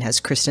Sam Levine has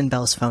Kristen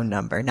Bell's phone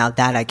number, now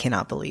that I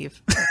cannot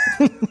believe.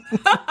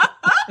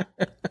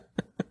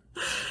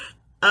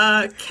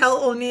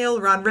 Kel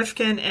O'Neill, Ron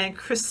Rifkin, and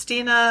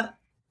Christina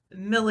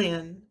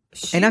Milian.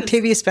 And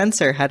Octavia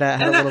Spencer had a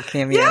little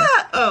cameo.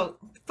 Yeah.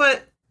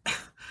 But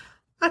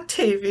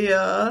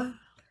Octavia,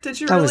 did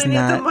you really need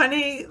the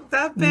money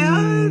that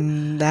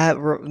bad?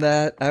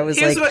 That I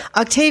was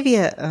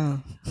Octavia.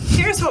 Oh.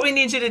 Here's what we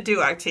need you to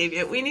do,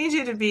 Octavia. We need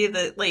you to be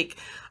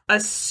a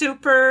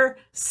super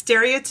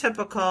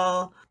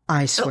stereotypical.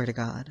 I swear to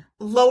God.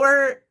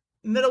 Lower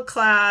middle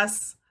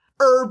class,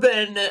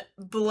 urban,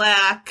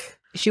 black.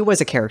 She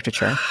was a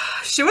caricature.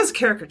 She was a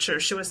caricature.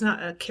 She was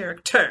not a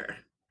character.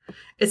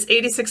 It's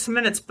 86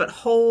 minutes, but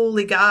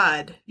holy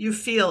God, you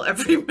feel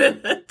every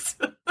minute.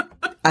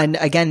 And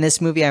again, this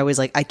movie, I was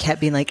like, I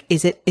kept being like,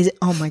 is it,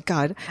 oh my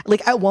God.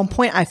 Like at one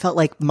point I felt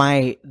like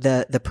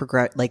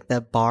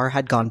the bar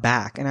had gone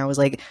back, and I was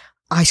like,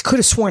 I could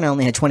have sworn I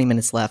only had 20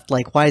 minutes left.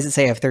 Like, why does it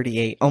say I have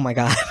 38? Oh my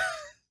God.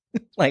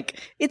 Like,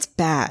 it's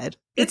bad.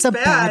 It's a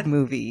bad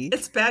movie.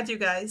 It's bad, you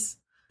guys.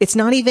 It's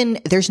not even,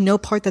 there's no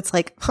part that's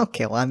like,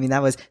 okay, well, I mean,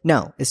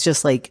 no, it's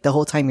just like the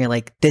whole time you're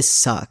like, this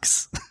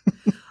sucks.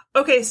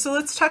 Okay, so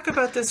let's talk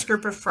about this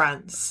group of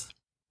friends.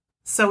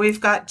 So we've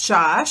got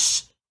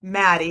Josh,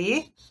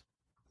 Maddie,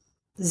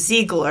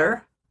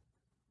 Ziegler.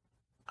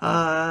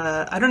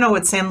 I don't know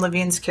what Sam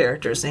Levine's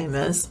character's name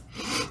is.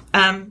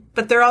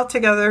 But they're all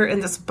together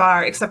in this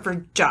bar, except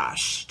for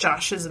Josh.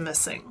 Josh is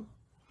missing.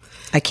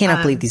 I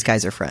cannot believe these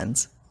guys are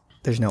friends.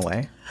 There's no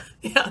way.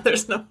 Yeah,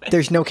 there's no way.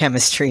 There's no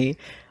chemistry.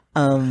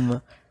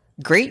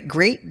 Great.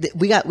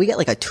 We got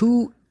like a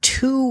two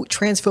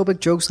transphobic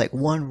jokes, like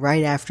one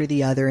right after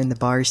the other in the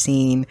bar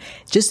scene.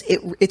 Just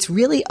it's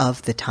really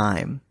of the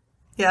time.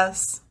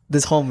 Yes.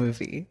 This whole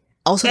movie.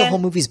 Also, the whole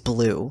movie's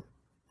blue.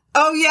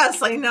 Oh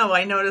yes, I know.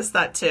 I noticed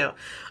that too.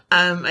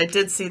 I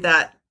did see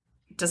that,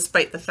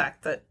 despite the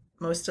fact that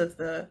most of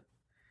the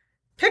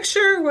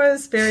picture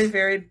was very,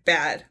 very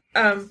bad.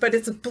 But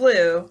it's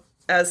blue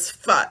as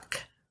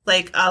fuck,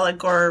 like a la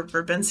Gore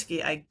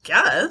Verbinski, I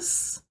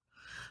guess.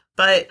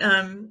 But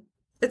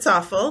it's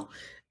awful.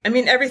 I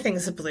mean,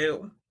 everything's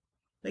blue.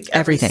 Like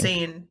every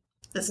scene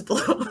is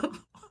blue.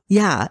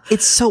 Yeah,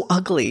 it's so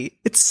ugly.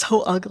 It's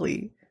so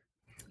ugly.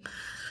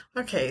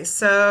 Okay,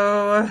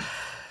 so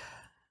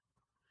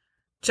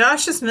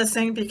Josh is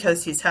missing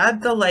because he's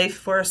had the life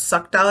force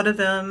sucked out of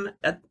him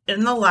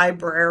in the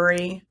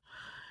library.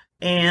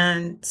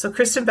 And so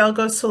Kristen Bell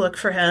goes to look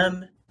for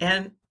him.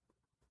 And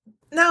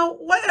now,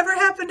 whatever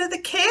happened to the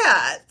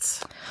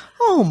cat?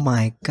 Oh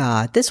my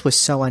God, this was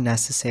so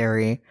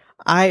unnecessary.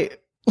 There's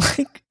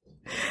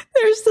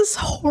this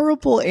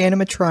horrible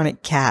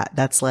animatronic cat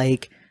that's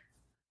like,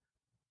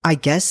 I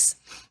guess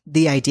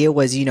the idea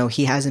was,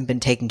 he hasn't been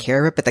taking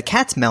care of it, but the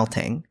cat's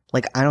melting.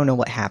 Like, I don't know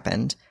what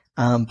happened.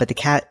 But the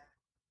cat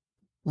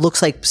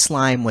looks like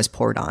slime was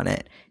poured on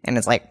it, and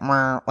it's like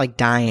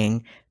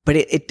dying, but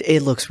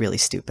it looks really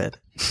stupid.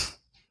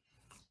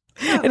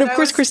 Yeah, and of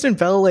course, Kristen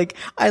Bell, like,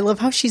 I love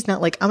how she's not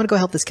like, I'm gonna go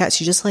help this cat.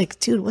 She's just like,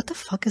 dude, what the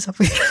fuck is up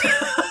with you?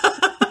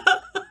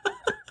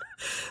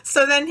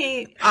 So then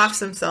he offs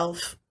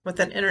himself with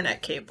an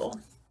internet cable.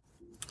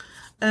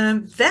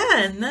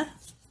 Then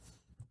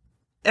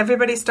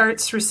everybody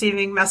starts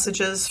receiving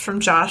messages from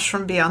Josh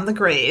from beyond the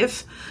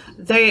grave.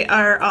 They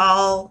are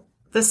all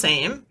the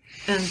same,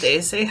 and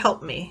they say,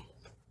 help me.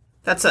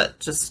 That's it.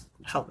 Just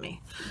help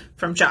me.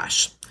 From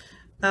Josh.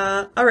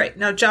 All right.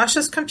 Now,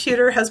 Josh's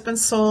computer has been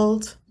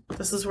sold.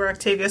 This is where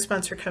Octavia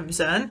Spencer comes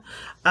in.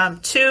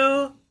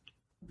 To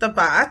the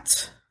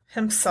bot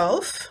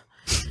himself.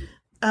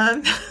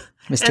 Mr.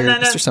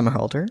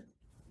 Somerhalder.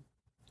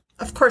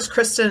 Of course,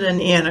 Kristen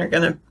and Ian are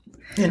going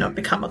to,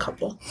 become a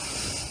couple.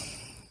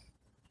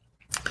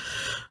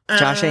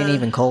 Josh ain't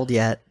even cold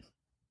yet.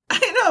 I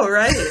know,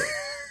 right?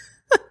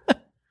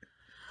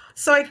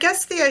 So I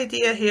guess the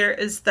idea here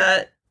is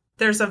that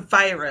there's a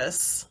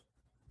virus.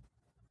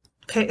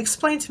 Okay,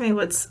 explain to me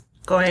what's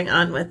going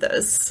on with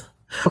this.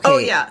 Okay. Oh,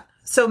 yeah.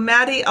 So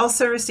Maddie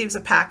also receives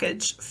a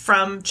package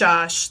from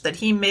Josh that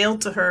he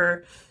mailed to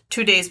her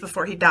 2 days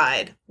before he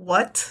died.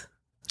 What?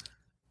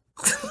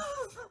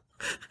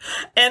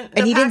 and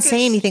he didn't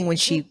say anything when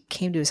she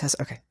came to his house.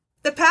 Okay.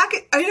 The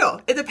package, I know.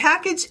 The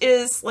package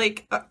is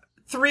like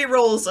 3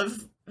 rolls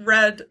of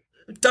red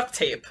duct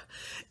tape.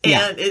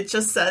 And it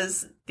just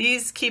says,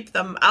 these keep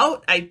them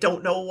out. I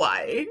don't know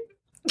why.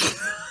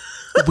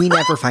 We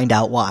never find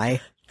out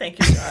why. Thank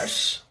you,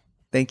 Josh.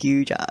 Thank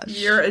you, Josh.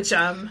 You're a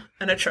gem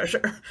and a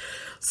treasure.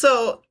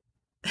 So,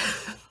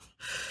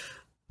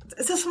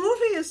 this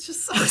movie is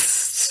just so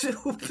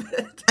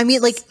stupid. I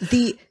mean, like,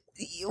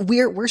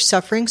 we're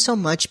suffering so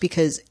much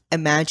because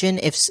imagine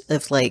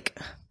if like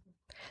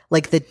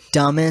the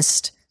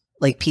dumbest,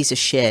 like, piece of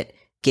shit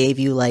gave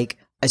you, like,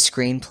 a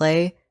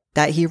screenplay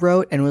that he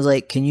wrote and was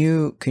like, can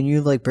you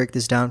like break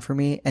this down for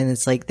me? And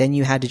it's like, then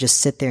you had to just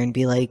sit there and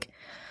be like,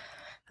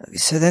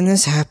 so then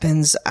this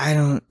happens. I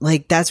don't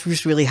like, that's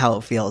just really how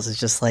it feels. It's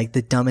just like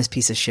the dumbest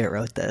piece of shit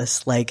wrote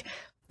this. Like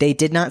they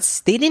didn't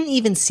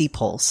even see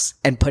Pulse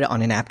and put it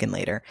on a napkin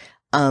later.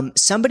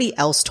 Somebody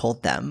else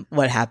told them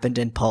what happened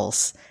in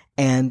Pulse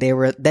and they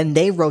wrote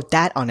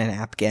that on a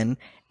napkin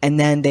and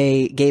then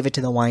they gave it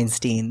to the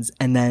Weinsteins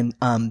and then,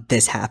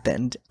 this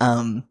happened.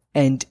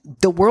 And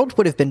the world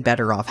would have been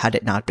better off had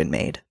it not been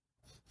made.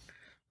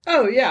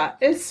 Oh yeah,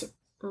 it's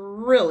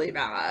really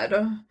bad.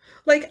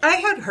 Like, I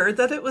had heard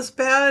that it was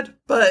bad,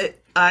 but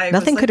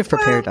nothing could have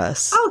prepared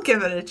us. I'll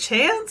give it a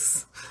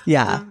chance.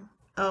 Yeah.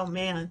 Oh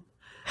man.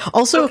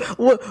 Also,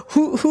 okay.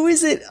 Who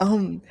is it?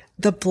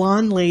 The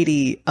blonde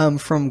lady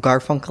from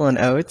Garfunkel and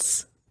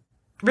Oates.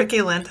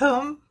 Ricky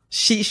Lindholm.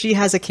 She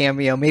has a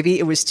cameo. Maybe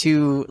it was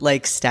too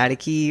like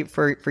staticky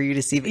for you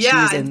to see. But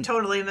yeah, she was I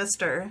totally missed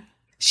her.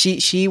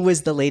 She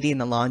was the lady in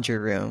the laundry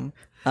room.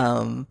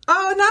 Oh,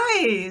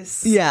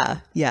 nice. Yeah.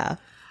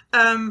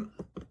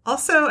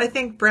 Also, I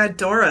think Brad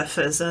Dourif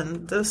is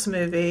in this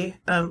movie.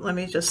 Let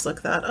me just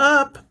look that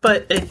up,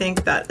 but I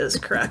think that is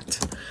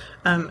correct.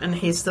 And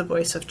he's the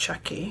voice of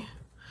Chucky.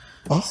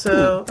 Oh.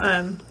 So,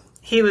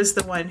 He was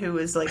the one who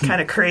was like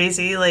kind of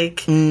crazy,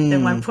 like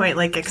at one point,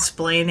 like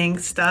explaining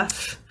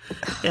stuff.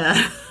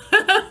 Yeah.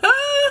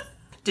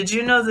 Did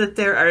you know that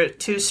there are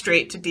 2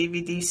 straight to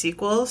DVD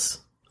sequels?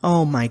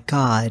 Oh my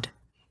God.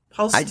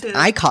 Pulse 2.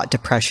 I caught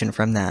depression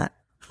from that.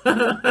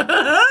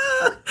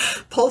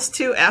 Pulse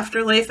 2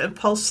 Afterlife and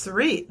Pulse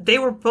 3. They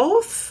were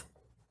both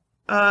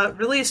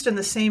released in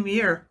the same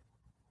year.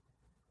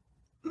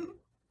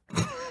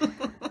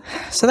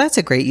 So that's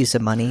a great use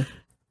of money.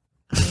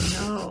 I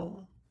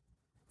know.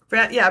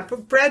 Brad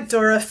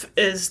Dourif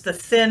is the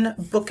thin,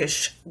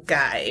 bookish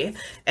guy,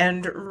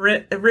 and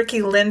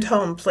Ricky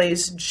Lindholm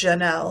plays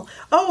Janelle.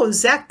 Oh,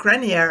 Zach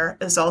Grenier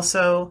is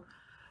also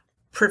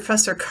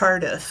Professor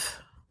Cardiff.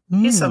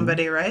 He's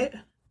somebody, right?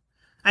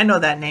 I know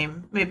that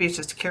name. Maybe it's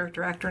just a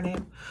character actor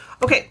name.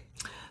 Okay,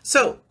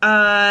 so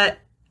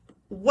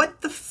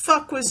what the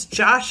fuck was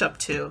Josh up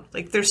to?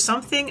 Like, there's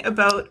something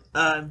about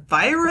a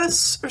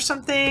virus or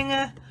something,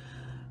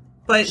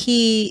 but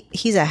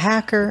he's a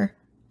hacker.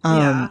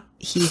 Yeah.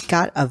 He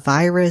got a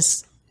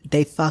virus.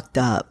 They fucked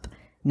up.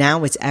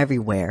 Now it's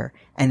everywhere,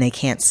 and they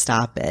can't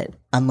stop it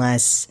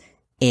unless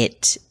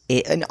it.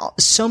 And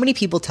so many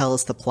people tell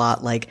us the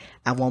plot. Like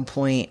at one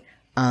point,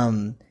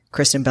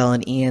 Kristen Bell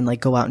and Ian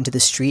like go out into the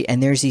street,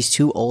 and there's these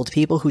 2 old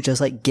people who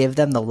just like give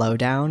them the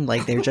lowdown.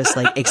 Like they're just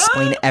like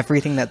explain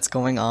everything that's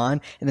going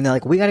on, and then they're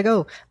like, "We gotta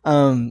go."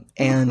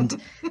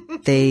 And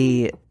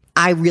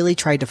I really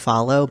tried to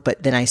follow,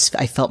 but then I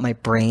felt my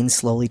brain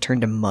slowly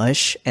turn to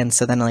mush, and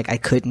so then like I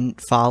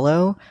couldn't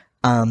follow.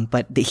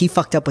 But he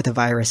fucked up with a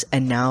virus,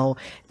 and now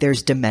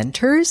there's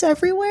Dementors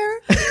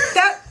everywhere.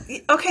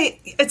 Okay,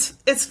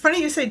 it's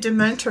funny you say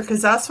Dementor,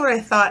 because that's what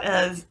I thought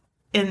of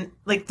in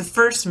like the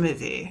first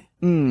movie.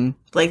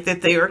 Like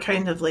that they were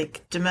kind of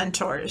like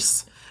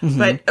Dementors. Mm-hmm.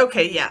 But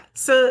okay, yeah.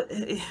 So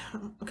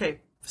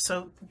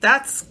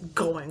that's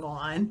going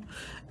on.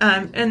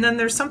 And then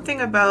there's something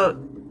about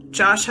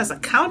Josh has a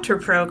counter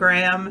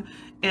program,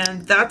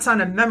 and that's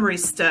on a memory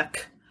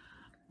stick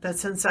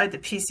that's inside the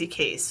PC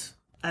case.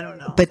 I don't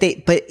know. But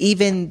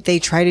even they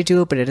try to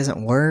do it, but it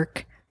doesn't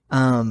work.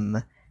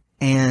 And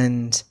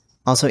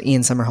also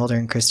Ian Somerhalder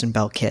and Kristen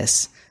Bell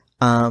kiss.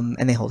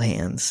 And they hold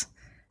hands.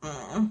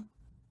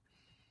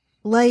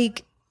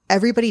 Like,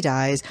 everybody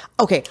dies.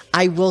 Okay,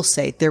 I will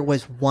say there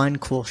was one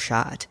cool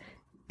shot.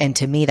 And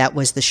to me, that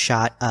was the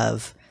shot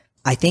of,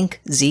 I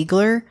think,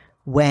 Ziegler,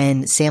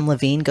 when Sam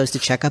Levine goes to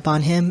check up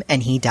on him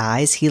and he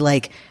dies. He,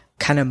 like,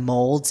 kind of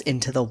molds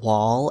into the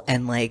wall,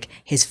 and, like,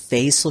 his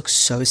face looks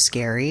so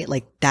scary.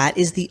 Like, that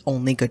is the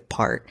only good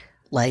part.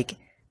 Like,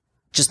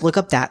 just look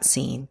up that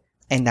scene,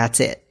 and that's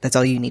it. That's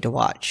all you need to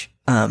watch.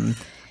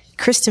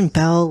 Kristen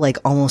Bell, like,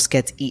 almost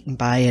gets eaten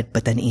by it,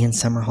 but then Ian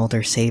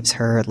Somerhalder saves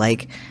her.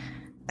 Like,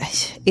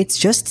 it's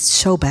just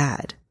so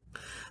bad.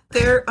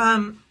 There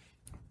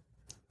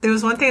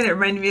was one thing that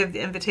reminded me of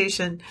The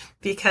Invitation,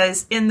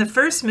 because in the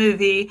first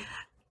movie,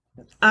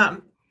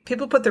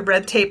 people put the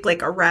red tape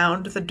like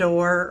around the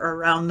door or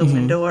around the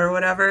window or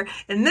whatever.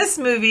 In this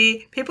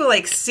movie, people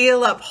like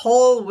seal up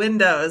whole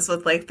windows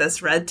with like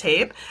this red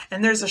tape.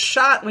 And there's a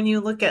shot when you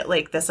look at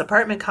like this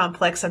apartment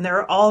complex, and there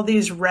are all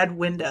these red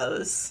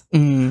windows.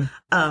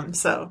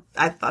 So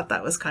I thought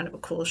that was kind of a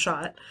cool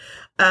shot.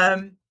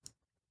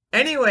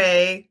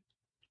 Anyway,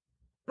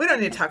 we don't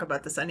need to talk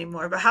about this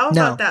anymore, but how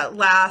about that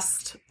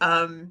last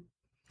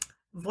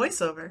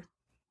voiceover?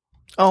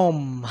 Oh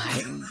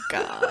my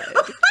God.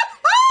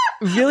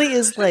 Really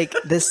is like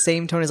the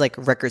same tone as like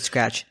record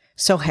scratch.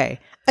 So, hey,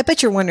 I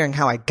bet you're wondering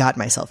how I got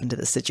myself into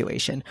this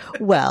situation.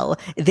 Well,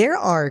 there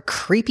are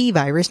creepy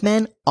virus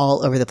men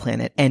all over the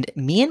planet, and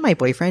me and my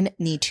boyfriend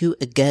need to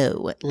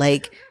go.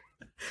 Like,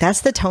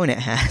 that's the tone it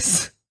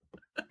has.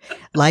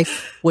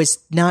 Life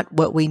was not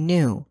what we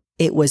knew.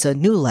 It was a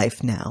new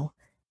life now.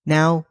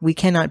 Now we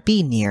cannot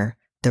be near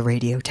the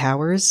radio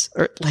towers.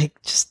 Or,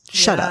 like, just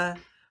shut up.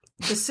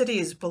 The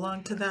cities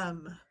belong to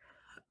them.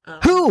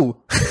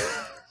 Who?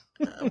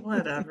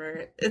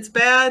 Whatever. It's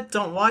bad.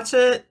 Don't watch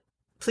it.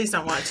 Please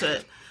don't watch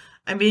it.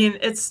 I mean,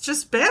 it's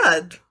just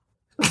bad.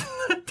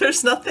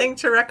 There's nothing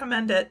to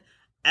recommend it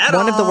at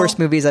all. One of the worst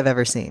movies I've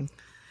ever seen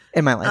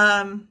in my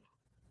life.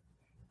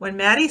 When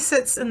Maddie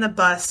sits in the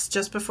bus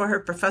just before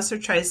her professor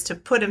tries to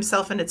put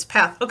himself in its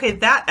path. Okay,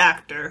 that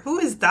actor. Who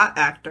is that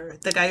actor?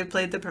 The guy who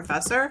played the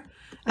professor?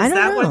 I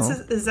don't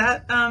know. Is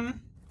that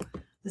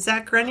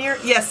Zach Grenier?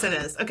 Yes, it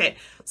is. Okay,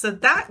 so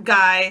that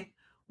guy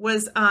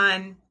was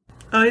on...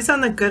 Oh, he's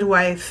on The Good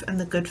Wife and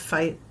The Good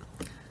Fight.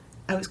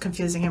 I was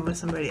confusing him with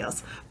somebody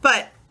else.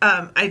 But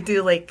I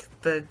do like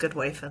The Good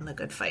Wife and The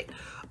Good Fight.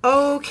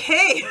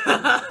 Okay.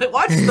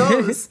 Watch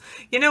those.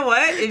 You know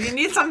what? If you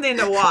need something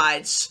to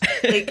watch,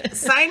 like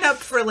sign up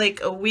for like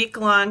a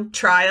week-long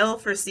trial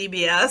for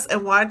CBS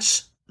and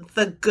watch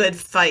The Good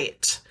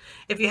Fight.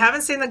 If you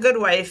haven't seen The Good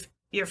Wife,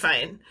 you're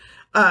fine.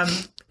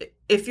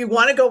 If you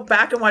want to go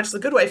back and watch The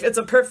Good Wife, it's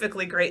a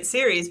perfectly great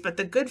series. But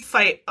The Good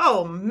Fight,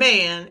 oh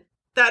man,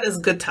 that is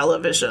good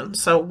television.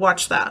 So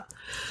watch that.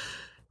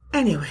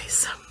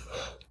 Anyways.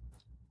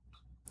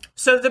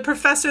 So the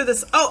professor,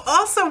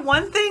 also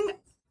one thing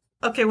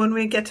Okay, when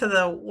we get to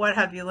the what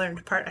have you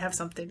learned part, I have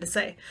something to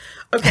say.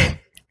 Okay.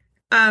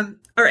 All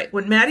right.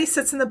 When Maddie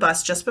sits in the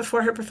bus just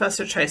before her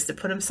professor tries to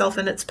put himself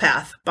in its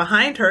path,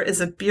 behind her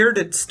is a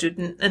bearded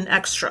student, an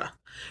extra.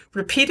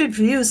 Repeated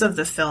views of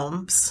the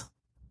films.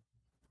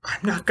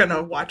 I'm not going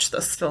to watch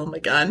this film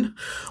again.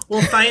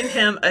 We'll find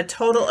him a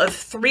total of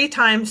 3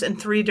 times in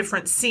 3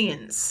 different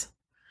scenes.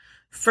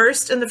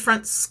 First in the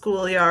front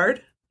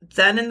schoolyard,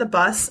 then in the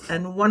bus,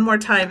 and one more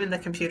time in the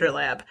computer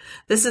lab.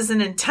 This is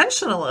an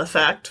intentional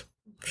effect.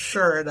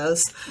 Sure it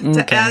is.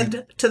 To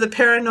add to the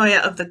paranoia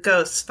of the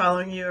ghosts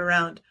following you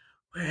around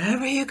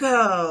wherever you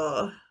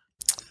go.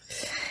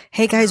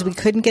 Hey guys, we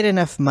couldn't get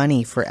enough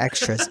money for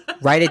extras.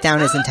 Write it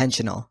down as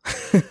intentional.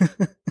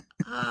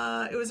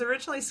 It was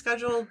originally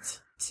scheduled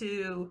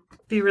to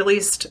be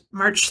released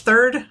March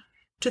 3rd,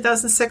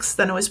 2006.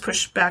 Then it was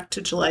pushed back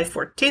to July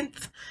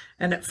 14th.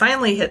 And it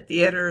finally hit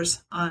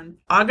theaters on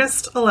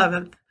August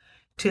 11th,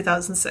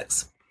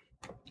 2006.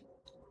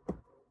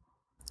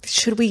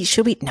 Should we?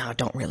 No,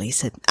 don't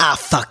release it.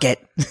 Fuck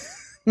it.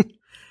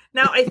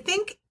 Now, I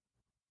think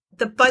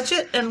the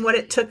budget and what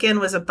it took in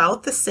was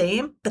about the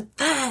same. But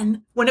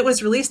then when it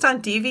was released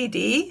on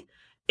DVD,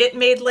 it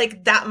made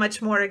like that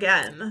much more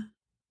again.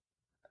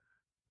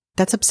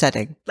 That's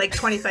upsetting. Like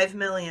 25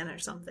 million or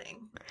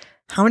something.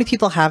 How many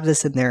people have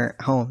this in their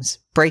homes?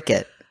 Break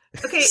it.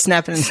 Okay.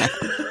 Snap it in half.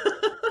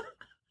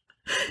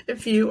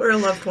 If you or a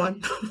loved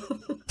one.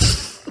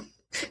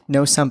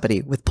 Know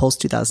somebody with Pulse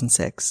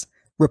 2006.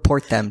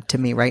 Report them to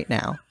me right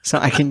now so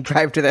I can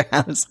drive to their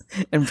house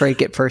and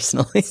break it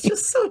personally. It's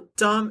just so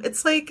dumb.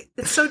 It's like,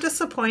 it's so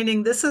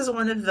disappointing. This is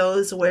one of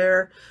those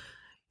where,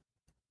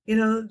 you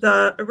know,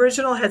 the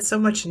original had so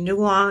much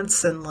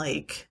nuance and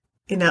like,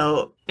 you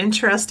know,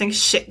 interesting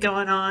shit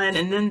going on.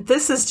 And then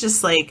this is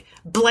just like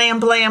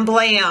blam, blam,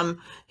 blam.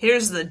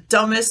 Here's the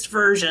dumbest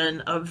version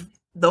of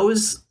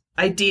those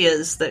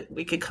ideas that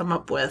we could come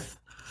up with.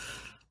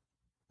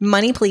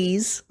 Money,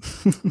 please.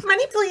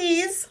 Money,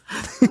 please.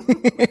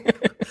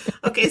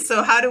 Okay,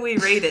 so how do we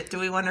rate it? Do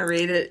we want to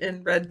rate it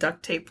in red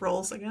duct tape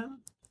rolls again?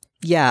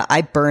 Yeah,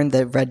 I burned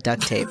the red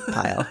duct tape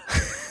pile.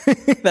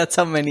 That's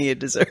how many it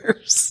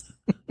deserves.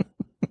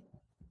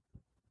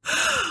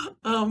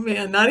 Oh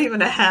man, not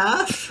even a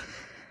half?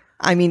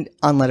 I mean,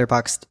 on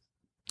Letterboxd,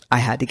 I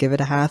had to give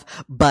it a half.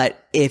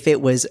 But if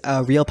it was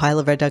a real pile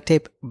of red duct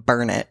tape,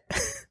 burn it.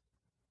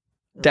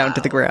 Down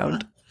to the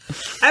ground.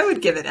 I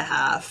would give it a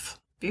half.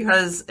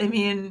 Because, I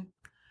mean,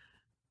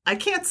 I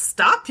can't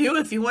stop you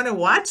if you want to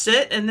watch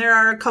it, and there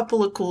are a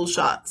couple of cool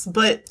shots.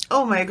 But,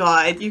 oh my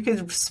god, you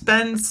could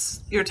spend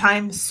your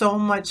time so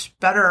much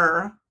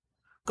better.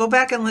 Go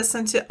back and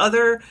listen to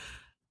other,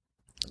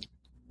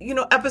 you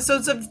know,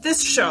 episodes of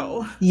this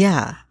show.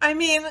 Yeah. I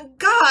mean,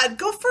 God,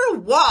 go for a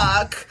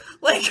walk.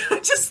 Like,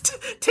 just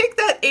take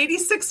that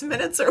 86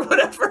 minutes or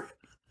whatever.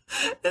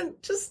 And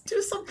just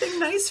do something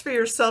nice for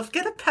yourself.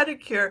 Get a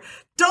pedicure.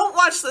 Don't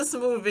watch this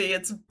movie.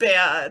 It's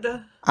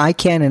bad. I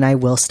can and I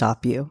will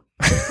stop you.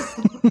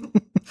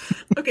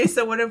 Okay,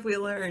 so what have we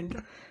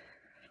learned?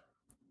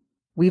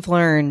 We've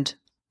learned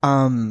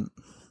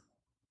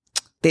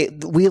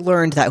we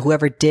learned that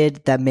whoever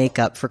did that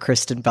makeup for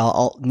Kristen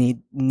Bell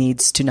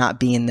needs to not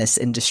be in this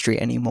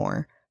industry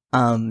anymore.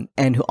 And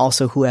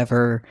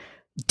whoever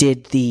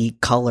did the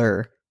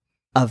color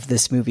of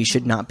this movie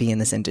should not be in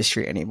this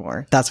industry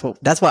anymore. That's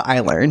what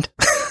I learned.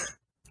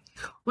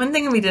 One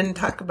thing we didn't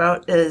talk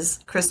about is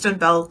Kristen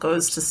Bell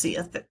goes to see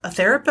a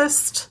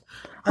therapist.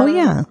 Oh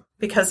yeah,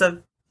 because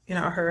of, you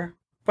know, her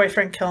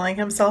boyfriend killing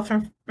himself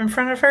in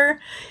front of her,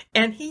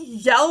 and he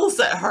yells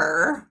at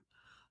her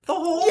the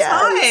whole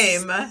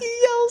time.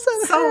 He yells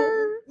at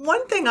her.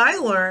 One thing I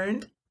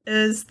learned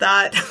is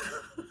that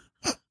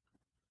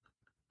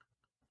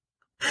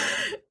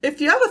if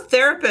you have a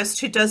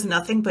therapist who does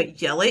nothing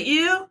but yell at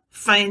you,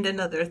 find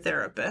another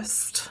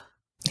therapist.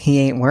 He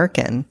ain't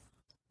working.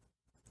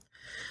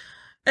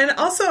 And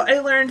also, I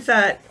learned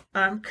that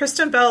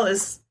Kristen Bell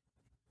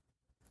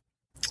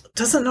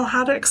doesn't know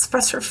how to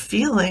express her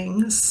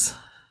feelings.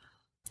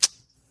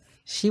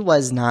 She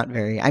was not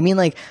very. I mean,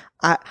 like,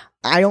 I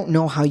don't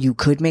know how you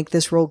could make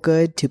this role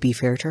good, to be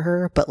fair to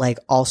her, but like,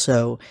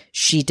 also,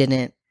 she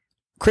didn't.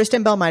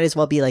 Kristen Bell might as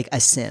well be like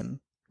a sim.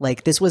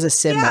 Like, this was a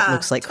sim that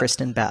looks like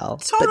Kristen Bell,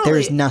 totally. But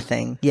there's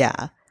nothing.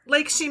 Yeah,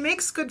 like, she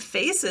makes good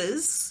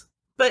faces,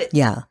 but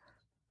yeah,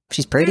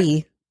 she's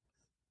pretty.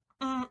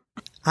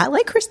 I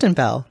like Kristen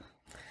Bell.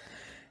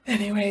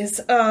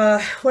 Anyways,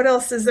 what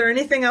else? Is there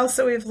anything else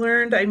that we've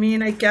learned? I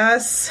mean, I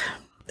guess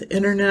the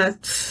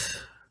internet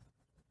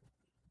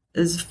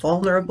is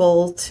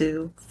vulnerable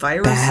to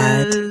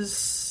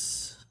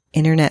viruses. Bad.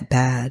 Internet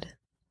bad.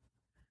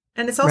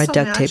 And it's also red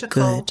duct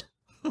magical. tape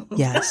good.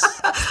 Yes.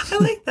 I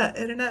like that.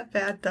 Internet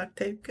bad, duct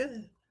tape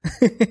good.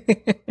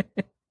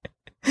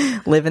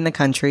 Live in the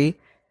country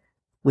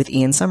with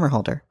Ian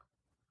Somerhalder.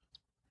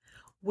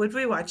 Would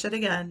we watch it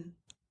again?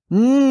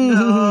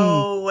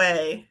 No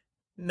way.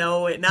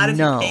 No way. Not if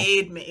you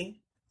paid me.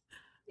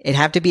 It'd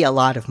have to be a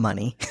lot of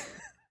money.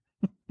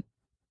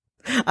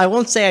 I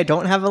won't say I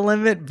don't have a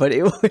limit, but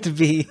it would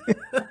be.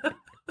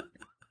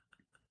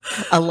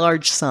 A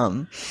large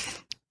sum.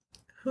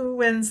 Who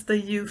wins the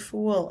You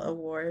Fool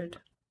award?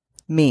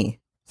 Me,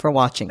 for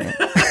watching it.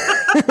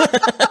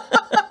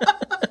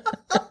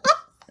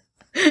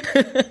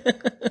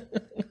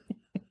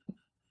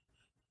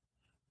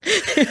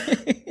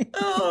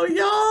 Oh,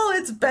 y'all,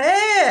 it's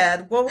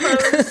bad. Well,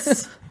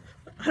 Rose,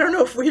 I don't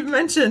know if we've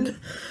mentioned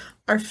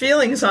our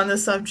feelings on the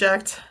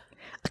subject.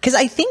 Because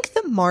I think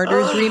the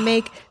Martyrs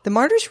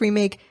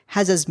remake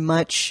has as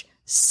much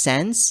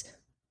sense,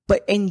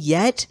 and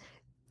yet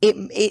it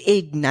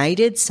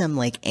ignited some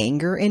like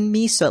anger in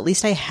me. So at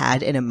least I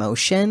had an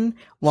emotion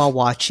while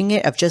watching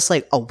it of just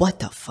like, oh, what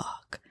the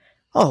fuck?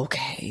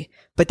 Okay.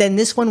 But then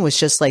this one was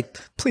just like,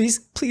 please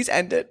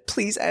end it.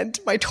 Please end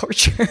my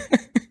torture.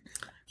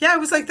 Yeah, I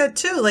was like that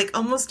too. Like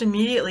almost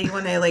immediately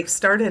when I like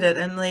started it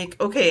and like,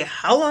 okay,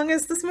 how long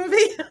is this movie?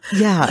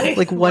 Yeah.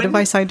 like what have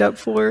I signed up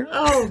for?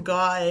 Oh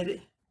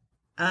God.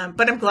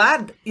 But I'm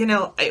glad,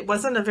 it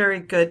wasn't a very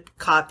good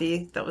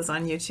copy that was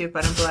on YouTube,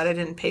 but I'm glad I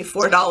didn't pay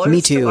 $4 Me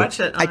too. to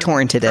watch it. I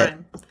torrented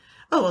Prime. It.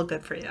 Oh, well,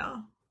 good for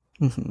you.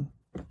 Mm-hmm.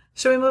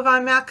 Shall we move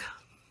on, Mac?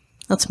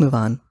 Let's move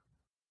on.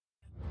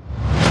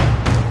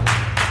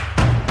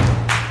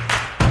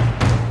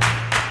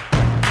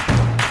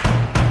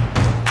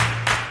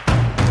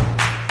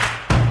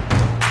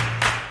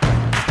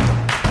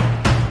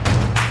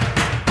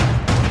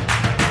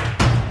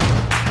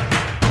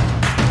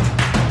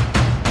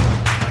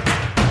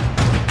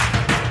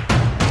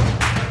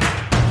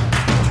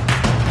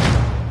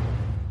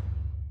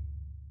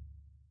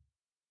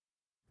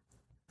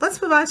 Let's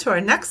move on to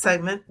our next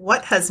segment.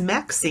 What has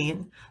Mac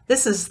seen?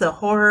 This is the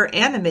horror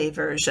anime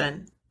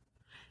version.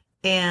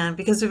 And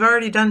because we've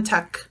already done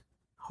tech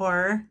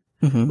horror,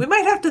 we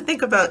might have to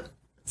think about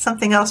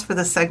something else for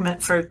this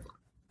segment for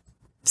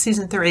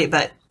season 3.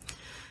 But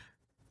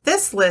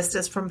this list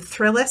is from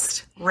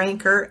Thrillist,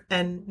 Ranker,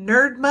 and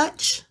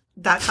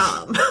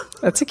NerdMuch.com.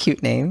 That's a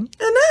cute name.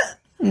 Isn't it?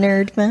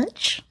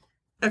 Nerdmuch.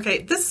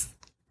 Okay, this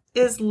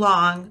is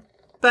long,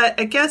 but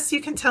I guess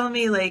you can tell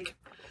me, like,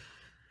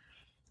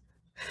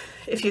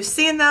 if you've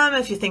seen them,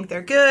 if you think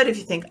they're good, if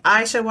you think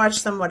I should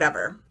watch them,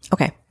 whatever.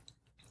 Okay.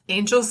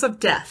 Angels of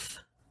Death.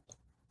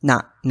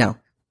 No.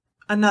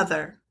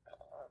 Another.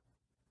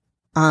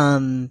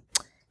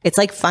 It's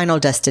like Final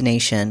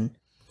Destination,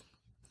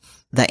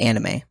 the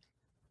anime.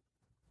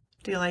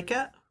 Do you like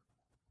it?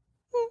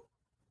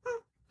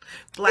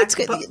 It's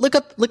good. Look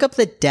up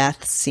the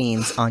death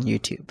scenes on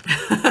YouTube.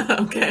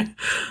 Okay.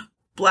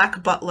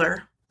 Black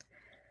Butler.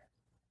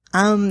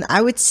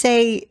 I would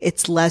say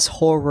it's less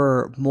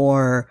horror,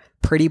 more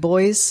pretty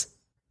boys.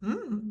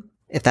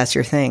 If that's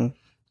your thing.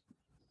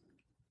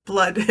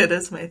 Blood, it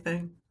is my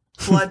thing.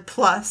 Blood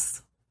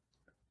Plus.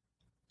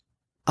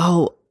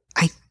 Oh,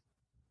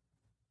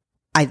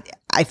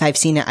 if I've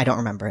seen it, I don't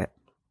remember it.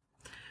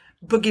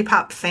 Boogie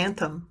Pop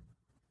Phantom.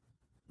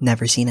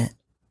 Never seen it.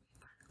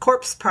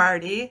 Corpse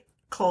Party,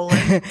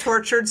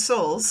 Tortured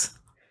Souls.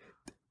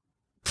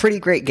 Pretty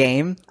great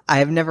game. I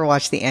have never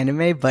watched the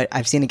anime, but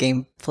I've seen a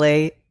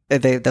gameplay.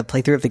 The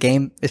playthrough of the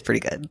game is pretty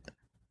good.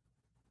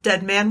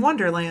 Dead Man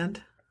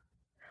Wonderland.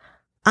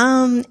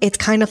 It's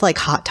kind of like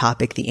Hot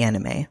Topic, the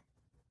anime.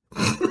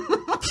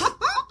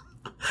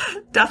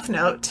 Death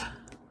Note.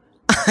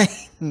 I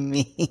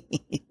mean,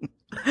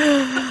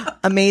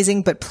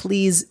 amazing, but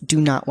please do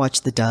not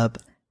watch the dub.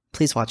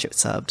 Please watch it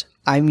subbed.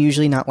 I'm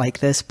usually not like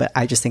this, but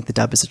I just think the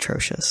dub is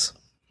atrocious.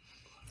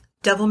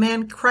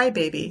 Devilman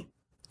Crybaby.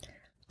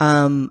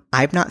 I'm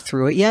not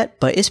through it yet,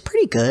 but it's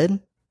pretty good.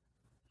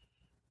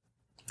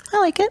 I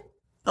like it.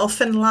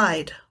 Elfin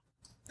Lied.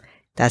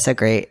 That's a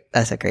great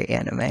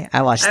anime.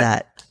 I watched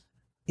that.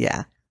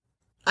 Yeah.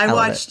 I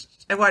watched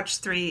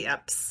 3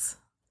 eps.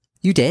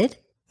 You did?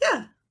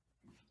 Yeah.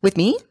 With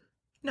me?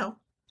 No.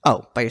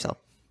 Oh, by yourself.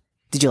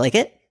 Did you like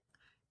it?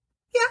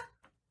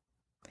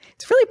 Yeah.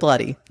 It's really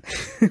bloody.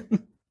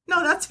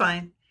 No, that's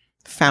fine.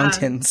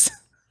 Fountains.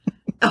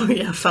 Oh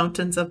yeah,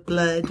 Fountains of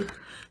Blood.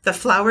 The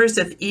Flowers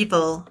of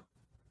Evil.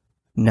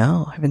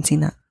 No, I haven't seen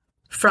that.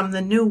 From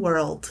the New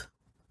World.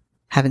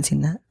 Haven't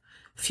seen that.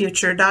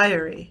 Future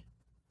Diary.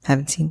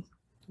 Haven't seen.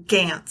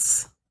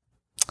 Gantz.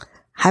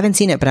 Haven't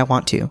seen it, but I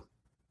want to.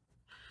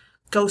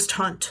 Ghost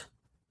Hunt.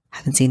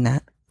 Haven't seen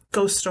that.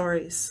 Ghost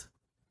Stories.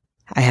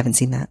 I haven't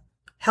seen that.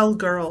 Hell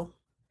Girl.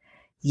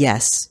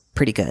 Yes,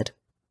 pretty good.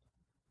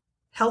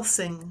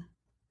 Hellsing.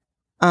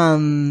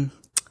 I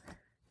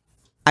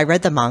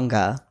read the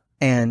manga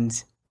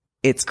and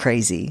it's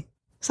crazy.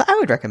 So I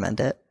would recommend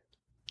it.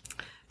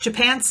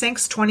 Japan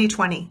Sinks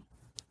 2020.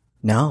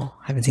 No,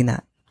 I haven't seen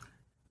that.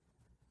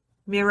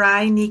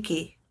 Mirai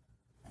Nikki.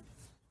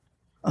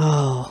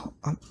 Oh,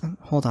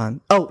 hold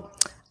on. Oh,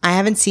 I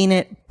haven't seen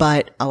it,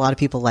 but a lot of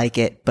people like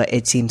it, but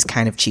it seems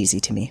kind of cheesy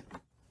to me.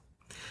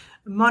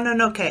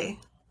 Mononoke.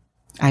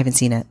 I haven't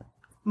seen it.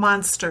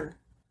 Monster.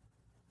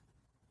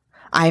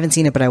 I haven't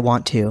seen it, but I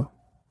want to.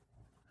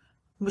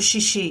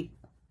 Mushishi.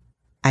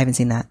 I haven't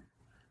seen that.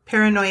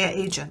 Paranoia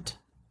Agent.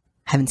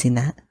 Haven't seen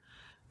that.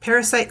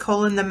 Parasite: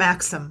 The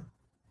Maxim.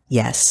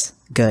 Yes,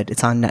 good.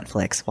 It's on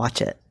Netflix.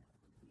 Watch it.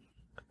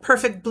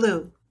 Perfect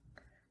Blue.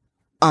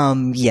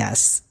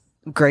 Yes.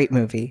 Great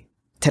movie.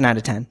 10 out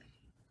of 10.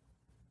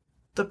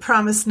 The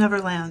Promised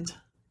Neverland.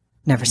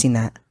 Never seen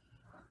that.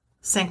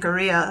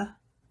 Sankaria.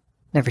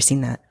 Never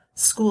seen that.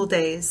 School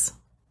Days.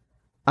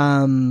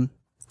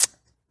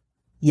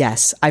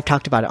 Yes. I've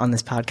talked about it on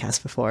this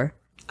podcast before.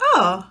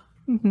 Oh.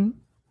 Mm-hmm.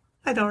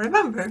 I don't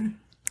remember.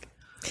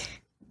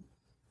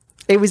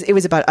 It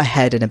was about a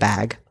head in a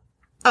bag.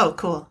 Oh,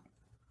 cool.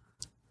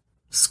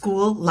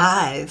 School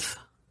Live.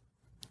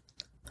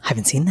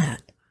 Haven't seen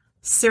that.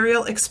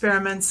 Serial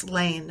Experiments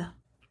Lane.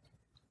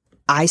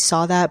 I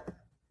saw that,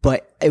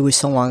 but it was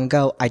so long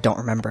ago, I don't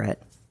remember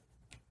it.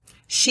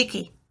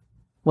 Shiki.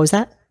 What was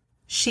that?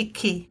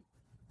 Shiki.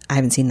 I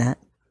haven't seen that.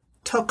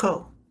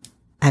 Toko.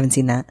 I haven't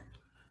seen that.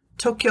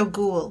 Tokyo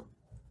Ghoul.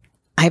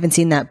 I haven't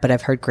seen that, but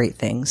I've heard great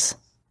things.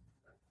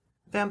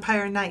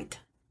 Vampire Night.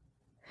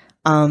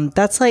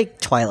 That's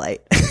like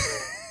Twilight.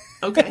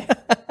 Okay.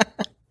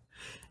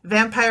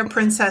 Vampire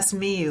Princess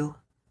Miyu.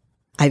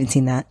 I haven't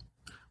seen that.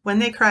 When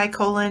They Cry,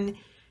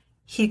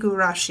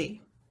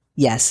 Higurashi.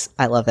 Yes,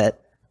 I love it.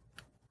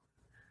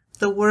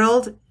 The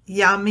World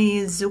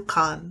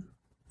Yamizukan.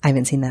 I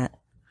haven't seen that.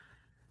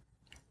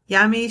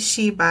 Yami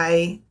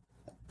Shibai,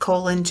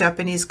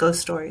 Japanese Ghost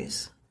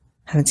Stories.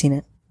 Haven't seen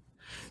it.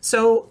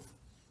 So,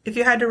 if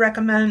you had to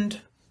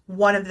recommend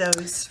one of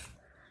those.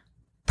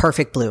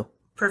 Perfect Blue.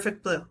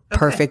 Perfect Blue. Okay.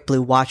 Perfect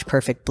Blue. Watch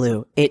Perfect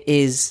Blue. It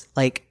is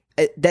like,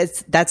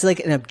 that's like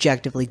an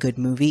objectively good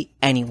movie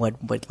anyone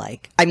would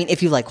like. I mean,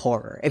 if you like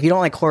horror. If you don't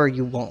like horror,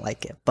 you won't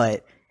like it.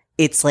 But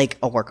it's like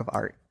a work of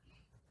art.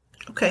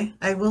 Okay,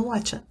 I will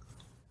watch it.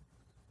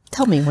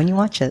 Tell me when you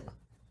watch it.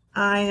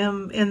 I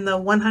am in the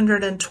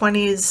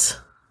 120s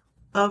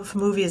of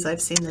movies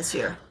I've seen this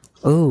year.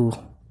 Ooh.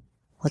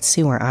 Let's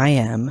see where I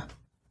am.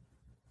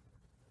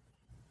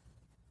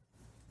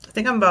 I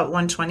think I'm about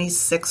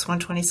 126,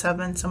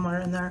 127, somewhere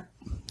in there.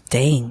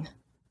 Dang.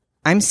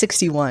 I'm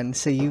 61,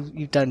 so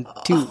you've done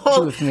two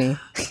with me.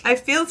 I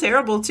feel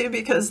terrible, too,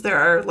 because there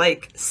are,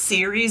 like,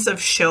 series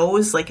of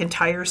shows, like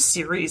entire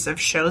series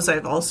of shows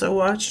I've also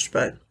watched,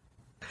 but...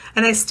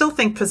 And I still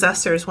think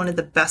Possessor is one of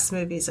the best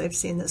movies I've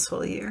seen this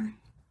whole year.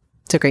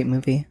 It's a great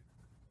movie.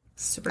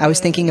 I was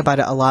thinking about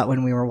it a lot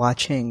when we were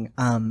watching,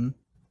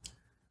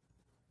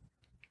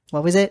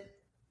 what was it?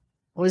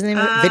 What was the name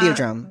of it?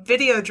 Videodrome.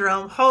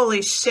 Videodrome.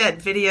 Holy shit,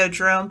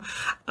 Videodrome.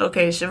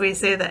 Okay, should we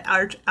say the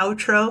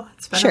outro?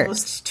 It's been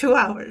almost 2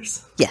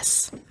 hours.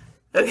 Yes.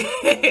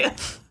 Okay.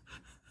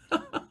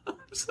 I'm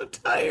so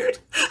tired.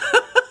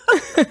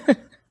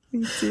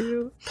 Me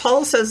too.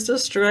 Pulse has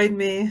destroyed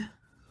me.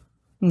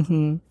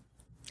 Mm-hmm.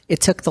 It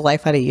took the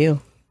life out of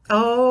you.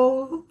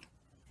 Oh,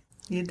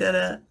 you did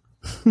it.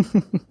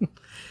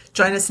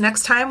 Join us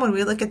next time when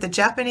we look at the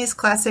Japanese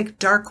classic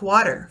Dark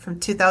Water from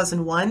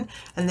 2001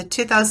 and the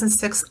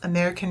 2006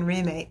 American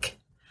remake.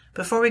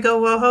 Before we go,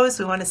 Wohos,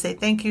 we want to say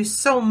thank you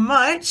so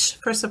much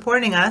for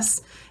supporting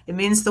us. It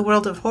means the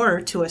world of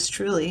horror to us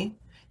truly.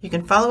 You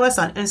can follow us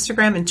on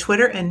Instagram and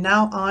Twitter and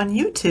now on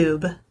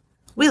YouTube.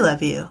 We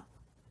love you.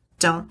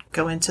 Don't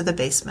go into the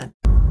basement.